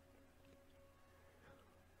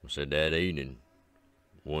 Said that evening,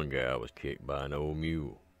 one guy was kicked by an old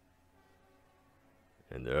mule,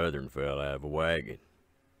 and the other one fell out of a wagon.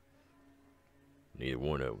 Neither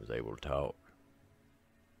one of them was able to talk.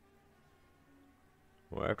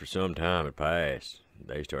 Well, after some time had passed,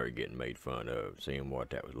 they started getting made fun of, seeing what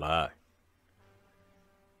that was like.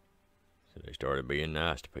 So they started being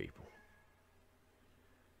nice to people,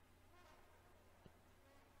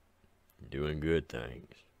 doing good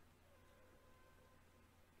things.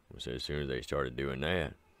 So as soon as they started doing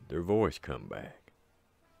that, their voice come back.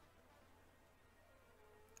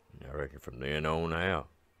 And I reckon from then on out,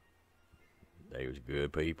 they was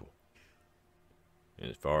good people. And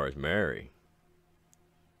as far as Mary,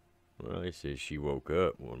 well, they said she woke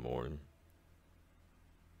up one morning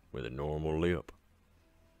with a normal lip.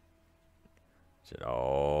 Said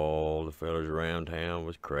all the fellas around town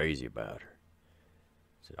was crazy about her.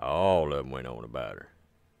 Said all of them went on about her,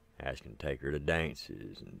 asking to take her to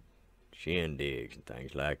dances and shindigs and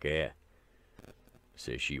things like that.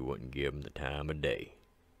 Said she wouldn't give them the time of day.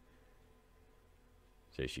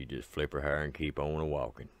 Said she'd just flip her hair and keep on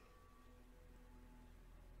a-walking.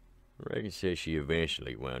 I reckon said she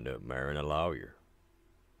eventually wound up marrying a lawyer.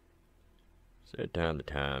 Said time to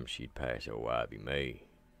time she'd pass old Ivy Mae.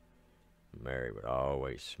 Mary would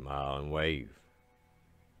always smile and wave.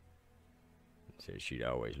 Said she'd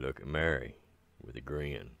always look at Mary with a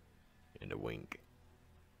grin and a wink.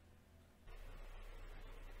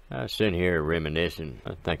 I was sitting here reminiscing,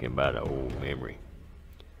 thinking about an old memory.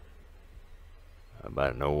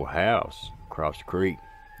 About an old house across the creek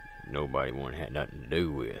nobody had nothing to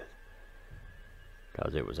do with,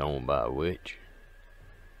 'cause it was owned by a witch,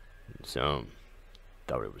 and some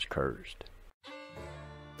thought it was cursed.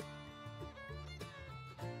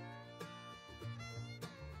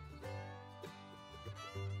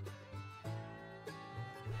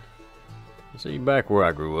 See, back where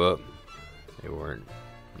I grew up, there weren't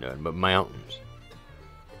nothing but mountains.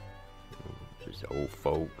 Just old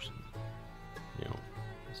folks,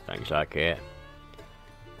 things like that.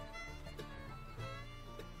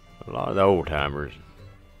 A lot of the old timers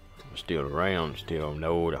are still around, still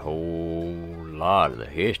know the whole lot of the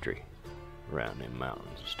history around them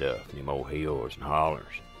mountains and stuff, them old hills and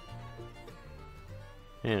hollers.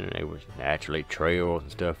 And there was naturally trails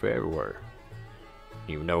and stuff everywhere.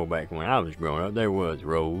 Even though back when I was growing up, there was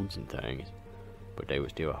roads and things, but there was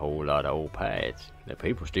still a whole lot of old paths that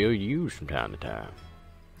people still use from time to time.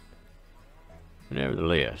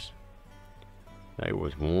 Nevertheless, there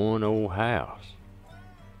was one old house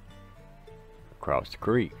across the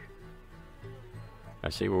creek. I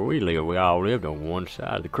see where we live, we all lived on one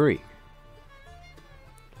side of the creek.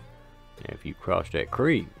 Now if you crossed that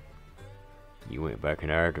creek, you went back in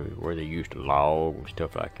there to where they used to log and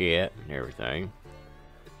stuff like that and everything.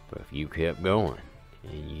 But if you kept going,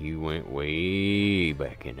 and you went way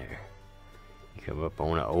back in there, you come up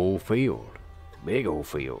on an old field, big old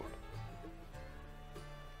field.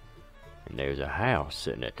 And there's a house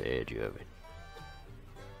sitting at the edge of it.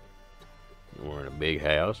 It weren't a big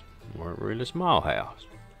house, it weren't really a small house.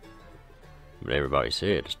 But everybody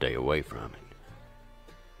said to stay away from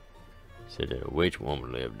it. Said that a witch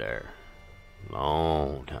woman lived there a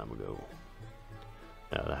long time ago.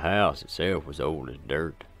 Now the house itself was old as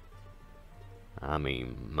dirt. I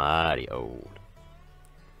mean mighty old.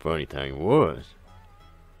 Funny thing was,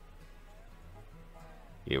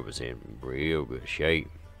 it was in real good shape,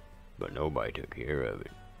 but nobody took care of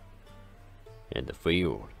it. And the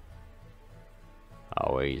field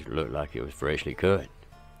always looked like it was freshly cut,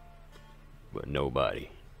 but nobody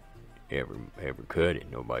ever cut it.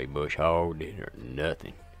 Nobody bush hogged it or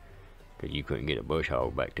nothing, 'cause you couldn't get a bush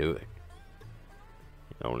hog back to it.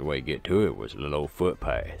 The only way to get to it was a little old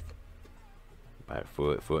footpath, about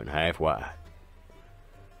a foot and a half wide,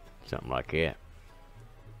 something like that.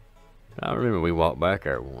 I remember we walked back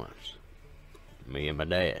there once, me and my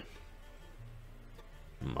dad,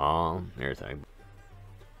 Mom, and everything.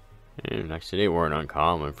 And like I said, it weren't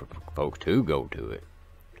uncommon for folks to go to it.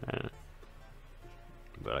 But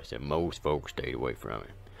like I said, most folks stayed away from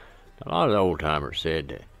it. A lot of the old timers said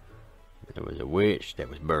that there was a witch that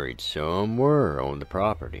was buried somewhere on the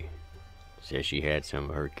property. Said she had some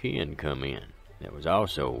of her kin come in that was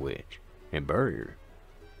also a witch and bury her.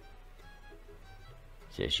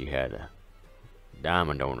 Said she had a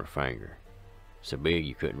diamond on her finger so big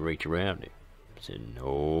you couldn't reach around it. Said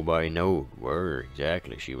nobody knowed where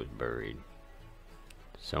exactly she was buried.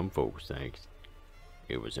 Some folks think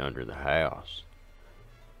it was under the house.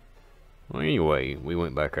 Well, anyway, we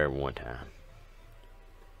went back there one time.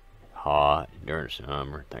 Hot, during the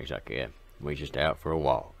summer, things like that. We just out for a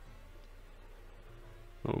walk.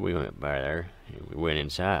 Well, we went by there, and we went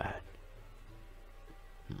inside.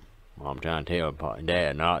 Well, I'm trying to tell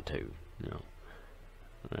Dad not to, you know.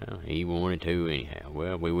 Well, he wanted to anyhow.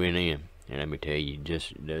 Well, we went in, and let me tell you,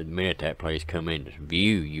 just the minute that place come into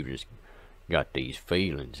view, you just got these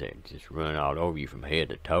feelings that just run all over you from head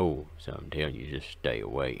to toe. So I'm telling you, just stay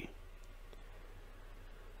away.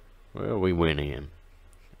 Well, we went in.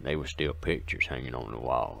 There was still pictures hanging on the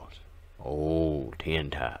walls. Old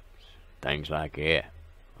tintypes, things like that.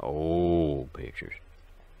 Old pictures.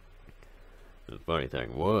 The funny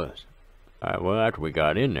thing was, well, after we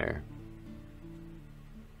got in there,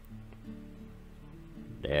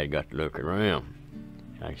 Dad got to look around.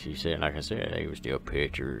 Like I said, there was still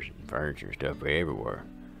pictures and furniture and stuff everywhere.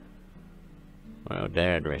 Well,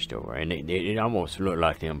 Dad reached over, and it almost looked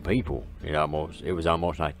like them people. It was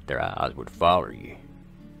almost like their eyes would follow you,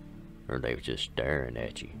 or they was just staring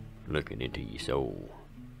at you, looking into your soul.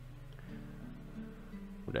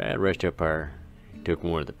 Well, Dad reached up there, took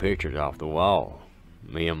one of the pictures off the wall.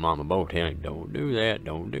 Me and Mama both telling him, "Don't do that,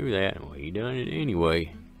 don't do that." Well, he done it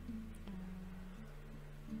anyway.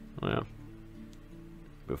 Well,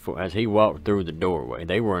 as he walked through the doorway,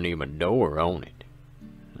 they weren't even a door on it.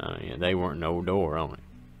 They weren't no door on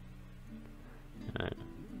it.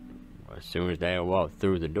 As soon as Dad walked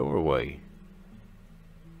through the doorway,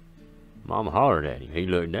 Mama hollered at him. He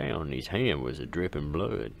looked down, and his hand was a dripping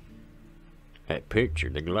blood. That picture,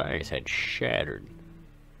 the glass had shattered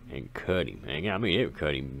and cut him. And I mean, it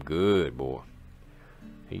cut him good, boy.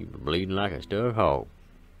 He was bleeding like a stuck hog.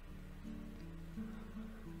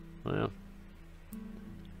 Well,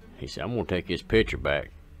 he said, "I'm gonna take this picture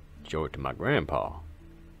back, show it to my grandpa."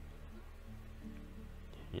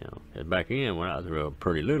 You know, 'cause back in when I was real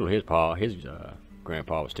pretty little, his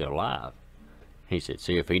grandpa was still alive. He said,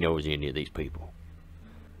 "See if he knows any of these people."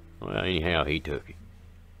 Well, anyhow, he took it.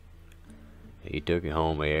 He took it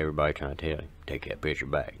home. Everybody trying to tell him, "Take that picture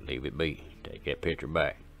back. Leave it be. Take that picture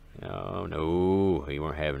back." Oh no, he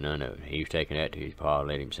weren't having none of it. He was taking that to his pa,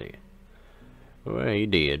 let him see it. Well, he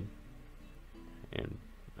did. And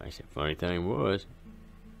I said, funny thing was,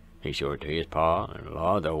 he showed it to his pa and a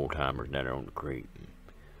lot of the old timers down there on the creek.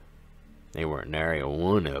 They weren't nary a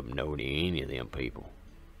one of them knowed any of them people.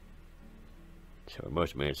 So it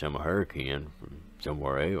must have been some of her kin from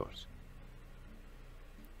somewhere else.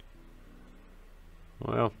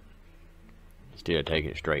 Well, instead of taking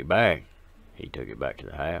it straight back, he took it back to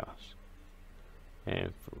the house.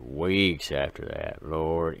 And for weeks after that,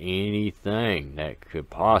 Lord, anything that could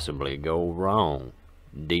possibly go wrong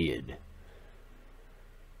did.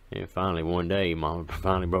 And finally one day, Mama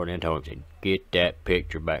finally brought it in and told him, said, "Get that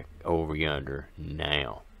picture back over yonder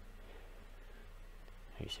now."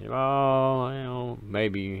 He said, "Oh, well,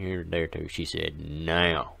 maybe here a day or two." She said,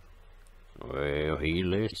 "Now." Well, he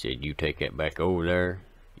listened. He said, "You take that back over there,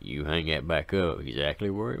 you hang that back up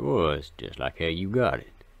exactly where it was, just like how you got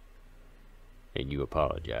it. And you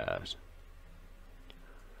apologize."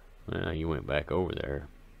 Well, you went back over there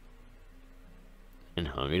and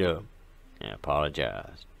hung it up and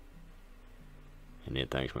apologized. And then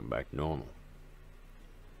things went back to normal.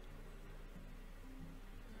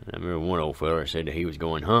 And I remember one old fella said that he was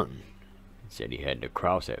going hunting. He said he had to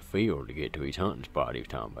cross that field to get to his hunting spot he was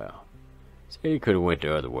talking about. Said he could have went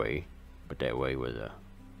the other way, but that way was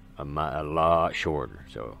a lot shorter,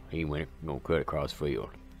 so he went gonna cut across the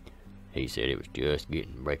field. He said it was just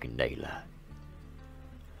breaking daylight.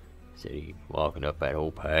 Said he walking up that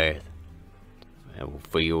old path, that old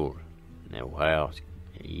field, and that old house,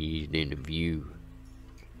 and he eased into view.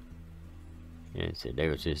 And said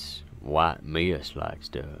there was this white mist like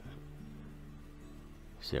stuff.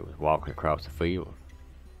 Said was walking across the field.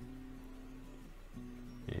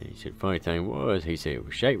 And he said funny thing was, he said it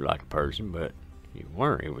was shaped like a person, but it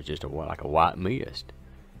weren't. It was just like a white mist.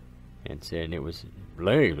 And said it was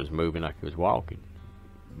legs was moving like it was walking,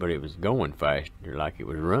 but it was going faster like it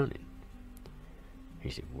was running. He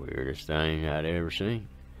said, weirdest thing I'd ever seen.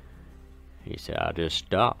 He said, I just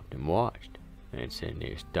stopped and watched. And said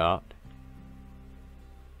it stopped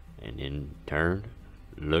and then turned,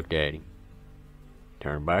 looked at him,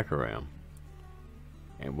 turned back around,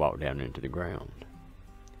 and walked down into the ground.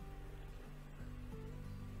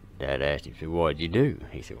 Dad asked him, said, "What'd you do?"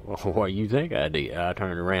 He said, "Well, what do you think I did? I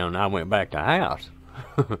turned around and I went back to the house."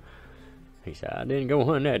 He said, "I didn't go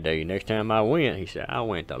hunting that day. Next time I went," he said, "I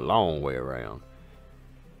went the long way around."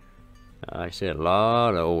 I said a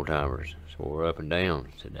lot of old timers swore up and down,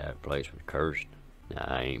 said that place was cursed.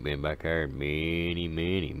 I ain't been back there in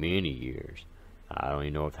many years. I don't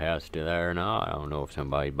even know if the house is still there or not. I don't know if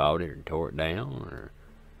somebody bought it or tore it down, or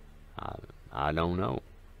I don't know.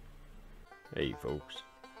 Hey folks,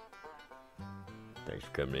 thanks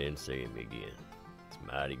for coming in and seeing me again. It's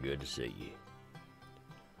mighty good to see you.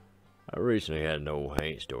 I recently had an old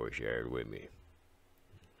haint story shared with me.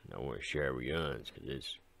 I want to share with yuns because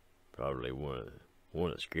it's probably one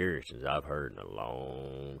of the scariest things I've heard in a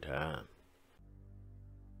long time.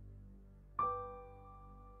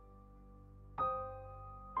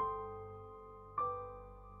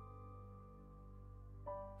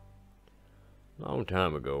 Long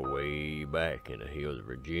time ago, way back in the hills of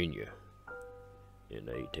Virginia, in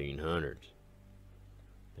the 1800s,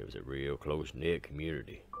 there was a real close-knit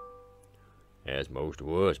community, as most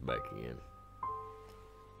was back in.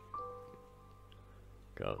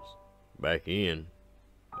 Cause back in,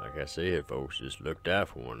 like I said, folks just looked out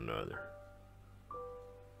for one another.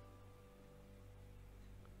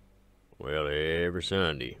 Well, every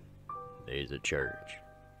Sunday, there's a church,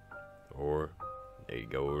 or they'd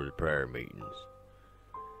go to the prayer meetings.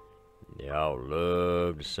 They all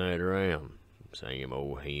loved to sit around, sing them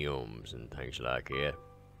old hymns and things like that.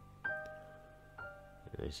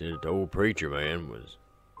 And they said that the old preacher man was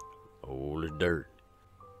old as dirt.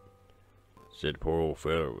 Said the poor old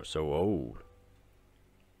feller was so old.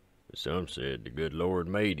 But some said the good Lord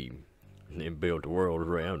made him and then built the world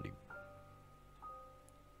around him.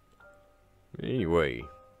 Anyway,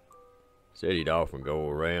 said he'd often go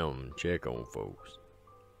around and check on folks.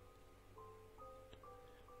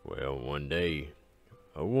 Well, one day,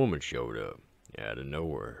 a woman showed up out of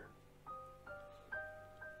nowhere.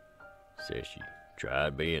 Said she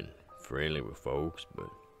tried being friendly with folks, but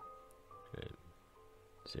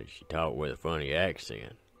said she talked with a funny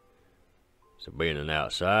accent. So being an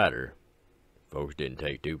outsider, folks didn't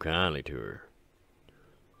take too kindly to her.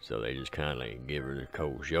 So they just kindly give her the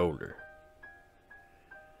cold shoulder.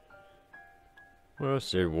 Well,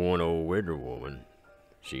 said one old widow woman,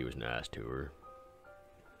 she was nice to her.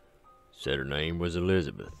 Said her name was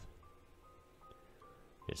Elizabeth.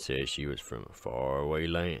 It said she was from a faraway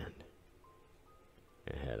land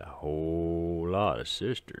and had a whole lot of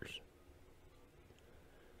sisters.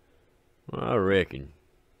 Well, I reckon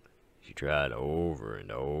she tried over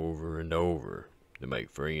and over and over to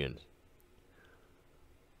make friends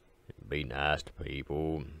and be nice to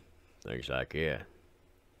people and things like that.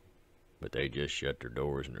 But they just shut their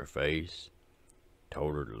doors in her face,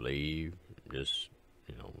 told her to leave, just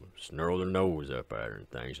snarl their nose up at her and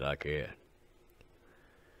things like that.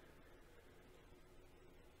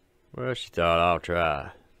 Well, she thought, I'll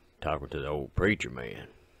try talking to the old preacher man.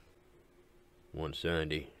 One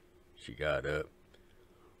Sunday, she got up,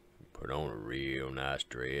 put on a real nice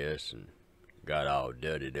dress, and got all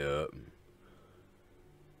dudded up, and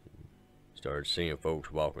started seeing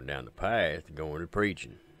folks walking down the path going to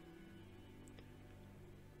preaching.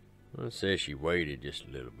 Well, it says she waited just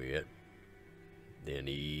a little bit, then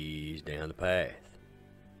eased down the path.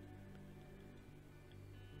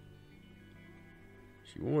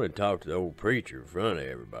 She wanted to talk to the old preacher in front of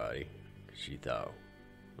everybody, 'cause she thought,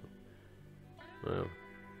 well,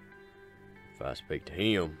 if I speak to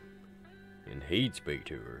him, and he'd speak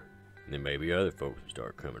to her, then maybe other folks would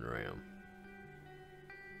start coming around.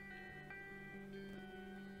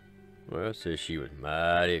 Well, it says she was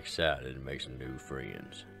mighty excited to make some new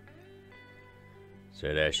friends.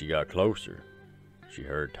 Said as she got closer, she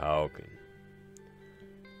heard talking.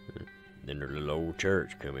 Then her little old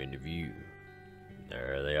church come into view.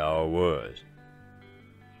 There they all was,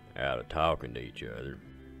 out of talking to each other.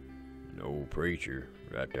 An old preacher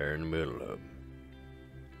right there in the middle of them.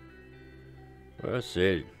 Well, I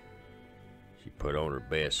said she put on her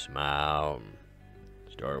best smile and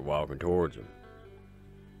started walking towards them.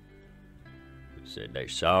 Said they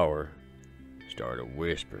saw her, started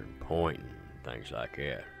whispering, pointing, things like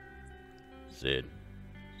that. Said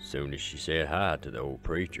as soon as she said hi to the old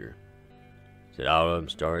preacher, said all of them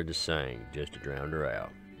started to sing just to drown her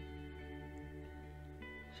out.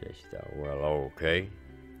 Said she thought, well, okay,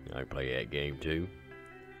 I can play that game too.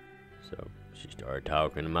 So she started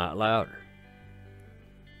talking a mite louder.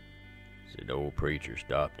 Said the old preacher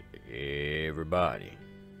stopped everybody,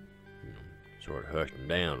 sort of hushed them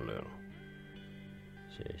down a little.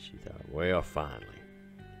 Said she thought, well, finally.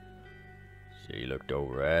 So he looked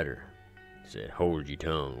over at her, said, hold your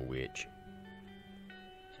tongue, witch.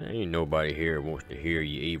 Said, ain't nobody here wants to hear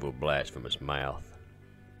your evil blasphemous mouth.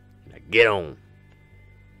 Now get on.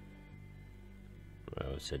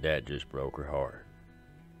 Well, said that just broke her heart.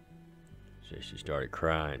 Said she started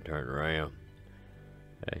crying, turned around.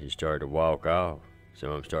 As she started to walk off, some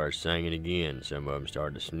of them started singing again. Some of them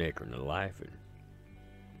started to snickering and laughing.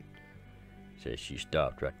 Said she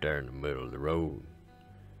stopped right there in the middle of the road,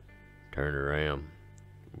 turned around,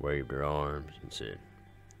 waved her arms, and said,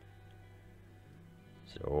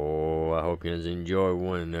 "So I hope you enjoy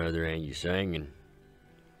one another and you singing,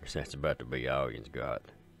 'cause that's about to be all you's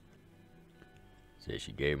got." Said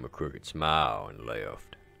she gave him a crooked smile and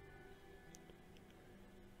left.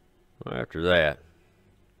 Well, after that,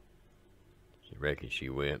 she reckoned she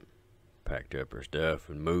went, packed up her stuff,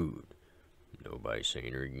 and moved. Nobody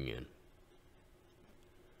seen her again.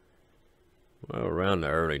 Well, around the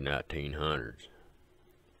early 1900s,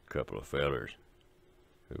 a couple of fellers,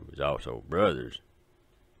 who was also brothers,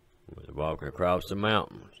 was walking across the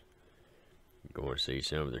mountains, going to see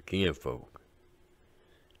some of their kinfolk.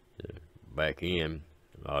 Back in,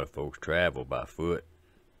 a lot of folks traveled by foot.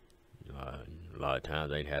 A lot of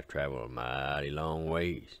times they'd have to travel a mighty long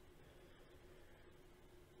ways.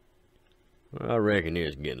 Well, I reckon it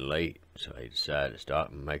was getting late, so they decided to stop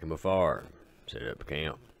and make them a fire, set up a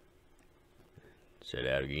camp, set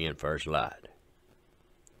out again first light.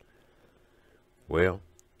 Well,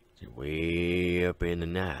 way up in the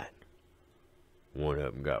night, one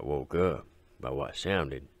of them got woke up by what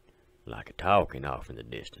sounded like a talking off in the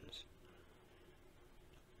distance.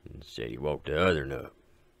 And said he woke the other one up.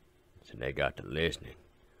 So they got to listening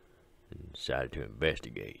and decided to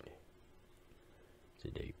investigate.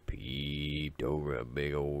 Said they peeped over a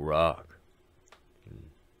big old rock and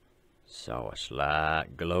saw a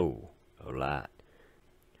slight glow of light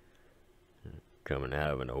coming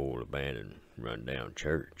out of an old abandoned run-down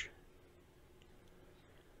church.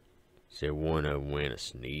 Said one of them went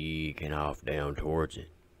sneaking off down towards it,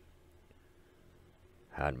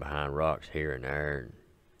 hiding behind rocks here and there and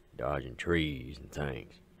dodging trees and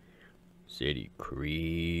things. Said he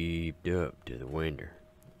creeped up to the window,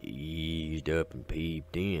 eased up and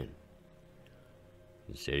peeped in.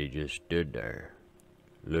 He said he just stood there,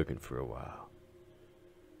 looking for a while.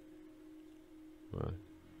 Well,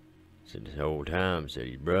 said this whole time, said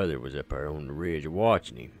his brother was up there on the ridge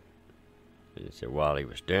watching him. And said while he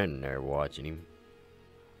was standing there watching him,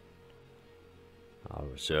 all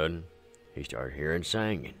of a sudden, he started hearing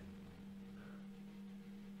singing.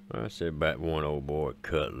 I said about one old boy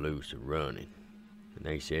cut loose and running. And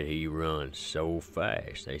they said he run so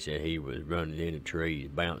fast. They said he was running into trees,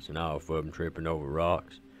 bouncing off of them, tripping over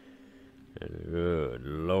rocks. And good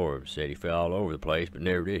Lord, said he fell all over the place, but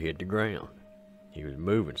never did hit the ground. He was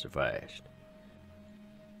moving so fast.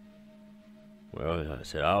 Well, I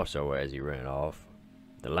said also as he ran off,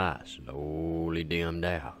 the light slowly dimmed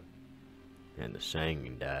out, and the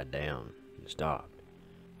singing died down and stopped.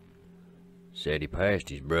 Said he passed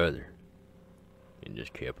his brother and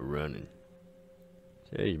just kept running.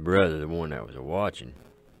 Said his brother, the one that was watching,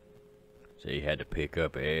 said he had to pick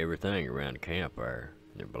up everything around the campfire,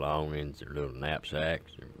 their belongings, their little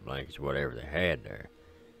knapsacks, their blankets, whatever they had there.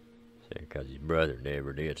 Said because his brother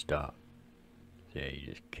never did stop. Said he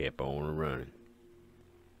just kept on running.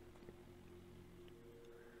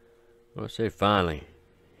 Well, said finally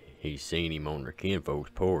he seen him on their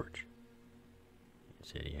kinfolk's porch.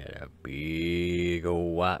 Said he had a big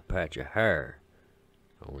old white patch of hair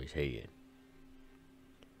on his head.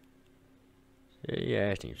 Said he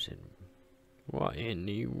asked him, said, "What in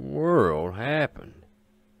the world happened?"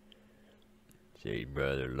 Said his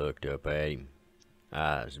brother looked up at him,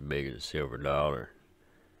 eyes as big as a silver dollar,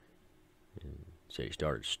 and said he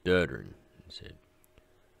started stuttering and said,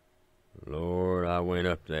 "Lord, I went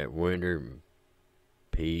up that window and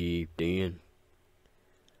peeped in,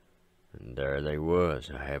 and there they was,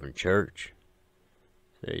 having church."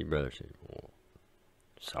 Said his brother said, "Well,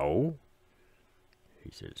 so?" He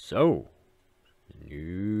said, "So? No,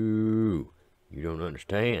 you don't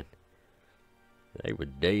understand. They were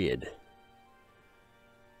dead."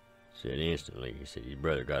 Said instantly, he said his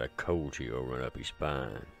brother got a cold chill run up his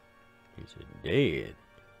spine. He said, "Dead?"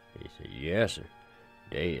 He said, "Yes, sir,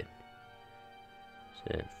 dead."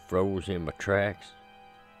 Said, "Froze in my tracks."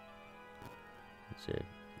 He said,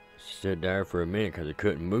 "Stood there for a minute 'cause I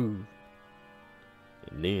couldn't move.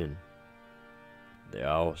 And then they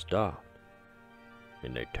all stopped,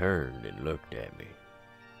 and they turned and looked at me."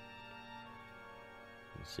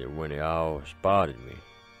 He said, when they all spotted me,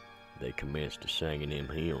 they commenced to singing them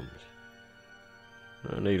hymns.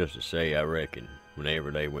 Well, needless to say, I reckon whenever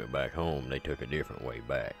they went back home, they took a different way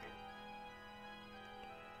back.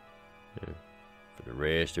 Yeah. For the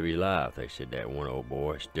rest of his life, they said that one old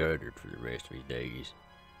boy stuttered for the rest of his days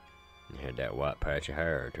and had that white patch of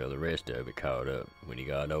hair until the rest of it caught up when he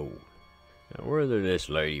got old. Now, whether this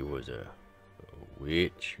lady was a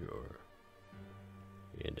witch or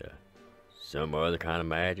into some other kind of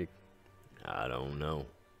magic? I don't know.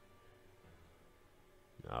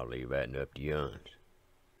 I'll leave that up to yuns.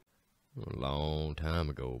 A long time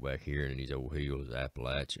ago back here in these old hills of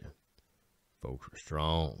Appalachia, folks were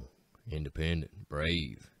strong, independent,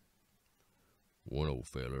 brave. One old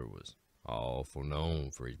feller was awful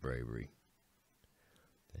known for his bravery.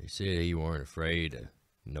 They said he weren't afraid of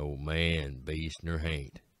no man, beast, nor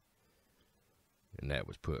haint. And that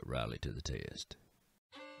was put rightly to the test.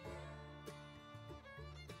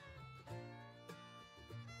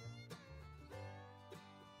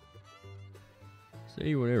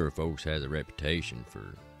 See, whenever folks has a reputation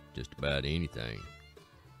for just about anything,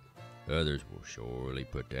 others will surely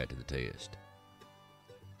put that to the test.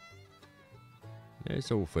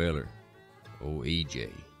 This old feller, old E.J.,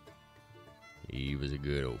 he was a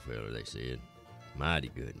good old feller, they said. Mighty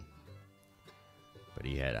good. But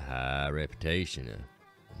he had a high reputation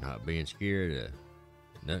of not being scared of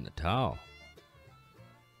nothing at all.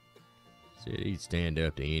 Said he'd stand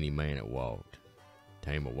up to any man that walked,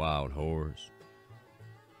 tame a wild horse.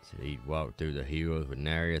 Said he'd walk through the hills with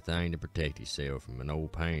nary a thing to protect himself from an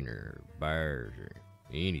old painter or bears or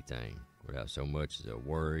anything without so much as a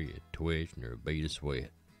worry, a twitch, nor a bead of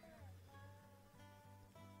sweat.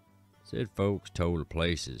 Said folks told the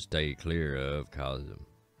places to stay clear of because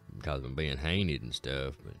of them being haunted and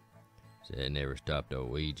stuff, but said it never stopped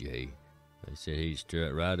old E.J. They said he'd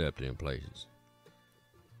strut right up to them places.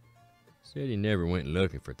 Said he never went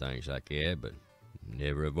looking for things like that, but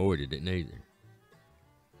never avoided it neither.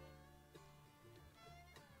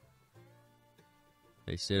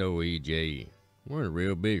 They said old E.J. weren't a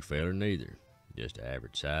real big feller neither, just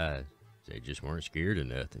average size. They just weren't scared of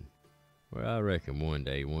nothing. Well, I reckon one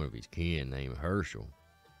day one of his kin named Herschel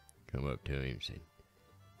come up to him and said,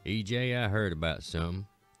 E.J., I heard about something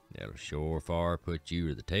that'll sure far put you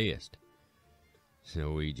to the test.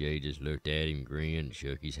 So E.J. just looked at him, grinned, and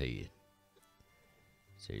shook his head.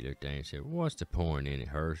 So he looked at him and said, what's the point in it,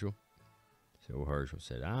 Herschel? So Herschel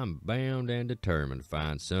said, I'm bound and determined to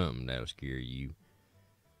find something that'll scare you.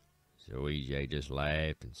 So E.J. just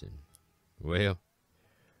laughed and said, well,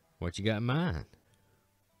 what you got in mind?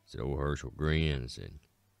 So old Herschel grinned and said,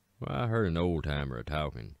 well, I heard an old-timer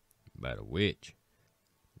a-talking about a witch.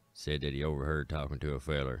 Said that he overheard talking to a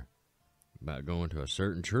feller about going to a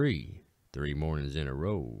certain tree 3 mornings in a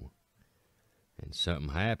row. And something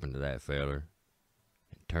happened to that feller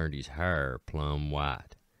and turned his hair plumb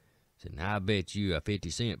white. Said, now I bet you a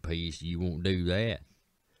 50-cent piece you won't do that.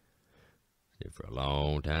 Said for a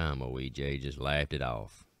long time, old E.J. just laughed it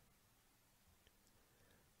off.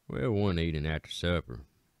 Well, one evening after supper,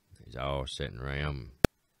 he's all sitting around,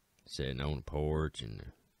 sitting on the porch, and the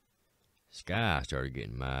sky started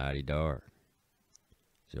getting mighty dark.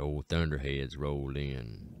 The old thunderheads rolled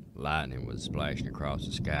in, lightning was splashing across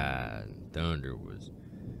the sky, and thunder was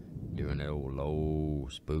doing that old low,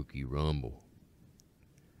 spooky rumble.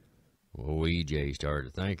 Well, old E.J.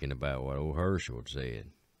 started thinking about what old Herschel had said.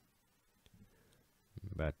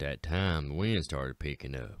 About that time, the wind started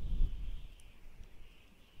picking up.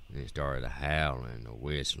 And it started howling,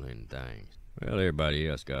 whistling and things. Well, everybody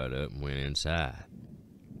else got up and went inside.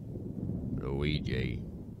 But old E.J.,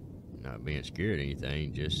 not being scared of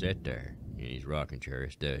anything, just sat there in his rocking chair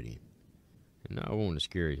studying. And not wanting to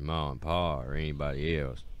scare his ma and pa or anybody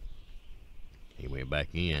else, he went back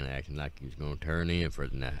in acting like he was going to turn in for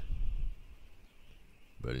the night.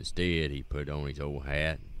 But instead, he put on his old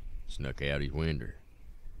hat and snuck out his window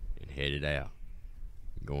and headed out,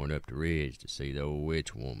 going up the ridge to see the old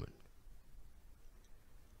witch woman.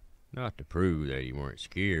 Not to prove that he weren't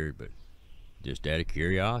scared, but just out of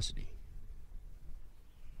curiosity.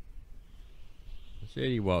 I said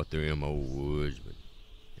he walked through them old woods, but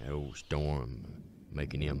that old storm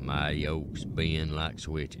making them mighty oaks bend like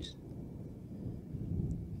switches.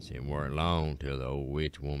 Said it weren't long till the old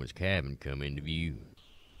witch woman's cabin come into view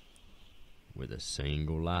with a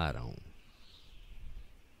single light on.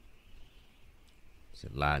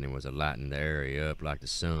 Said lightning was lighting the area up like the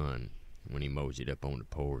sun when he moseyed up on the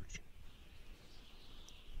porch.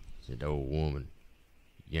 Said the old woman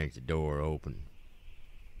yanked the door open,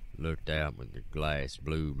 looked out with her glass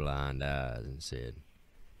blue blind eyes and said,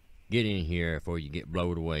 "Get in here before you get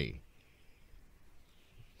blowed away."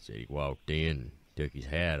 Said he walked in and took his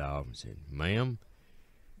hat off and said, "Ma'am,"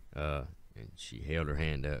 and she held her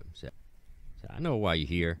hand up and said, "I know why you're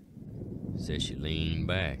here." Said she leaned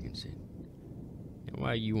back and said, "And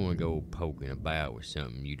why you want to go poking about with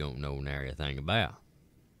something you don't know nary a thing about?"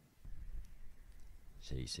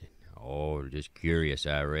 So he said, "Oh, just curious,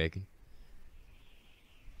 I reckon."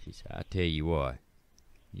 She said, "I tell you what,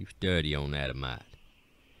 You study on that a mite.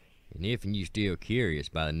 And if you still curious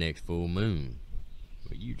by the next full moon,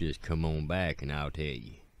 well, you just come on back and I'll tell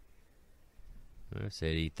you. I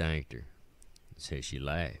said he thanked her. Said she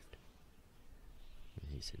laughed. And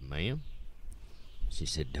he said, ma'am? She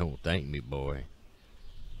said, don't thank me, boy.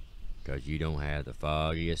 'Cause you don't have the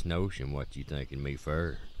foggiest notion what you thanking me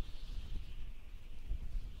for.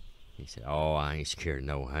 He said, oh, I ain't scared of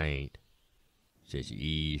no haint. Said she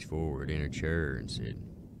eased forward in her chair and said,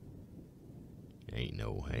 ain't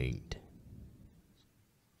no haint.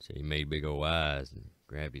 Said he made big old eyes and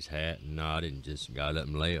grabbed his hat and nodded and just got up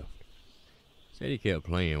and left. Said he kept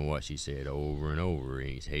playing what she said over and over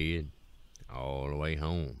in his head all the way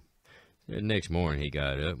home. Said the next morning he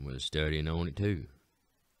got up and was studying on it too.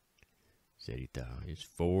 Said he thought it's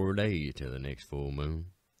 4 days till the next full moon.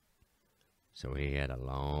 So he had a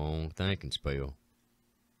long thinking spell.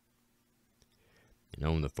 And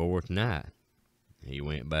on the 4th night, he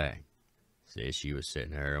went back. Said she was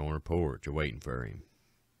sitting there on her porch waiting for him.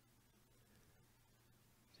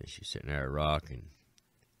 Said she was sitting there rocking.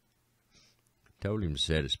 Told him to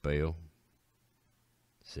set a spell.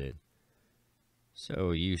 Said,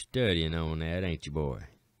 so you studying on that, ain't you, boy?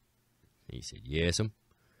 He said, yes'm.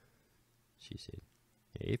 She said,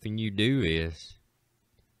 if you do this,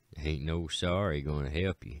 ain't no sorry gonna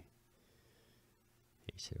help you.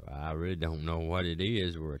 He said, well, I really don't know what it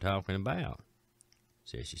is we're talking about.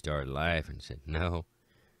 Said she started laughing and said, no,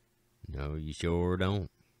 you sure don't.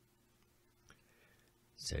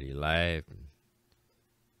 Said he laughed and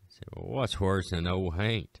said, well, what's worse than old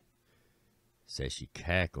haint? Said she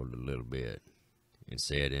cackled a little bit and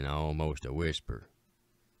said in almost a whisper,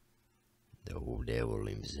 the old devil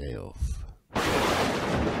himself.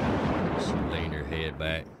 She leaned her head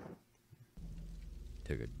back,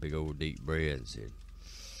 took a big old deep breath and said,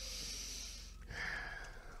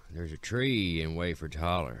 there's a tree in Wayford's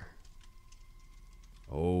Holler,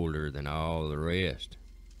 older than all the rest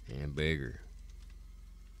and bigger.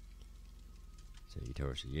 So he told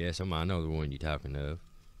her, said, yes, I know the one you're talking of.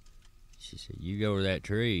 She said, you go to that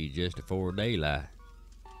tree just before daylight,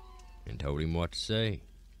 and told him what to say.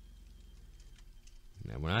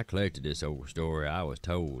 Now, when I collected this old story, I was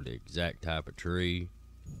told the exact type of tree,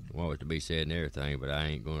 what was to be said and everything, but I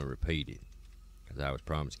ain't going to repeat it, because I was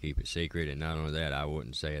promised to keep it secret, and not only that, I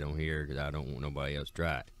wouldn't say it on here, because I don't want nobody else to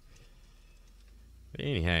try it. But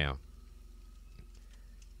anyhow,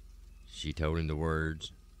 she told him the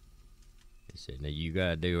words. He said, now you got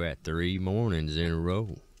to do that 3 mornings in a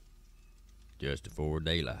row, just before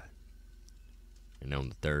daylight. And on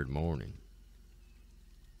the 3rd morning,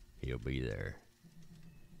 he'll be there.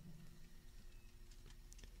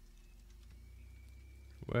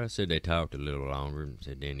 Well, I said they talked a little longer, and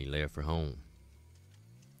said then he left for home.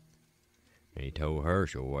 And he told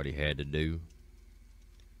Herschel what he had to do.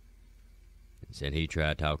 And said he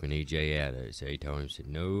tried talking EJ out of it. So he told him, said,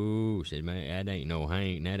 no, said, man, that ain't no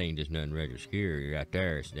haint, that ain't just nothing regular scary right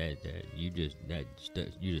there. So you just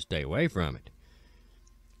stay away from it.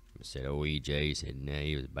 But said, oh, EJ said, nah,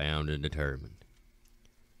 he was bound and determined.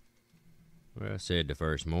 Well, I said the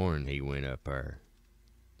first morning he went up there.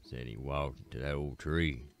 Said he walked to that old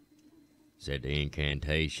tree, said the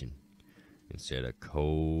incantation, and said a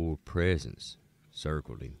cold presence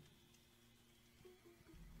circled him.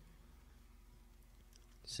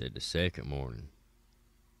 Said the second morning,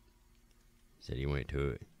 said he went to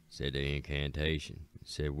it, said the incantation,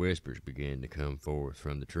 said whispers began to come forth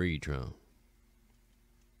from the tree trunk.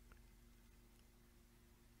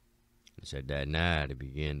 And said that night he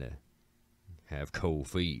began to have cold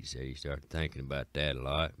feet. Said he started thinking about that a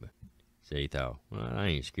lot, but said he thought, well, I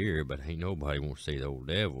ain't scared, but ain't nobody want to see the old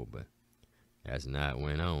devil. But as the night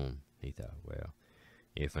went on, he thought, well,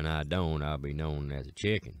 if and I don't, I'll be known as a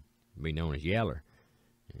chicken, be known as Yeller.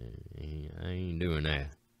 I ain't doing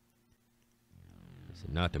that. I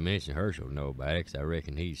said, not to mention Herschel know about it, 'cause I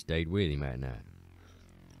reckon he stayed with him that night.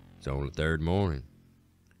 So on the 3rd morning,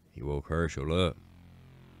 he woke Herschel up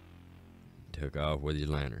and took off with his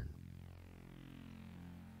lantern.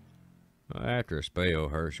 Well, after a spell,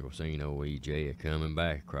 Herschel seen old EJ a-coming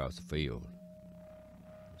back across the field.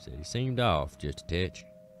 Said he seemed off just a touch.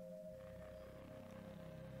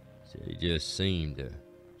 Said he just seemed to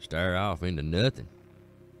stare off into nothing.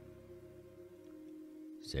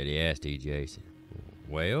 Said he asked EJ, said,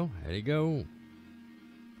 well, how'd it go?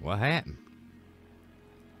 What happened?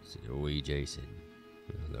 Said old EJ said,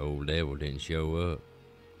 well, the old devil didn't show up,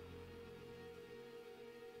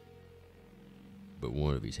 but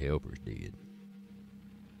one of his helpers did.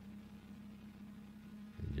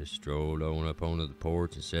 And just strolled on up onto the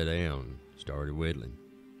porch and sat down and started whittling.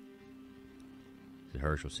 So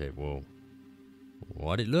Herschel said, well,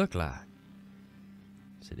 What'd it look like?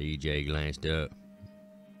 Said E.J. glanced up,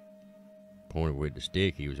 pointed with the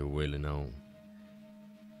stick he was a-whittling on.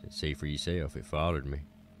 Said, see for yourself, it followed me.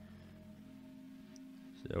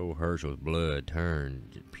 Said old Herschel's blood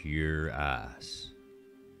turned to pure ice.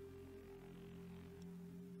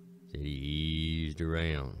 Said he eased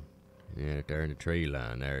around, and out there in the tree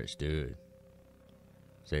line, there it stood.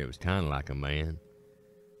 Said it was kind of like a man,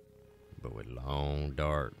 but with long,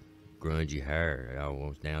 dark, grungy hair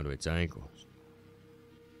almost down to its ankles.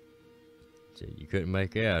 Said you couldn't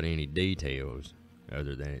make out any details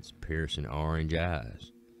other than its piercing orange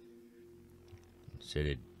eyes. Said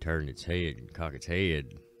it turned its head and cocked its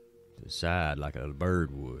head to the side like a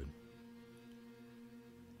bird would.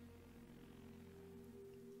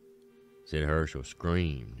 Said Herschel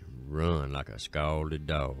screamed and run like a scalded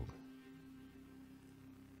dog.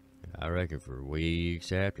 I reckon for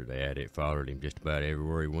weeks after that it followed him just about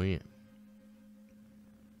everywhere he went.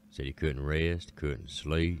 Said he couldn't rest, couldn't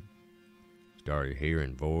sleep, started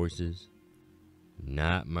hearing voices,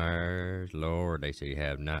 nightmares. Lord, they said he'd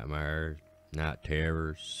have nightmares, night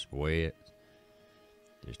terrors, sweats.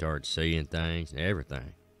 They started seeing things and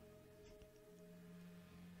everything.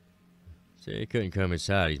 Said he couldn't come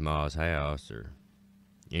inside his ma's house or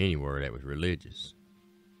anywhere that was religious.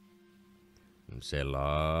 And said a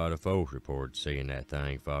lot of folks reported seeing that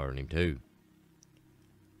thing following him too.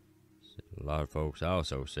 Said a lot of folks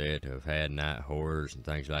also said to have had night horrors and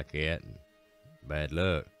things like that and bad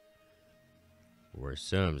luck. Whereas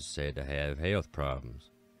some said to have health problems,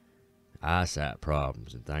 eyesight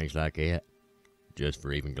problems and things like that, just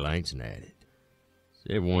for even glancing at it.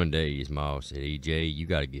 Said one day his ma said, E.J., you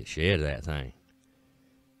gotta get shed of that thing.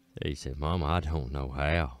 He said, Mama, I don't know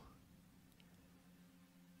how.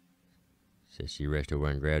 Said she reached over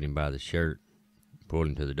and grabbed him by the shirt, pulled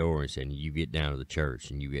him to the door and said, you get down to the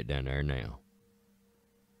church and you get down there now.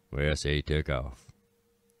 Well, said he took off.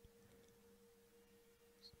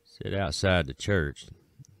 Said outside the church,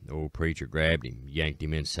 the old preacher grabbed him, yanked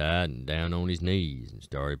him inside and down on his knees and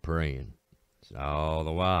started praying. Said all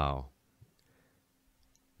the while,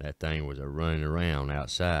 that thing was a-running around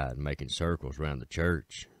outside, making circles around the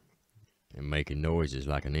church and making noises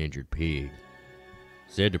like an injured pig.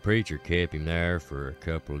 Said the preacher kept him there for a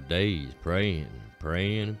couple of days, praying and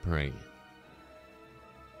praying and praying.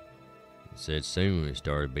 Said soon it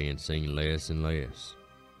started being seen less and less.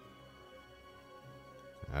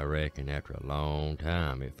 I reckon after a long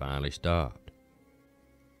time it finally stopped.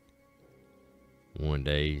 One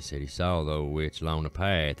day he said he saw the old witch along the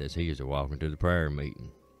path as he was walking to the prayer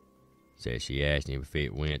meeting. Said she asked him if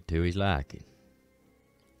it went to his liking.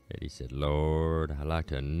 Said he said, Lord, I'd like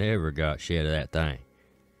to have never got shed of that thing.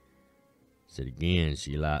 Said again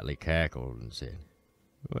she lightly cackled and said,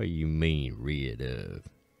 what do you mean rid of?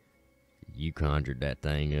 You conjured that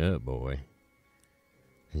thing up, boy.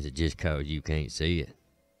 Is it just 'cause you can't see it?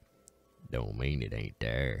 Don't mean it ain't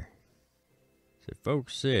there. Said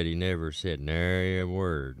folks said he never said nary a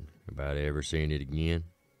word about ever seeing it again.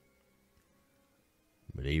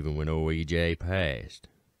 But even when old E.J. passed,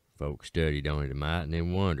 folks studied on it a mite and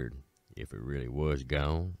then wondered if it really was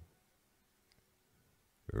gone,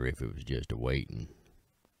 or if it was just a-waiting.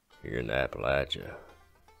 Here in Appalachia,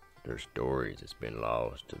 there's stories that's been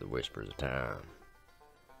lost to the whispers of time.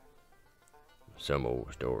 Some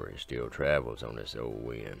old story still travels on this old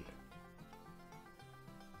wind.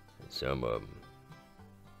 And some of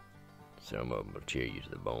them will chill you to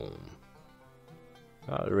the bone.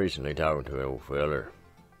 I was recently talking to an old feller.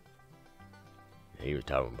 He was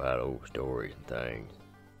talking about old stories and things.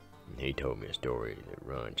 And he told me a story that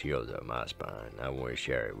run chills up my spine. I want to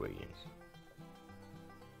share it with you.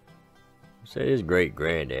 Said his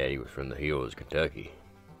great-granddaddy was from the hills of Kentucky.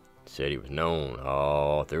 Said he was known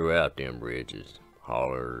all throughout them bridges,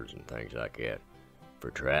 hollers and things like that,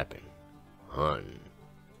 for trapping, hunting,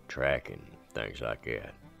 tracking, things like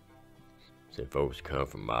that. Said folks come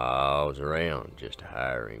from miles around just to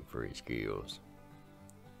hire him for his skills.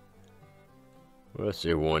 Well,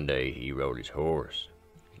 said one day he rode his horse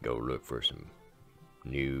to go look for some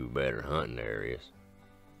new, better hunting areas.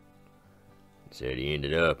 Said he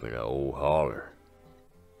ended up in an old holler.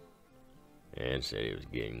 And said it was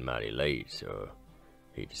getting mighty late, so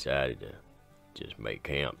he decided to just make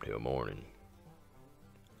camp till morning.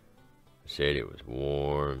 Said it was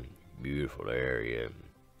warm, beautiful area.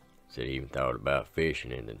 Said he even thought about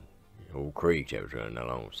fishing in the old creek that was running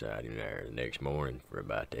alongside him there the next morning for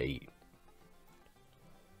about to eat.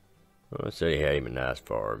 Well, said he had him a nice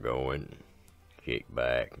fire going, kicked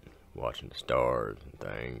back, and watching the stars and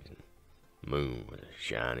things, and the moon was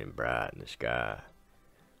shining bright in the sky.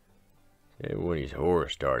 Said when his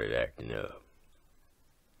horse started acting up,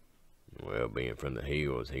 Well, being from the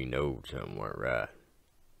hills, he knowed something weren't right.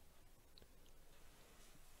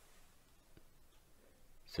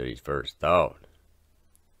 Said his first thought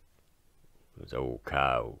was old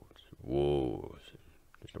coyotes, wolves,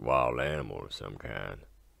 just a wild animal of some kind.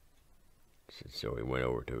 Said so he went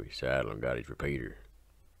over to his saddle and got his repeater.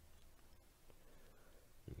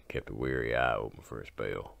 And kept a weary eye open for a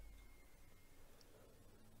spell.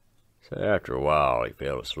 So after a while he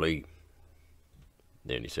fell asleep.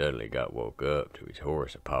 Then he suddenly got woke up to his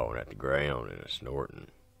horse a-pawing at the ground and a-snorting.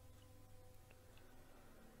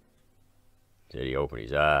 Said he opened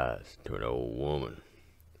his eyes to an old woman,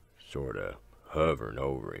 sorta hovering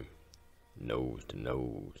over him, nose to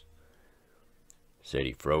nose. Said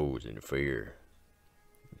he froze in fear.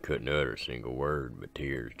 He couldn't utter a single word, but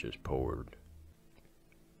tears just poured.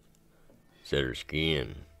 Said her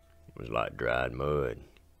skin was like dried mud.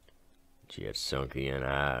 She had sunk-in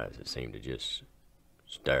eyes that seemed to just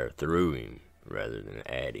stare through him rather than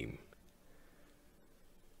at him.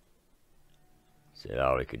 Said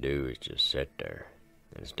all he could do was just sit there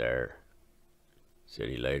and stare. Said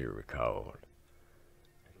he later recalled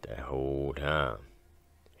that whole time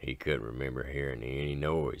he couldn't remember hearing any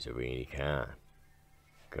noise of any kind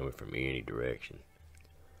coming from any direction.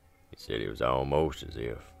 He said it was almost as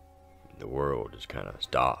if the world just kind of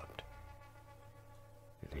stopped,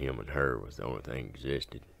 and him and her was the only thing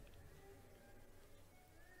existed.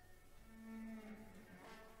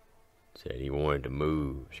 Said he wanted to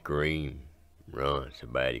move, scream, run so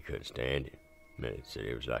bad he couldn't stand it. Man, it said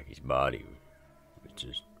it was like his body was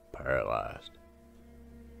just paralyzed.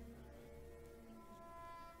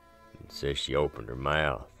 And said she opened her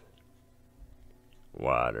mouth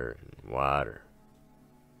wider and wider,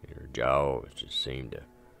 and her jaws just seemed to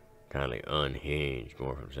kind of unhinge,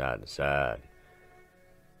 going from side to side.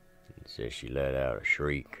 And said she let out a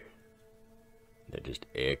shriek that just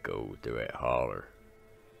echoed through that holler.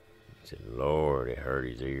 Said, Lord, it hurt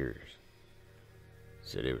his ears.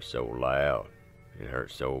 Said it was so loud and hurt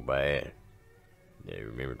so bad that he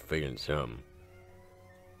remembered feeling something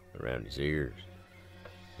around his ears.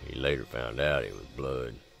 He later found out it was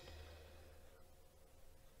blood.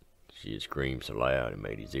 She had screamed so loud it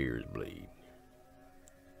made his ears bleed.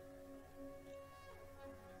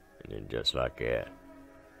 And then just like that,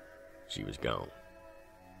 she was gone.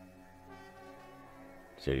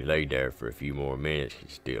 Said he laid there for a few more minutes,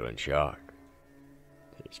 still in shock.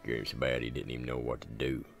 Said it scared him so bad he didn't even know what to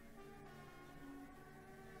do.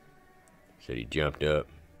 Said he jumped up,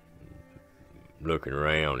 looking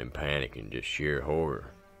around in panic and just sheer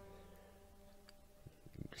horror.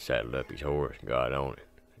 Saddled up his horse and got on it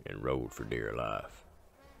and rode for dear life.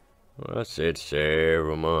 Well, I said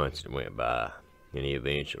several months went by, and he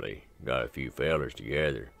eventually got a few fellers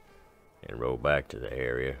together and rode back to the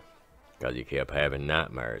area, because he kept having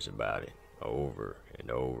nightmares about it over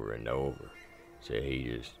and over and over. Said he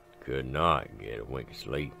just could not get a wink of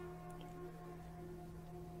sleep.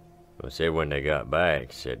 Well, said when they got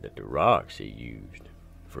back, said that the rocks he used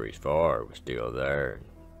for his fire was still there,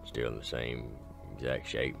 still in the same exact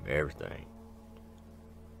shape and everything.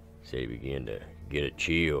 Said he began to get a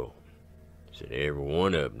chill. Said every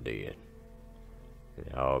one of them did.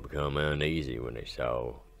 They all become uneasy when they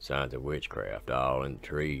saw signs of witchcraft all in the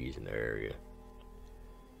trees in the area.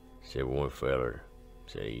 Said one feller,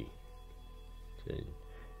 said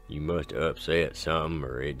you must have upset something,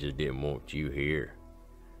 or it just didn't want you here,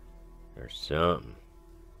 or something.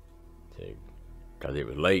 Said, cause it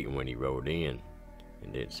was late when he rode in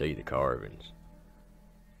and didn't see the carvings.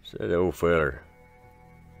 Said the old feller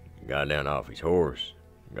got down off his horse,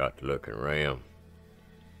 got to looking around.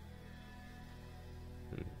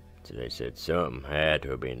 So they said something had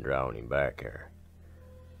to have been drawing him back there.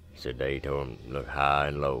 Said they told him to look high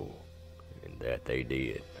and low, and that they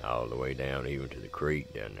did, all the way down even to the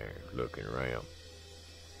creek down there, looking around.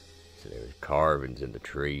 So there was carvings in the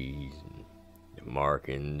trees, and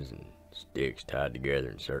markings, and sticks tied together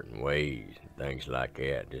in certain ways, and things like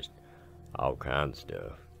that, just all kinds of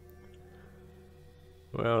stuff.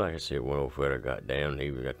 Well, like I said, one old fella got down, and he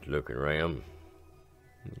got to looking around,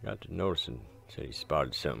 and got to noticing. Said he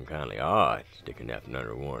spotted something kind of odd sticking out from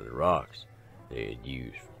under one of the rocks they had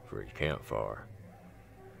used for his campfire.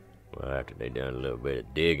 Well, after they done a little bit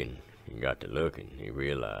of digging and got to looking, he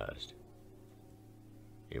realized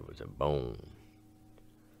it was a bone.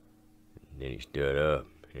 And then he stood up,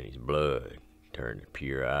 and his blood turned to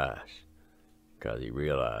pure ice, because he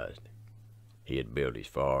realized he had built his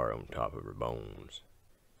fire on top of her bones.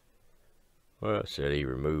 Well, said he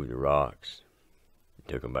removed the rocks,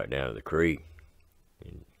 took them back down to the creek,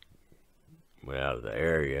 and went out of the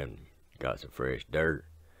area and got some fresh dirt,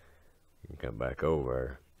 and come back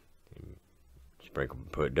over and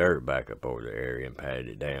put dirt back up over the area and patted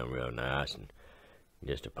it down real nice and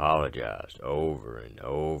just apologized over and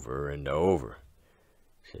over and over.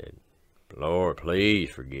 Said, "Lord, please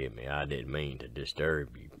forgive me. I didn't mean to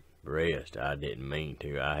disturb your rest. I didn't mean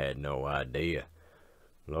to. I had no idea.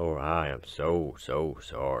 Lord, I am so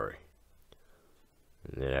sorry."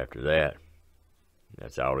 And then after that,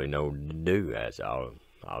 that's all he knew to do. That's all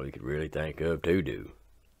he could really think of to do.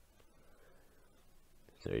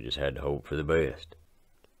 So he just had to hope for the best.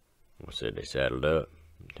 Well, said they saddled up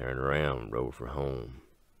and turned around and rode for home.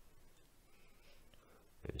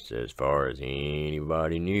 And it said as far as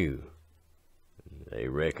anybody knew, they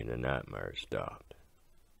reckoned the nightmare stopped.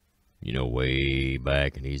 You know, way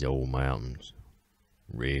back in these old mountains,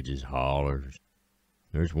 ridges, hollers,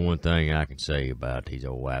 there's one thing I can say about these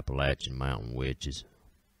old Appalachian mountain witches.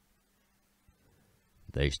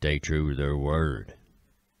 They stay true to their word,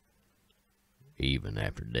 even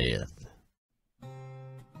after death.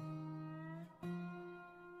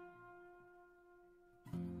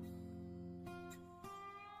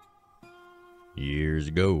 Years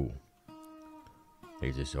ago,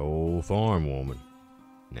 there's this old farm woman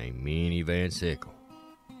named Minnie Van Sickle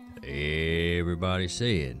that everybody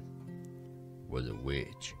said was a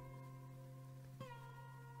witch.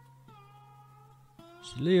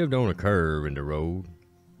 She lived on a curve in the road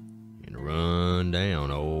in a run-down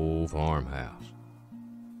old farmhouse.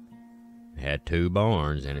 It had 2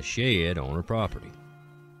 barns and a shed on her property.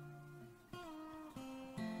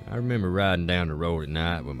 I remember riding down the road at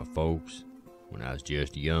night with my folks when I was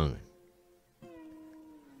just a young'un.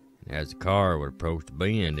 As the car would approach the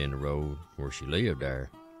bend in the road where she lived there,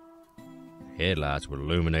 the headlights would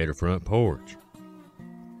illuminate her front porch.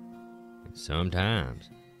 And sometimes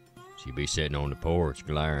she'd be sitting on the porch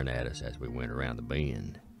glaring at us as we went around the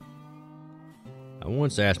bend. I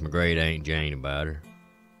once asked my great Aunt Jane about her,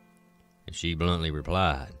 and she bluntly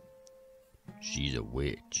replied, "She's a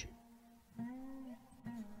witch."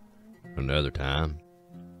 Another time,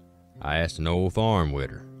 I asked an old farm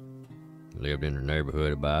widow who lived in her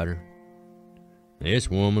neighborhood about her.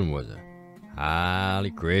 This woman was a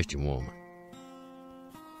highly Christian woman.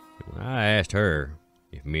 When I asked her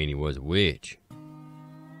if Minnie was a witch,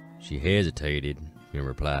 she hesitated and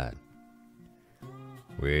replied,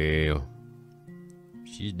 "Well,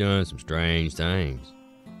 she's done some strange things,"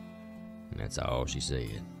 and that's all she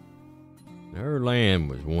said. Her land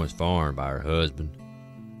was once farmed by her husband,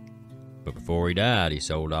 but before he died, he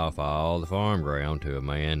sold off all the farm ground to a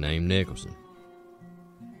man named Nicholson.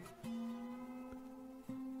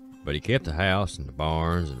 But he kept the house and the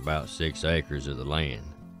barns and about 6 acres of the land.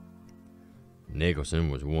 Nicholson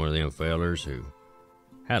was one of them fellers who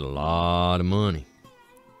had a lot of money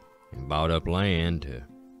and bought up land to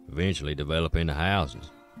eventually develop into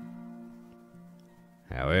houses.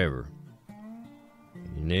 However,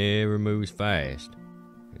 he never moves fast,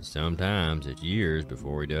 and sometimes it's years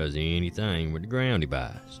before he does anything with the ground he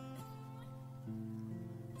buys.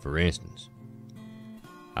 For instance,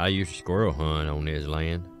 I used to squirrel hunt on his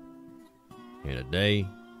land, and a day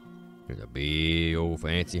there's a big old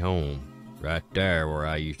fancy home right there where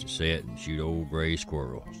I used to sit and shoot old gray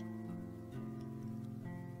squirrels.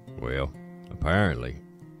 Well, apparently,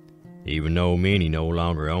 even though Minnie no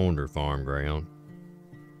longer owned her farm ground,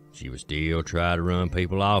 she would still try to run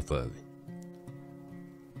people off of it.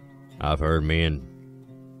 I've heard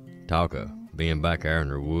men talk of being back there in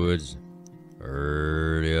their woods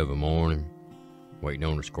early of a morning, waiting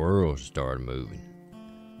on the squirrels to start moving,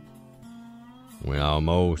 when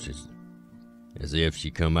almost as if she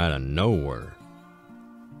come out of nowhere,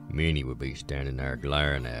 Minnie would be standing there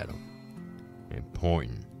glaring at them and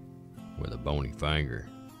pointing with a bony finger.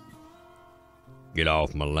 "Get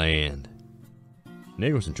off my land."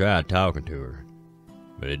 Nicholson tried talking to her,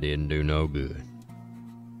 but it didn't do no good.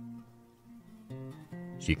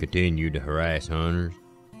 She continued to harass hunters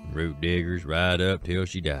and root diggers right up till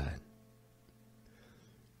she died.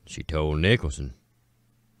 She told Nicholson,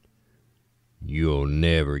 "You'll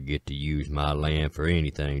never get to use my land for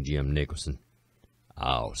anything, Jim Nicholson.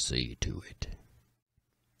 I'll see to it."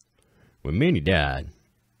 When Minnie died,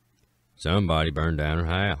 somebody burned down her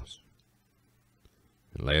house.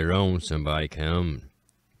 And later on, somebody come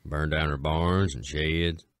and burned down her barns and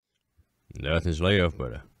sheds. Nothing's left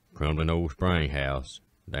but a crumbling old spring house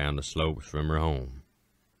down the slopes from her home.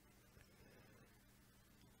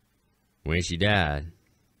 When she died,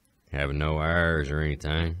 having no heirs or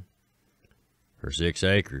anything, her 6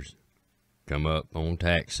 acres come up on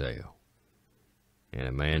tax sale, and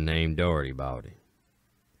a man named Doherty bought it,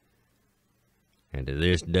 and to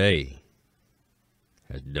this day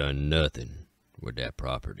has done nothing with that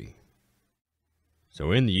property.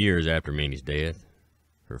 So in the years after Minnie's death,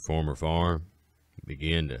 her former farm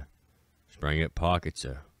began to spring up pockets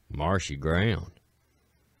of marshy ground.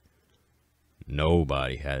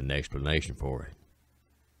 Nobody had an explanation for it.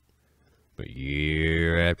 But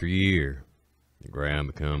year after year, the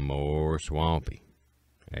ground became more swampy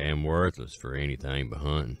and worthless for anything but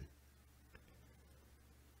hunting.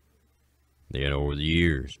 Then over the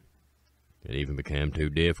years, it even became too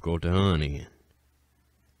difficult to hunt in.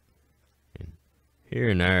 And here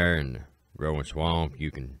and there in the growing swamp, you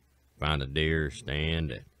can find a deer stand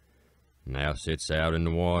that now sits out in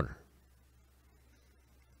the water,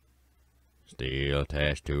 still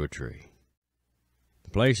attached to a tree. The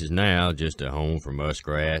place is now just a home for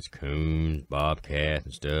muskrats, coons, bobcats,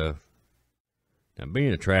 and stuff. Now,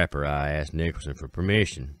 being a trapper, I asked Nicholson for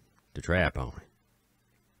permission to trap on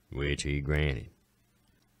it, which he granted.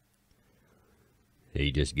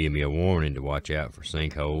 He just gave me a warning to watch out for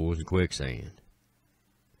sinkholes and quicksand.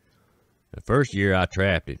 The first year I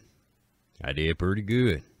trapped it, I did pretty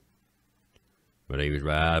good, but he was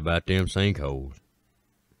right about them sinkholes.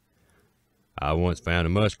 I once found a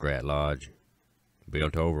muskrat lodge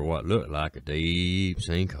built over what looked like a deep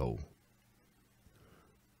sinkhole.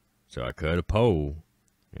 So I cut a pole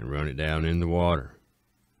and run it down in the water.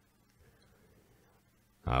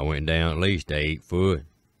 I went down at least 8 foot.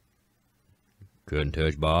 Couldn't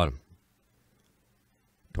touch bottom.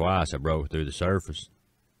 Twice I broke through the surface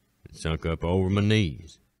and sunk up over my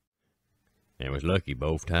knees, and was lucky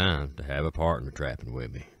both times to have a partner trapping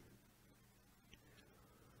with me.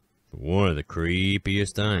 But one of the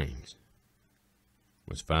creepiest things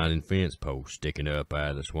was finding fence posts sticking up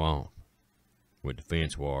out of the swamp, with the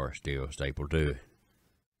fence wire still stapled to it.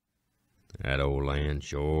 That old land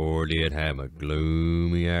sure did have a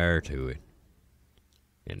gloomy air to it,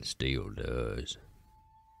 and it still does.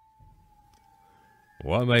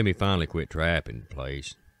 What made me finally quit trapping the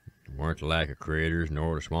place weren't the lack of critters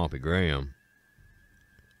nor the swampy ground.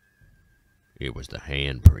 It was the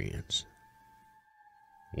handprints.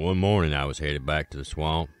 One morning I was headed back to the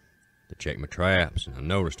swamp to check my traps, and I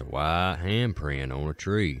noticed a white handprint on a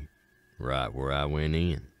tree right where I went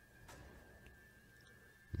in.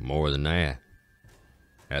 More than that,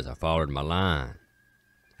 as I followed my line,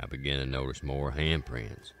 I began to notice more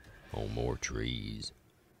handprints on more trees.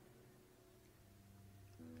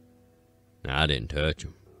 Now, I didn't touch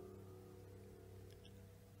them,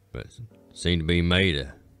 but it seemed to be made of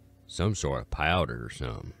some sort of powder or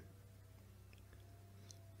something.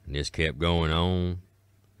 And this kept going on,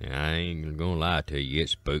 and I ain't gonna lie to you, it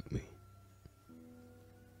spooked me.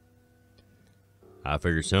 I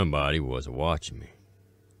figured somebody was watching me.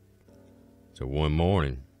 So one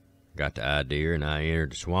morning, got the idea and I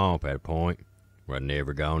entered the swamp at a point where I'd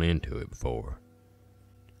never gone into it before.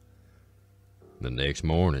 The next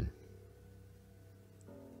morning,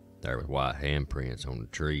 there was white handprints on the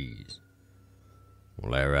trees.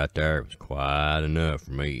 Well, that right there was quite enough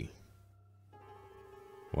for me.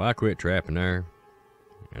 Well, I quit trapping there,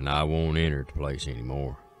 and I won't enter the place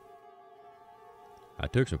anymore. I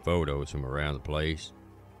took some photos from around the place,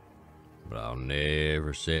 but I'll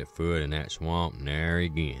never set foot in that swamp there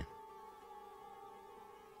again.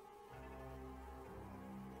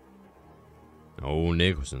 Old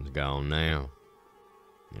Nicholson's gone now,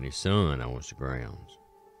 and his son owns the grounds.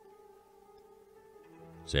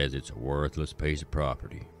 Says it's a worthless piece of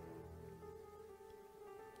property.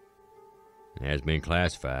 It has been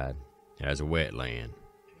classified as a wetland,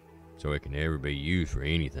 so it can never be used for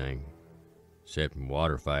anything except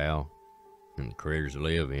waterfowl and the critters that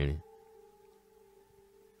live in it.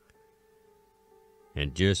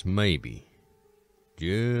 And just maybe,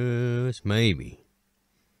 the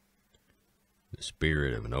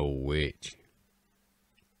spirit of an old witch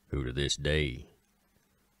who to this day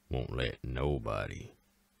won't let nobody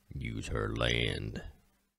use her land.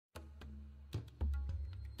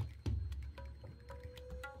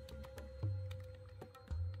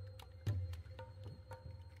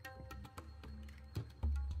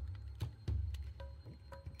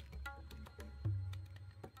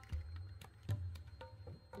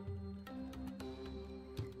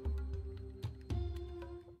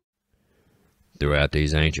 Throughout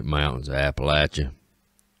these ancient mountains of Appalachia,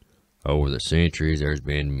 over the centuries, there's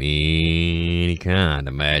been many kind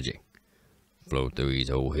of magic flow through these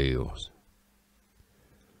old hills.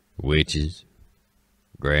 Witches,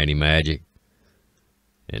 granny magic,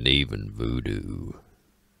 and even voodoo.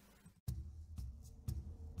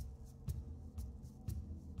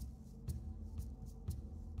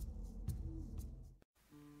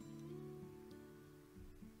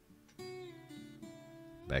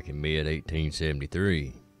 Back in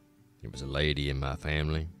mid-1873, there was a lady in my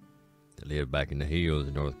family that lived back in the hills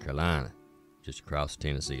of North Carolina, just across the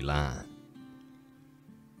Tennessee line.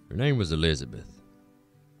 Her name was Elizabeth.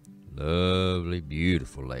 Lovely,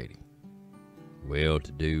 beautiful lady.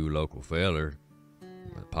 Well-to-do local feller,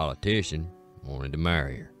 a politician, wanted to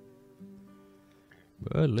marry her.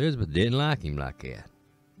 But Elizabeth didn't like him like that.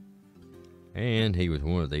 And he was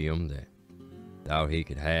one of them that thought he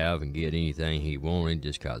could have and get anything he wanted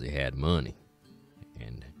just 'cause he had money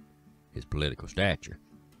and his political stature.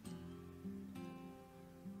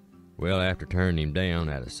 Well, after turning him down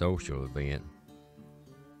at a social event,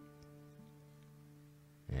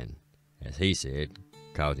 and as he said,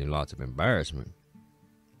 causing lots of embarrassment,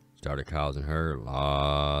 started causing her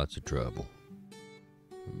lots of trouble.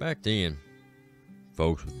 Back then,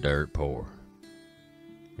 folks was dirt poor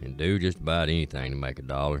and do just about anything to make a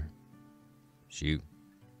dollar. Shoot,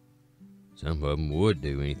 some of them would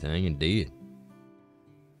do anything and did.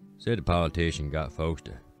 Said the politician got folks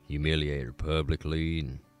to humiliate her publicly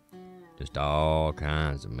and just all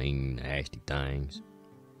kinds of mean, nasty things.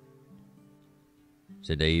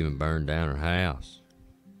 Said they even burned down her house.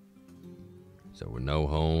 So with no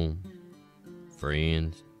home,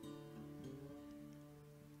 friends,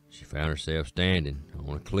 she found herself standing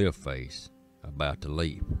on a cliff face about to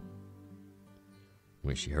leap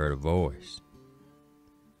when she heard a voice,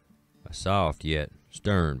 a soft yet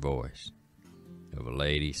stern voice of a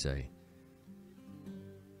lady say,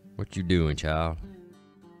 "What you doing, child?"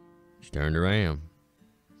 She turned around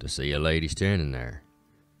to see a lady standing there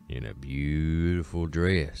in a beautiful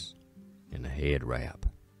dress and a head wrap.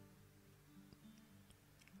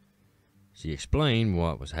 She explained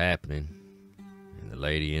what was happening, and the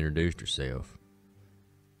lady introduced herself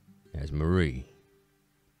as Marie,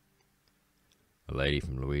 a lady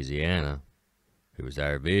from Louisiana who was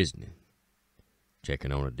there visiting,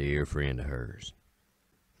 checking on a dear friend of hers.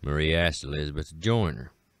 Marie asked Elizabeth to join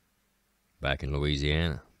her back in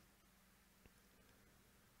Louisiana.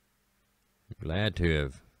 Glad to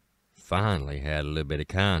have finally had a little bit of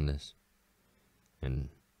kindness and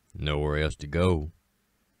nowhere else to go,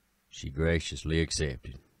 she graciously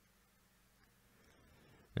accepted.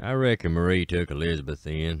 I reckon Marie took Elizabeth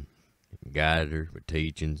in and guided her with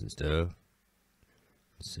teachings and stuff.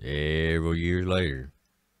 Several years later,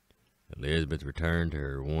 Elizabeth returned to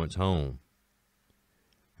her once home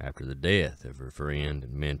after the death of her friend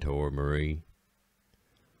and mentor Marie.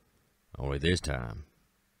 Only this time,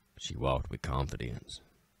 she walked with confidence.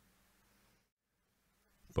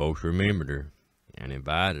 Folks remembered her and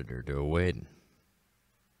invited her to a wedding.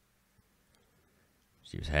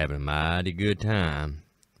 She was having a mighty good time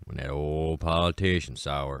when that old politician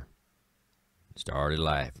saw her and started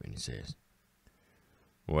laughing. He says,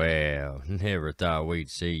 "Well, never thought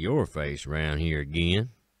we'd see your face around here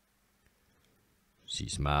again." She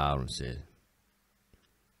smiled and said,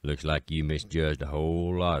 "Looks like you misjudged a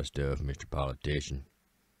whole lot of stuff, Mr. Politician.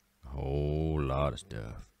 A whole lot of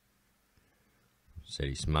stuff." Said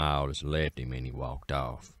he smiled as left him and he walked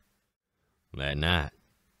off. That night,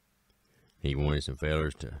 he wanted some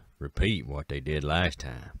fellers to repeat what they did last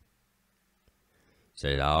time.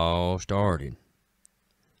 Said it all started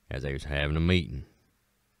as they was having a meeting.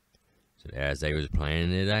 Said as they was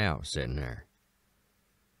planning it out, sitting there,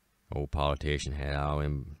 old politician had all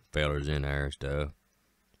them fellers in there and stuff.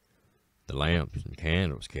 The lamps and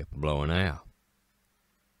candles kept blowing out,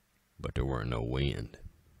 but there weren't no wind.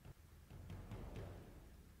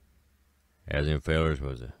 As them fellers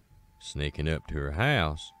was sneaking up to her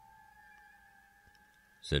house,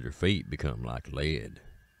 said her feet become like lead.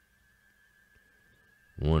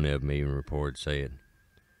 One of them even reported said,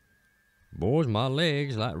 "Boys, my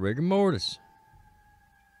legs like rigor mortis."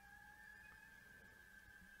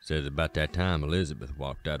 Said about that time Elizabeth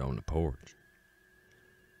walked out on the porch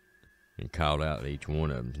and called out each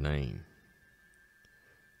one of them's name.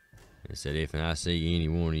 And said, "If I see any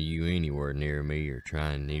one of you anywhere near me or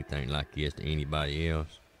trying anything like this to anybody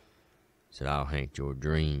else," said, "I'll haunt your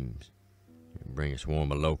dreams and bring a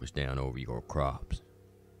swarm of locusts down over your crops."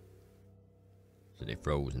 So they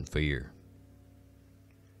froze in fear.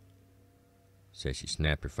 Said she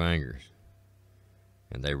snapped her fingers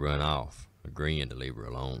and they run off, agreeing to leave her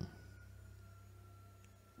alone.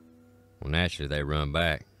 Well, naturally they run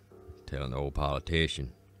back, telling the old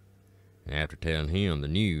politician, and after telling him the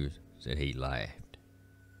news, said he laughed.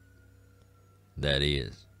 That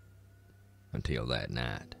is, until that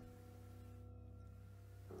night.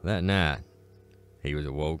 That night, he was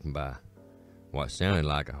awoken by what sounded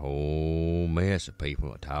like a whole mess of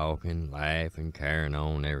people talking, laughing, carrying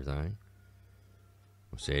on, and everything.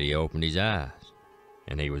 Well, said he opened his eyes,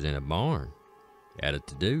 and he was in a barn, at a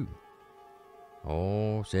to-do.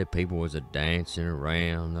 Oh, said people was a dancing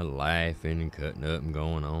around, a laughing and cutting up and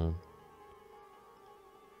going on.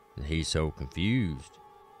 And he's so confused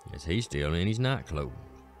as he's still in his nightclothes.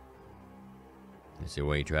 And so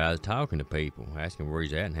when he tries talking to people, asking where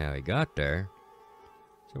he's at and how he got there,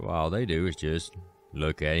 so all they do is just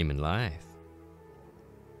look at him and laugh.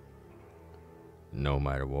 No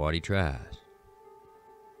matter what he tries,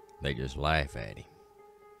 they just laugh at him.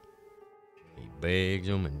 He begs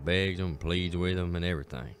them and pleads with them and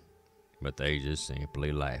everything, but they just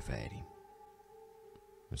simply laugh at him.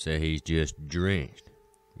 And say he's just drenched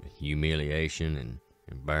with humiliation and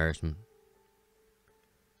embarrassment.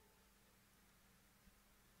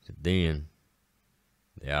 So then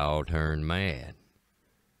they all turn mad,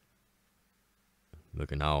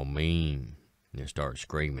 looking all mean, and they start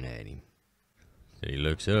screaming at him. So he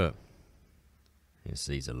looks up and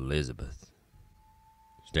sees Elizabeth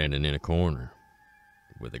standing in a corner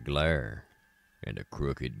with a glare and a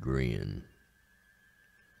crooked grin.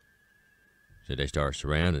 So they start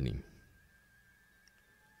surrounding him,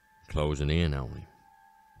 closing in on him.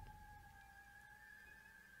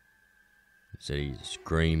 So he's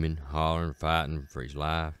screaming, hollering, fighting for his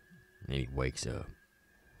life, and he wakes up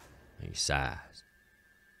and he sighs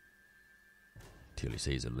till he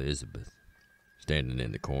sees Elizabeth standing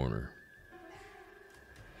in the corner.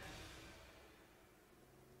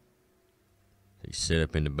 He sat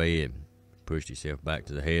up in the bed, pushed himself back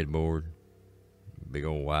to the headboard, big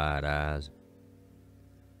old wide eyes.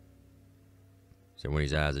 So when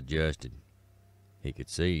his eyes adjusted, he could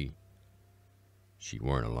see she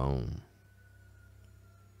weren't alone.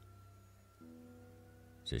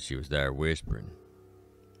 So she was there whispering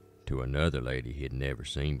to another lady he had never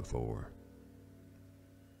seen before.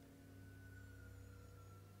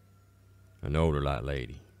 An older light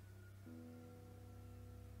lady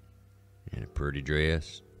in a pretty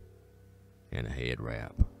dress and a head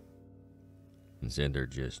wrap. And said they're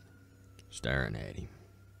just staring at him.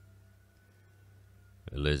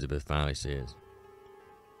 Elizabeth finally says,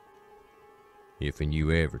 "If and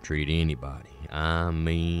you ever treat anybody, I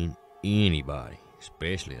mean anybody,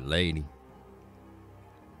 especially a lady,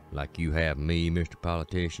 like you have me, Mr.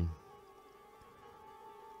 Politician,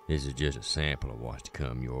 this is just a sample of what's to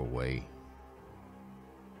come your way."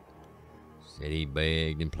 Said he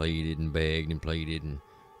begged and pleaded and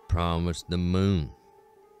promised the moon.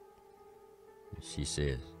 She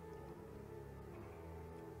says,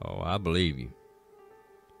 "Oh, I believe you,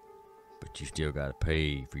 but you still gotta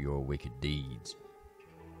pay for your wicked deeds."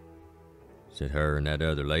 Said her and that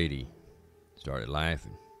other lady started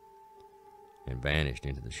laughing and vanished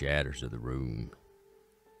into the shadows of the room.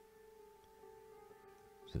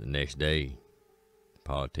 So the next day, the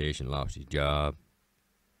politician lost his job.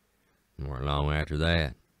 And not long after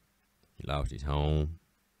that, he lost his home.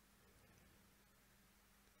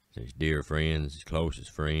 So his dear friends, his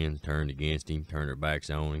closest friends, turned against him, turned their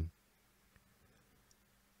backs on him.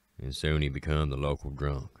 And soon he became the local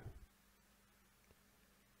drunk.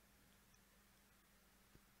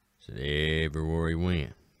 So everywhere he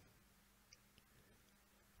went,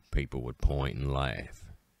 people would point and laugh.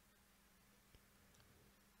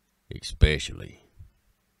 Especially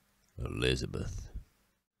Elizabeth.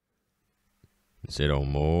 And said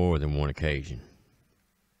on more than one occasion,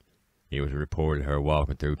 it was reported her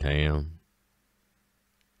walking through town,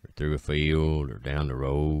 or through a field, or down the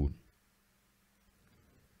road,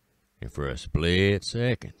 and for a split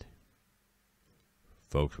second,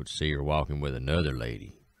 folks would see her walking with another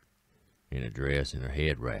lady in a dress and her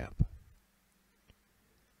head wrap.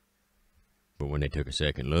 But when they took a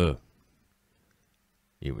second look,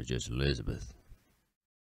 it was just Elizabeth.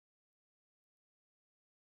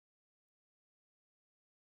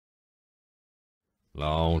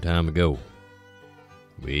 Long time ago,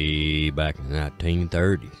 way back in the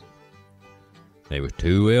 1930s, there was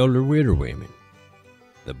two elder widow women,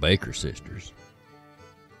 the Baker sisters.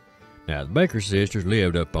 Now, the Baker sisters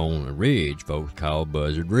lived up on a ridge folks called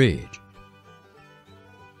Buzzard Ridge.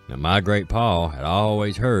 Now, my great pa had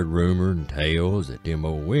always heard rumors and tales that them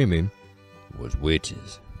old women was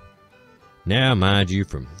witches. Now, mind you,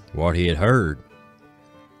 from what he had heard,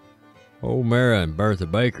 old Mara and Bertha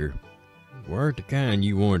Baker weren't the kind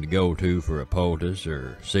you wanted to go to for a poultice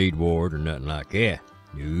or seed ward or nothing like that.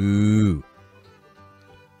 No.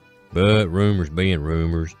 But rumors being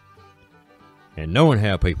rumors, and knowing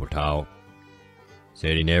how people talk,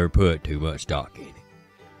 said he never put too much stock in it.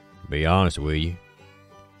 To be honest with you,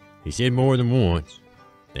 he said more than once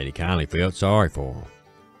that he kindly felt sorry for them,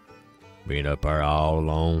 being up there all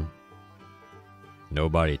alone,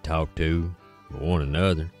 nobody to talk to but one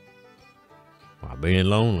another, while being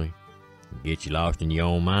lonely get you lost in your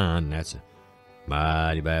own mind, and that's a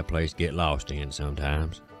Mighty bad place to get lost in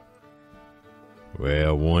sometimes.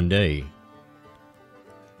 Well, one day,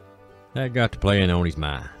 that got to playing on his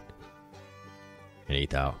mind. And he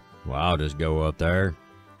thought, well, I'll just go up there,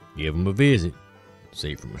 give him a visit,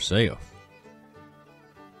 see for myself.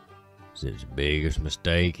 It's the biggest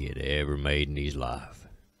mistake he'd ever made in his life.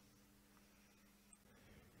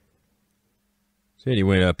 Said he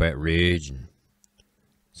went up that ridge and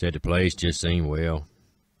said the place just seemed, well,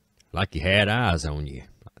 like he had eyes on you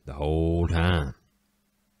the whole time.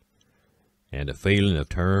 And the feeling of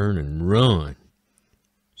turn and run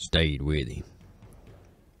stayed with him.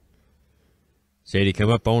 Said he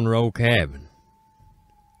come up on their old cabin.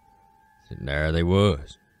 Said there they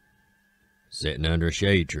was, sitting under a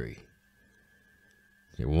shade tree.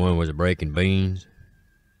 Said one was a breaking beans,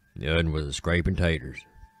 the other was a scraping taters.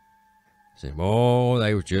 Said, boy,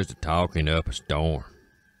 they was just a talking up a storm.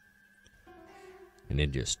 And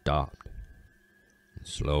then just stopped and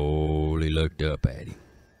slowly looked up at him.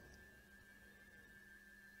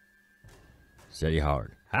 Said he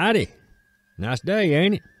hollered, howdy, nice day,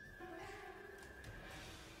 ain't it?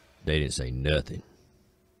 They didn't say nothing,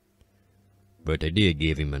 but they did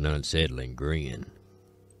give him an unsettling grin.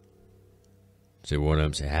 So one of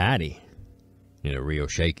them said, howdy, in a real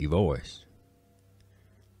shaky voice.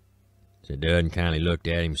 So Dudden kindly looked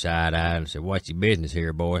at him side-eyed and said, what's your business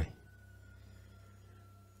here, boy?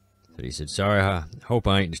 So he said, sorry, I hope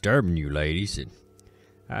I ain't disturbing you, lady. He said,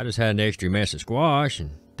 I just had an extra mess of squash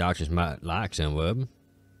and thought you might like some of them.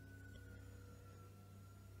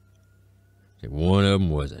 Said one of them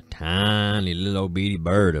was a tiny little bitty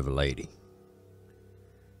bird of a lady.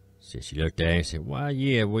 Said she looked at him and said, why,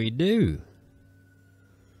 yeah, we do.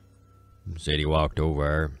 Said he walked over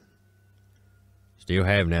her, still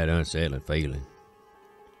having that unsettling feeling.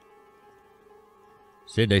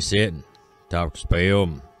 Said they sat and talked a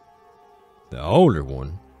spell. The older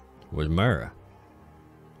one was Mara.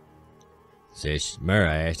 Says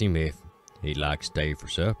Mara asked him if he'd like to stay for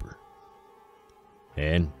supper,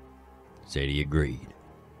 and said he agreed.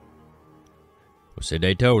 Well, said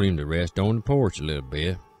they told him to rest on the porch a little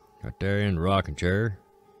bit, right there in the rocking chair,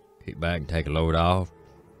 kick back and take a load off,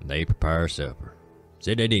 and they prepare supper.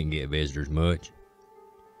 Said they didn't get visitors much.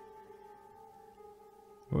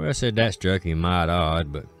 Well, I said that struck him mighty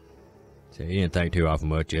odd, but said he didn't think too awful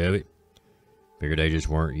much of it. Figured they just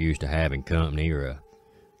weren't used to having company or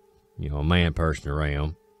a man person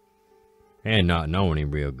around, and not knowing him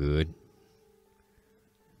real good.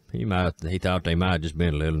 He thought they might have just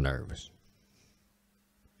been a little nervous.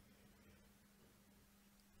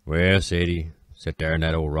 Well, said he sat there in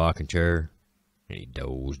that old rocking chair and he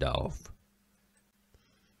dozed off.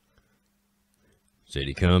 Said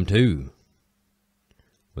he come to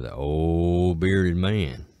with an old bearded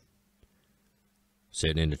man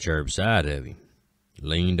sitting in the chair beside of him,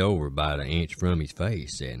 leaned over about an inch from his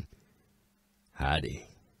face, saying, howdy.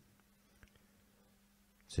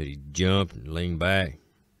 Said he jumped and leaned back,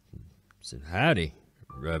 said, howdy,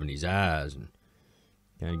 rubbing his eyes and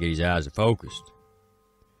trying to get his eyes focused.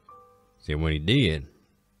 Said when he did,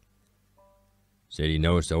 said he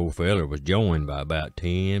noticed the old feller was joined by about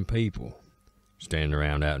 10 people standing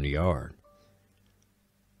around out in the yard.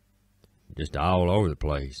 Just all over the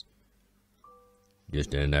place,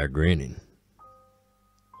 just in there grinning.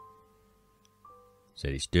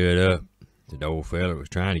 Said he stood up, the old feller was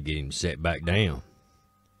trying to get him to sit back down,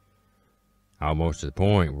 almost to the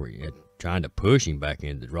point where he had trying to push him back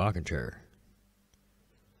into the rocking chair.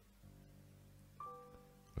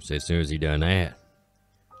 Said as soon as he done that,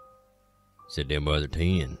 said them other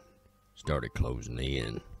 10 started closing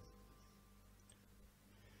in.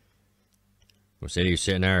 Well, said he was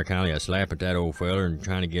sitting there kind of slapping at that old feller and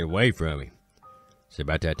trying to get away from him. Said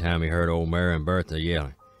about that time he heard old Mary and Bertha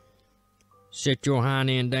yelling, sit your hind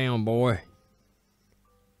end down, boy.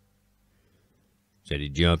 Said he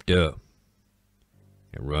jumped up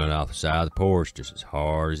and run off the side of the porch just as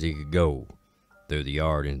hard as he could go through the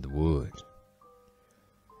yard into the woods.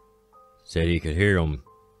 Said he could hear them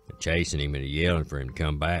chasing him and yelling for him to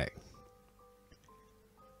come back.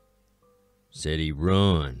 Said he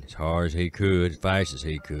run as hard as he could, as fast as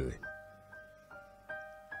he could.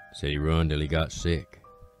 Said he run till he got sick.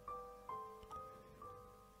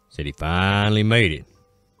 Said he finally made it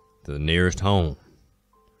to the nearest home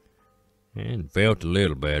and felt a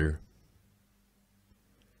little better.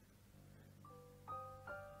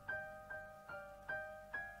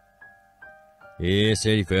 Yeah,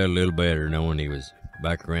 said he felt a little better knowing he was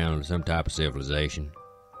back around some type of civilization.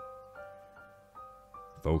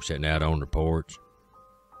 Folks sitting out on the porch.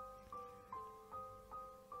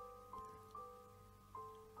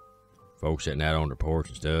 Folks sitting out on the porch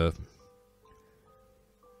and stuff.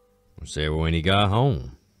 Said when he got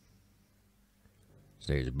home,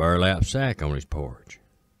 there's a burlap sack on his porch.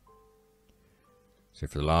 Said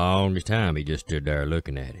for the longest time he just stood there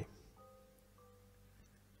looking at it.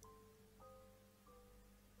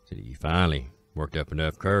 Said he finally worked up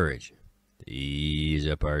enough courage to ease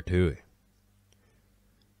up there to it.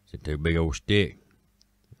 Said took a big old stick,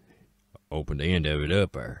 opened the end of it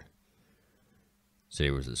up there. Said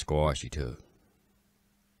it was the squash he took.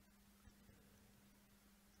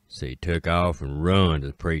 Said he took off and run to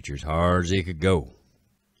the preacher as hard as he could go.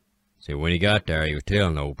 Said when he got there, he was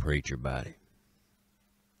telling the old preacher about it.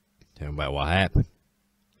 Telling him about what happened.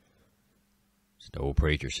 Said the old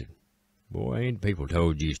preacher said, "Boy, ain't people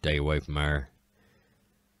told you to stay away from there?"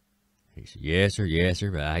 He said, yes,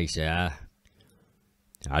 sir. But he said,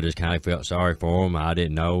 I just kind of felt sorry for him. I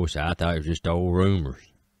didn't know, so I thought it was just old rumors.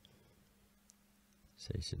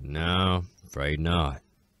 So he said, no, afraid not.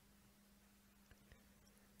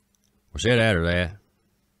 Well, said after that,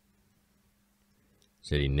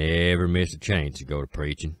 said he never missed a chance to go to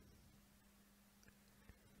preaching,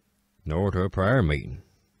 nor to a prayer meeting.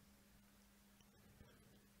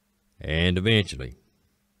 And eventually,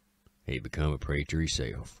 he became a preacher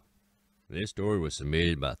himself. This story was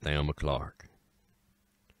submitted by Thelma Clark.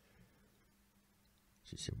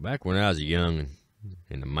 She said, back when I was a young'un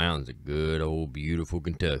in the mountains of good old beautiful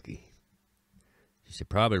Kentucky, she said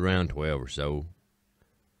probably around 12 or so,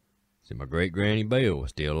 said my great granny Bill was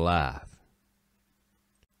still alive.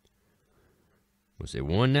 Well, said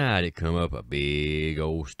one night it come up a big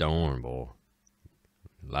old storm, boy.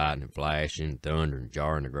 Lightning flashing, thunder and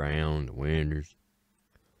jarring the ground, the windows.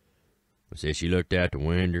 Well, said she looked out the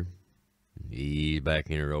window, eased back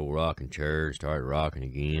in her old rocking chair, started rocking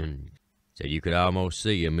again. Said you could almost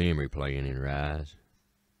see a memory playing in her eyes.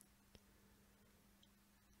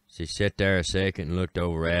 She sat there a second and looked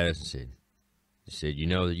over at us and said, you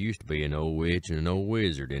know, there used to be an old witch and an old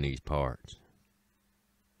wizard in these parts.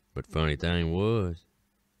 But funny thing was,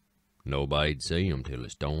 nobody'd see 'em till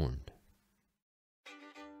it stormed.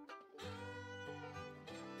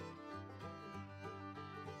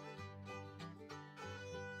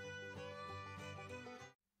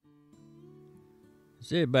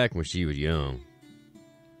 Said back when she was young,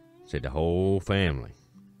 said the whole family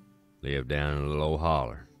lived down in a little old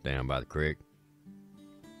holler down by the creek.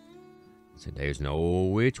 Said there's an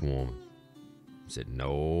old witch woman. Said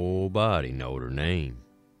nobody knowed her name.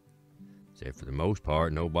 Said for the most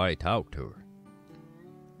part nobody talked to her.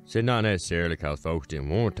 Said not necessarily 'cause folks didn't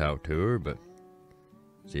want to talk to her, but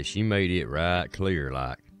said she made it right clear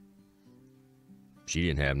like she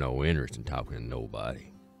didn't have no interest in talking to nobody.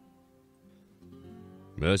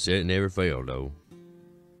 But said it never failed though.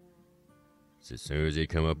 Said as soon as it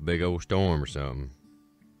come up a big old storm or something,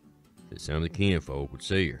 said some of the kinfolk would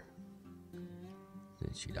see her.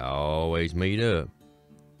 Said she'd always meet up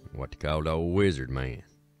with what they called the old wizard man.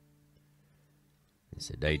 And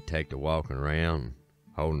said they'd take to walking around,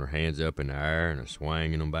 holding their hands up in the air and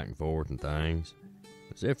swinging them back and forth and things.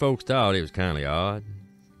 Said folks thought it was kind of odd,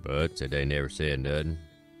 but said they never said nothing.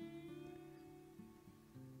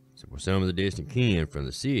 So well, some of the distant kin from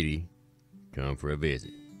the city come for a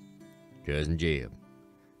visit. Cousin Jeb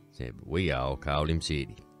said, but we all called him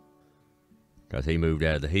City, 'cause he moved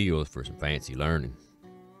out of the hills for some fancy learning.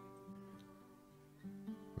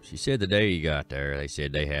 She said the day he got there, they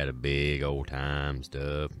said they had a big old time and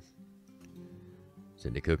stuff.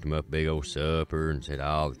 Said they cooked him up a big old supper and said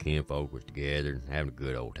all the kinfolk was together and having a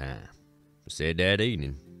good old time. But said that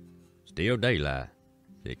evening, still daylight,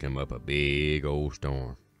 said come up a big old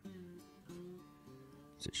storm.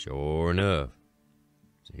 Said sure enough,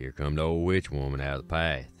 so here come the old witch woman out of the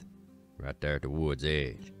path, right there at the wood's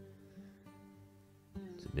edge.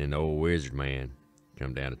 Said then the old wizard man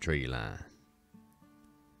come down the tree line.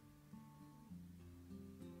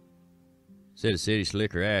 Said the city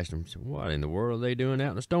slicker asked him, said, what in the world are they doing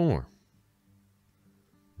out in the storm?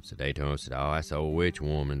 Said they told him, said, oh, that's the old witch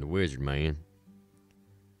woman and the wizard man.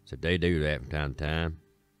 Said they do that from time to time.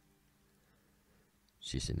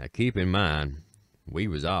 She said, now keep in mind, we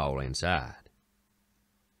was all inside.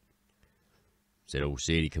 Said old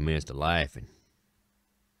City commenced to laughing,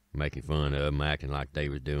 making fun of them, acting like they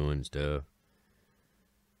was doing and stuff.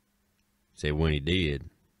 Said when he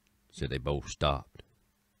did, said they both stopped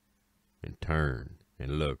and turned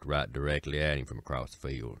and looked right directly at him from across the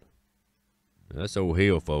field. Now, us old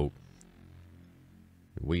hill folk,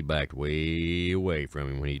 we backed way away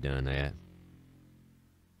from him when he done that.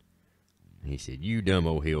 He said, you dumb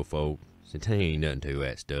old hill folk, said there ain't nothing to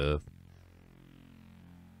that stuff.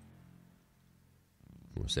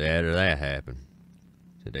 Well, so after that happened,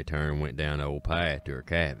 said they turned and went down the old path to her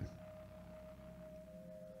cabin.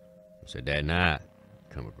 Said that night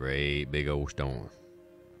come a great big old storm.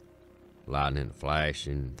 Lightning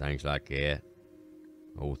flashing, things like that.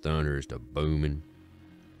 Old thunder is booming.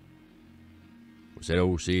 Said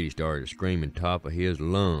old City started screaming top of his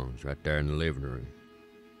lungs right there in the living room.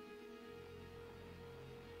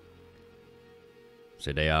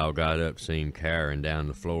 Said they all got up, seen him cowering down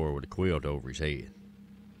the floor with a quilt over his head.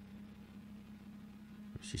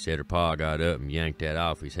 She said her pa got up and yanked that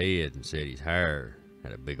off his head and said his hair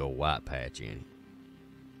had a big old white patch in it.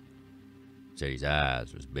 Said his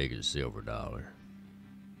eyes was big as a silver dollar.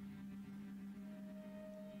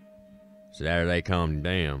 Said after they calmed him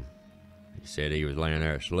down, he said he was laying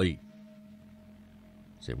there asleep.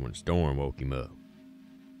 Said when the storm woke him up.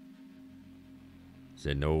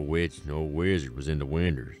 Said no witch, no wizard was in the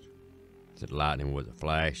winders. Said lightning was a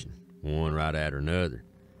flashing, one right after another.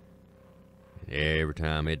 And every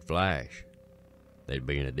time it'd flash, they'd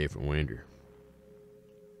be in a different winder.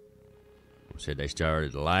 Said they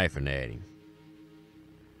started laughing at him.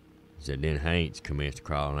 Said then Haints commenced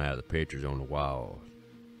crawling out of the pictures on the walls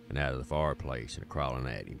and out of the fireplace and crawling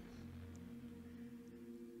at him.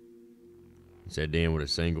 Said then with a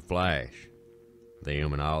single flash,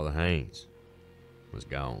 them and all the Haints was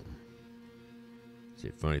gone.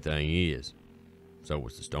 Said funny thing is, so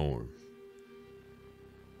was the storm.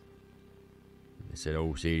 They said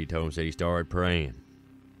old City told him, said he started praying.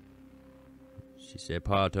 She said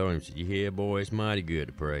Pa told him, said, yeah boy, it's mighty good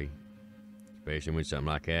to pray, especially when something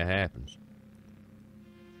like that happens.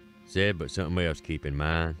 Said, but something else keep in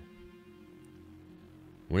mind.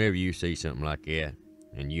 Whenever you see something like that,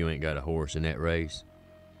 and you ain't got a horse in that race,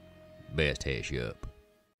 best hash you up.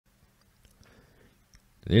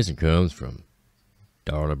 This one comes from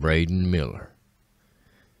Darla Braden Miller.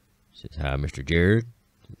 Says, hi, Mr. Jared.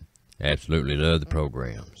 Absolutely love the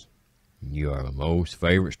programs. You are my most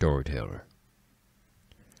favorite storyteller.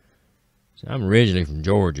 So I'm originally from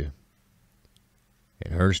Georgia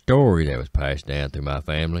and heard a story that was passed down through my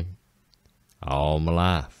family all my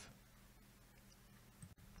life.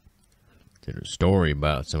 It's a story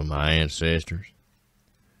about some of my ancestors,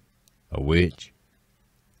 a witch,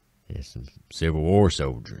 and some Civil War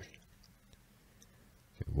soldiers.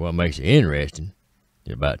 What makes it interesting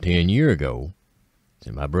is about 10 years ago,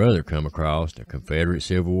 my brother come across a Confederate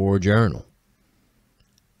Civil War journal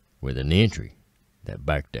with an entry that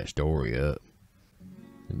backed that story up.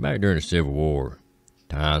 Back during the Civil War,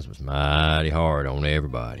 times was mighty hard on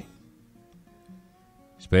everybody,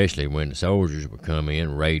 especially when the soldiers would come in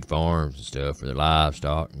and raid farms and stuff for their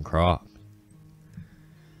livestock and crops.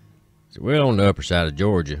 So well, on the upper side of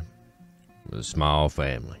Georgia was a small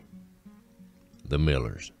family, the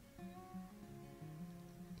Millers,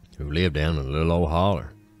 who lived down in a little old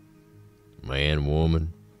holler. Man,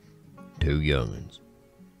 woman, 2 young'uns,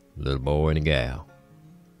 a little boy and a gal.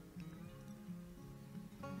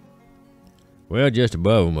 Well, just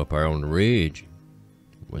above them up there on the ridge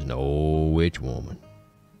was an old witch woman.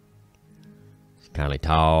 Kind of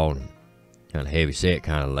tall and kind of heavy set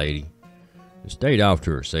kind of lady. Stayed off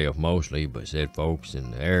to herself mostly, but said folks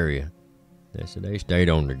in the area, they said they stayed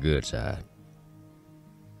on their good side.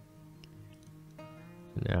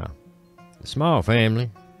 Now, the small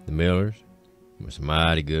family, the Millers, was some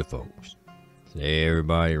mighty good folks. Said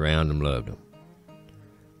everybody around them loved them.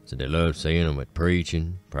 Said they loved seeing them at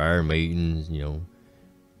preaching, prayer meetings,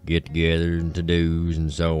 get-togethers and to-dos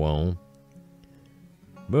and so on.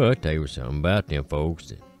 But there was something about them folks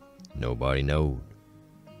that nobody knowed.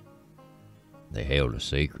 They held a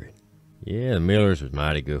secret. Yeah, the Millers was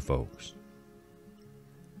mighty good folks.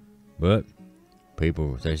 But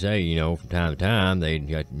people, they say, from time to time, they'd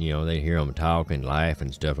hear them talking, laughing,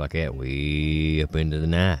 and stuff like that way up into the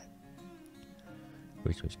night,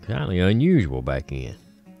 which was kind of unusual back then.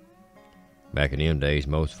 Back in them days,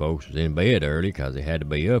 most folks was in bed early because they had to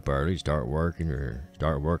be up early to start working or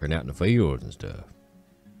start working out in the fields and stuff.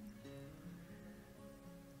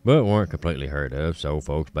 But weren't completely heard of, so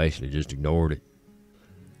folks basically just ignored it.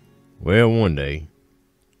 Well, one day,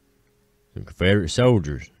 some Confederate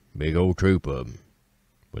soldiers, big old troop of them,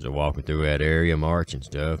 was a walking through that area marching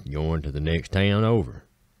stuff, going to the next town over,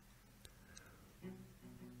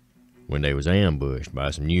 when they was ambushed by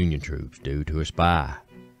some Union troops due to a spy.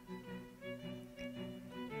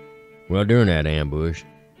 Well, during that ambush,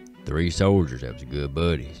 3 soldiers that was good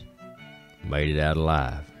buddies made it out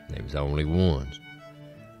alive. They was the only ones.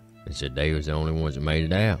 They said they was the only ones that made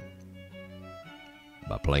it out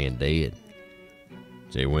by playing dead.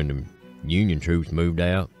 Said when the Union troops moved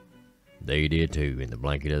out, they did too in the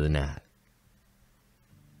blanket of the night.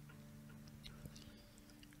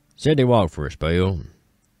 Said they walked for a spell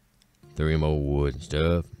through them old woods and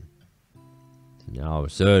stuff. And all of a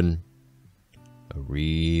sudden, a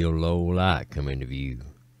real low light come into view.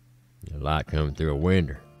 A light coming through a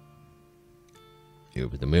window. It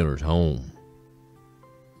was the miller's home.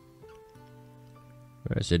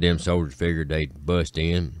 I said them soldiers figured they'd bust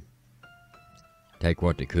in, take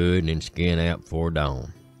what they could, and then skin out before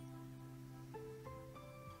dawn.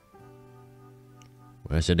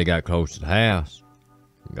 Well, I said they got close to the house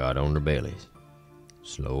and got on their bellies.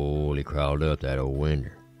 Slowly crawled up that old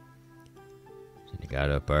window. So they got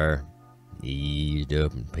up there, eased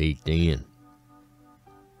up and peeked in,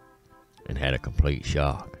 and had a complete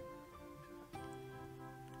shock.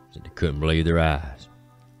 So they couldn't believe their eyes.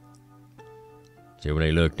 So when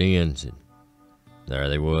they looked in, said, there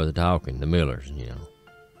they was talking, the Millers, you know.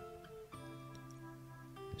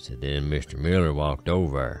 So then Mr. Miller walked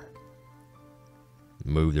over,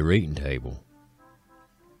 moved their eating table,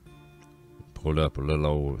 pulled up a little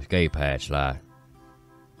old escape hatch light,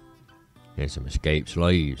 and some escaped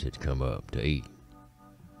slaves had come up to eat.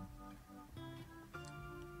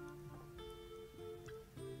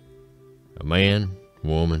 A man,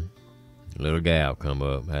 woman, a little gal come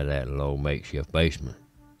up out of that little old makeshift basement.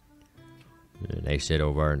 And they sit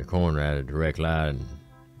over there in the corner out of the direct light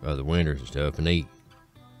of the windows and stuff and eat.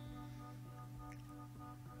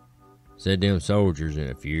 Said them soldiers in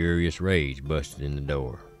a furious rage busted in the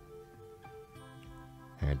door.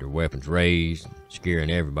 Had their weapons raised, scaring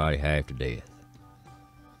everybody half to death.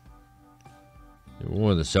 And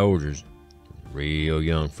one of the soldiers, a real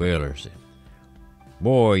young feller, said,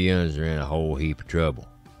 boy, yuns are in a whole heap of trouble.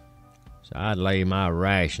 So I'd lay my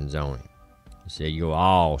rations on him. He said, you'll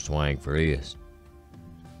all swing for this.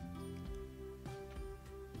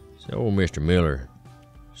 So old Mr. Miller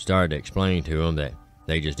started to explain to them that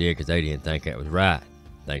they just did because they didn't think that was right.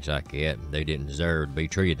 Things like that. They didn't deserve to be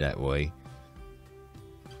treated that way.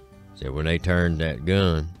 So when they turned that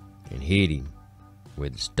gun and hit him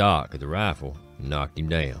with the stock of the rifle and knocked him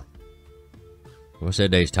down. Well,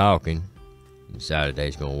 said they was talking and decided they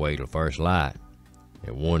was going to wait till first light,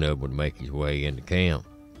 and one of them would make his way into camp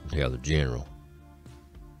and tell the general.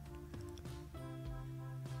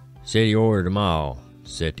 Said he ordered them all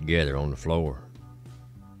set together on the floor.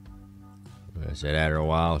 I said after a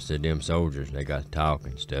while, said them soldiers, they got to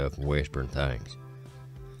talking stuff and whispering things.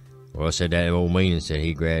 Well, I said that old meaning said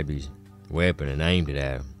he grabbed his weapon and aimed it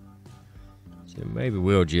at him. Said maybe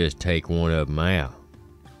we'll just take one of them out,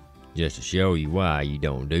 just to show you why you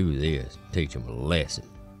don't do this. Teach them a lesson,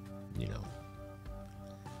 you know.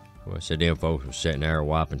 Well, I said them folks were sitting there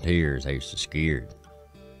wiping tears. They was so scared.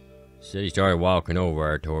 Said he started walking over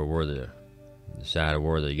there toward where the side of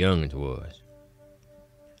where the young'uns was.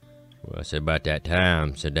 Well, I said about that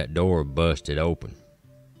time, said that door busted open,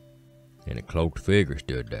 and a cloaked figure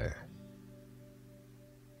stood there.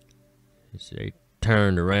 He said he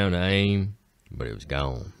turned around to aim, but it was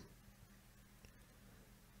gone.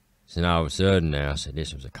 So all of a sudden now, I said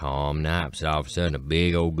this was a calm night. So all of a sudden a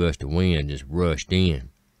big old gust of wind just rushed in,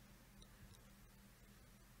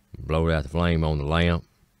 blowed out the flame on the lamp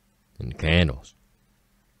and the candles.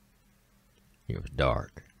 It was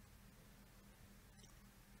dark.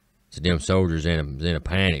 So them soldiers in a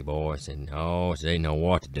panic, boy. Said, oh, so they didn't know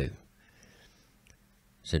what to do.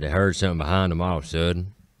 Said they heard something behind them all of a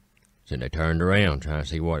sudden. Said they turned around trying to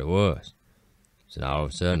see what it was. Said all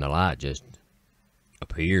of a sudden the light just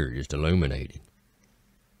appeared, just illuminated.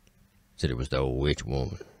 Said it was the old witch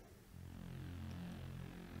woman.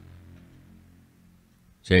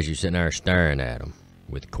 Said she was sitting there staring at them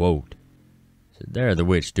with a quote. Said there the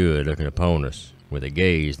witch stood looking upon us with a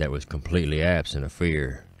gaze that was completely absent of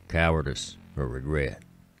fear, cowardice, or regret.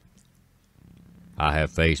 I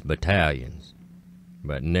have faced battalions,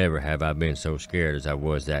 but never have I been so scared as I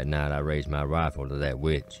was that night I raised my rifle to that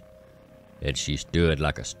witch, and she stood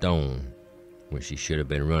like a stone when she should have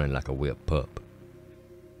been running like a whipped pup.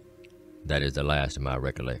 That is the last of my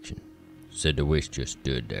recollection. Said the witch just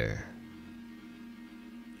stood there.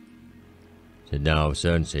 Said then all of a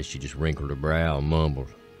sudden, said she just wrinkled her brow and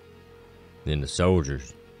mumbled. Then the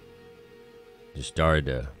soldiers just started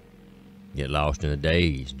to get lost in a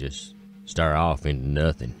daze, just start off into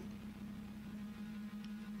nothing.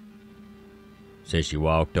 Said she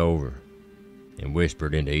walked over and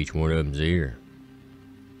whispered into each one of them's ear.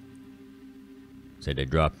 Said they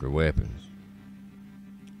dropped their weapons,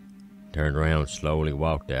 turned around and slowly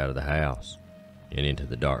walked out of the house and into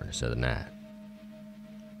the darkness of the night.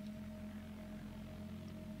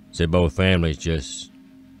 Said both families just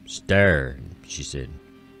stared. She said,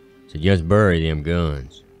 just bury them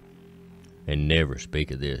guns and never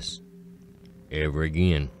speak of this ever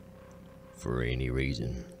again for any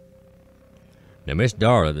reason. Now Miss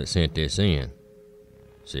Darla that sent this in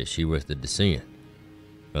says she was the descendant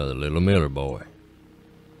of the little Miller boy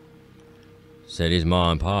Said his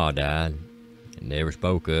ma and pa died and never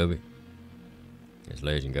spoke of it, as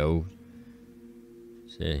legend goes.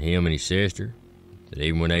 Said him and his sister, that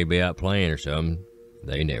even when they be out playing or something,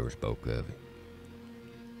 they never spoke of it.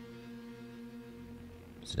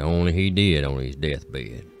 Said only he did on his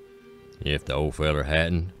deathbed. If the old feller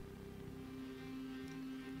hadn't,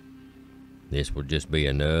 this would just be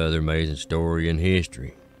another amazing story in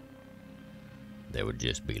history that would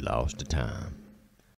just be lost to time.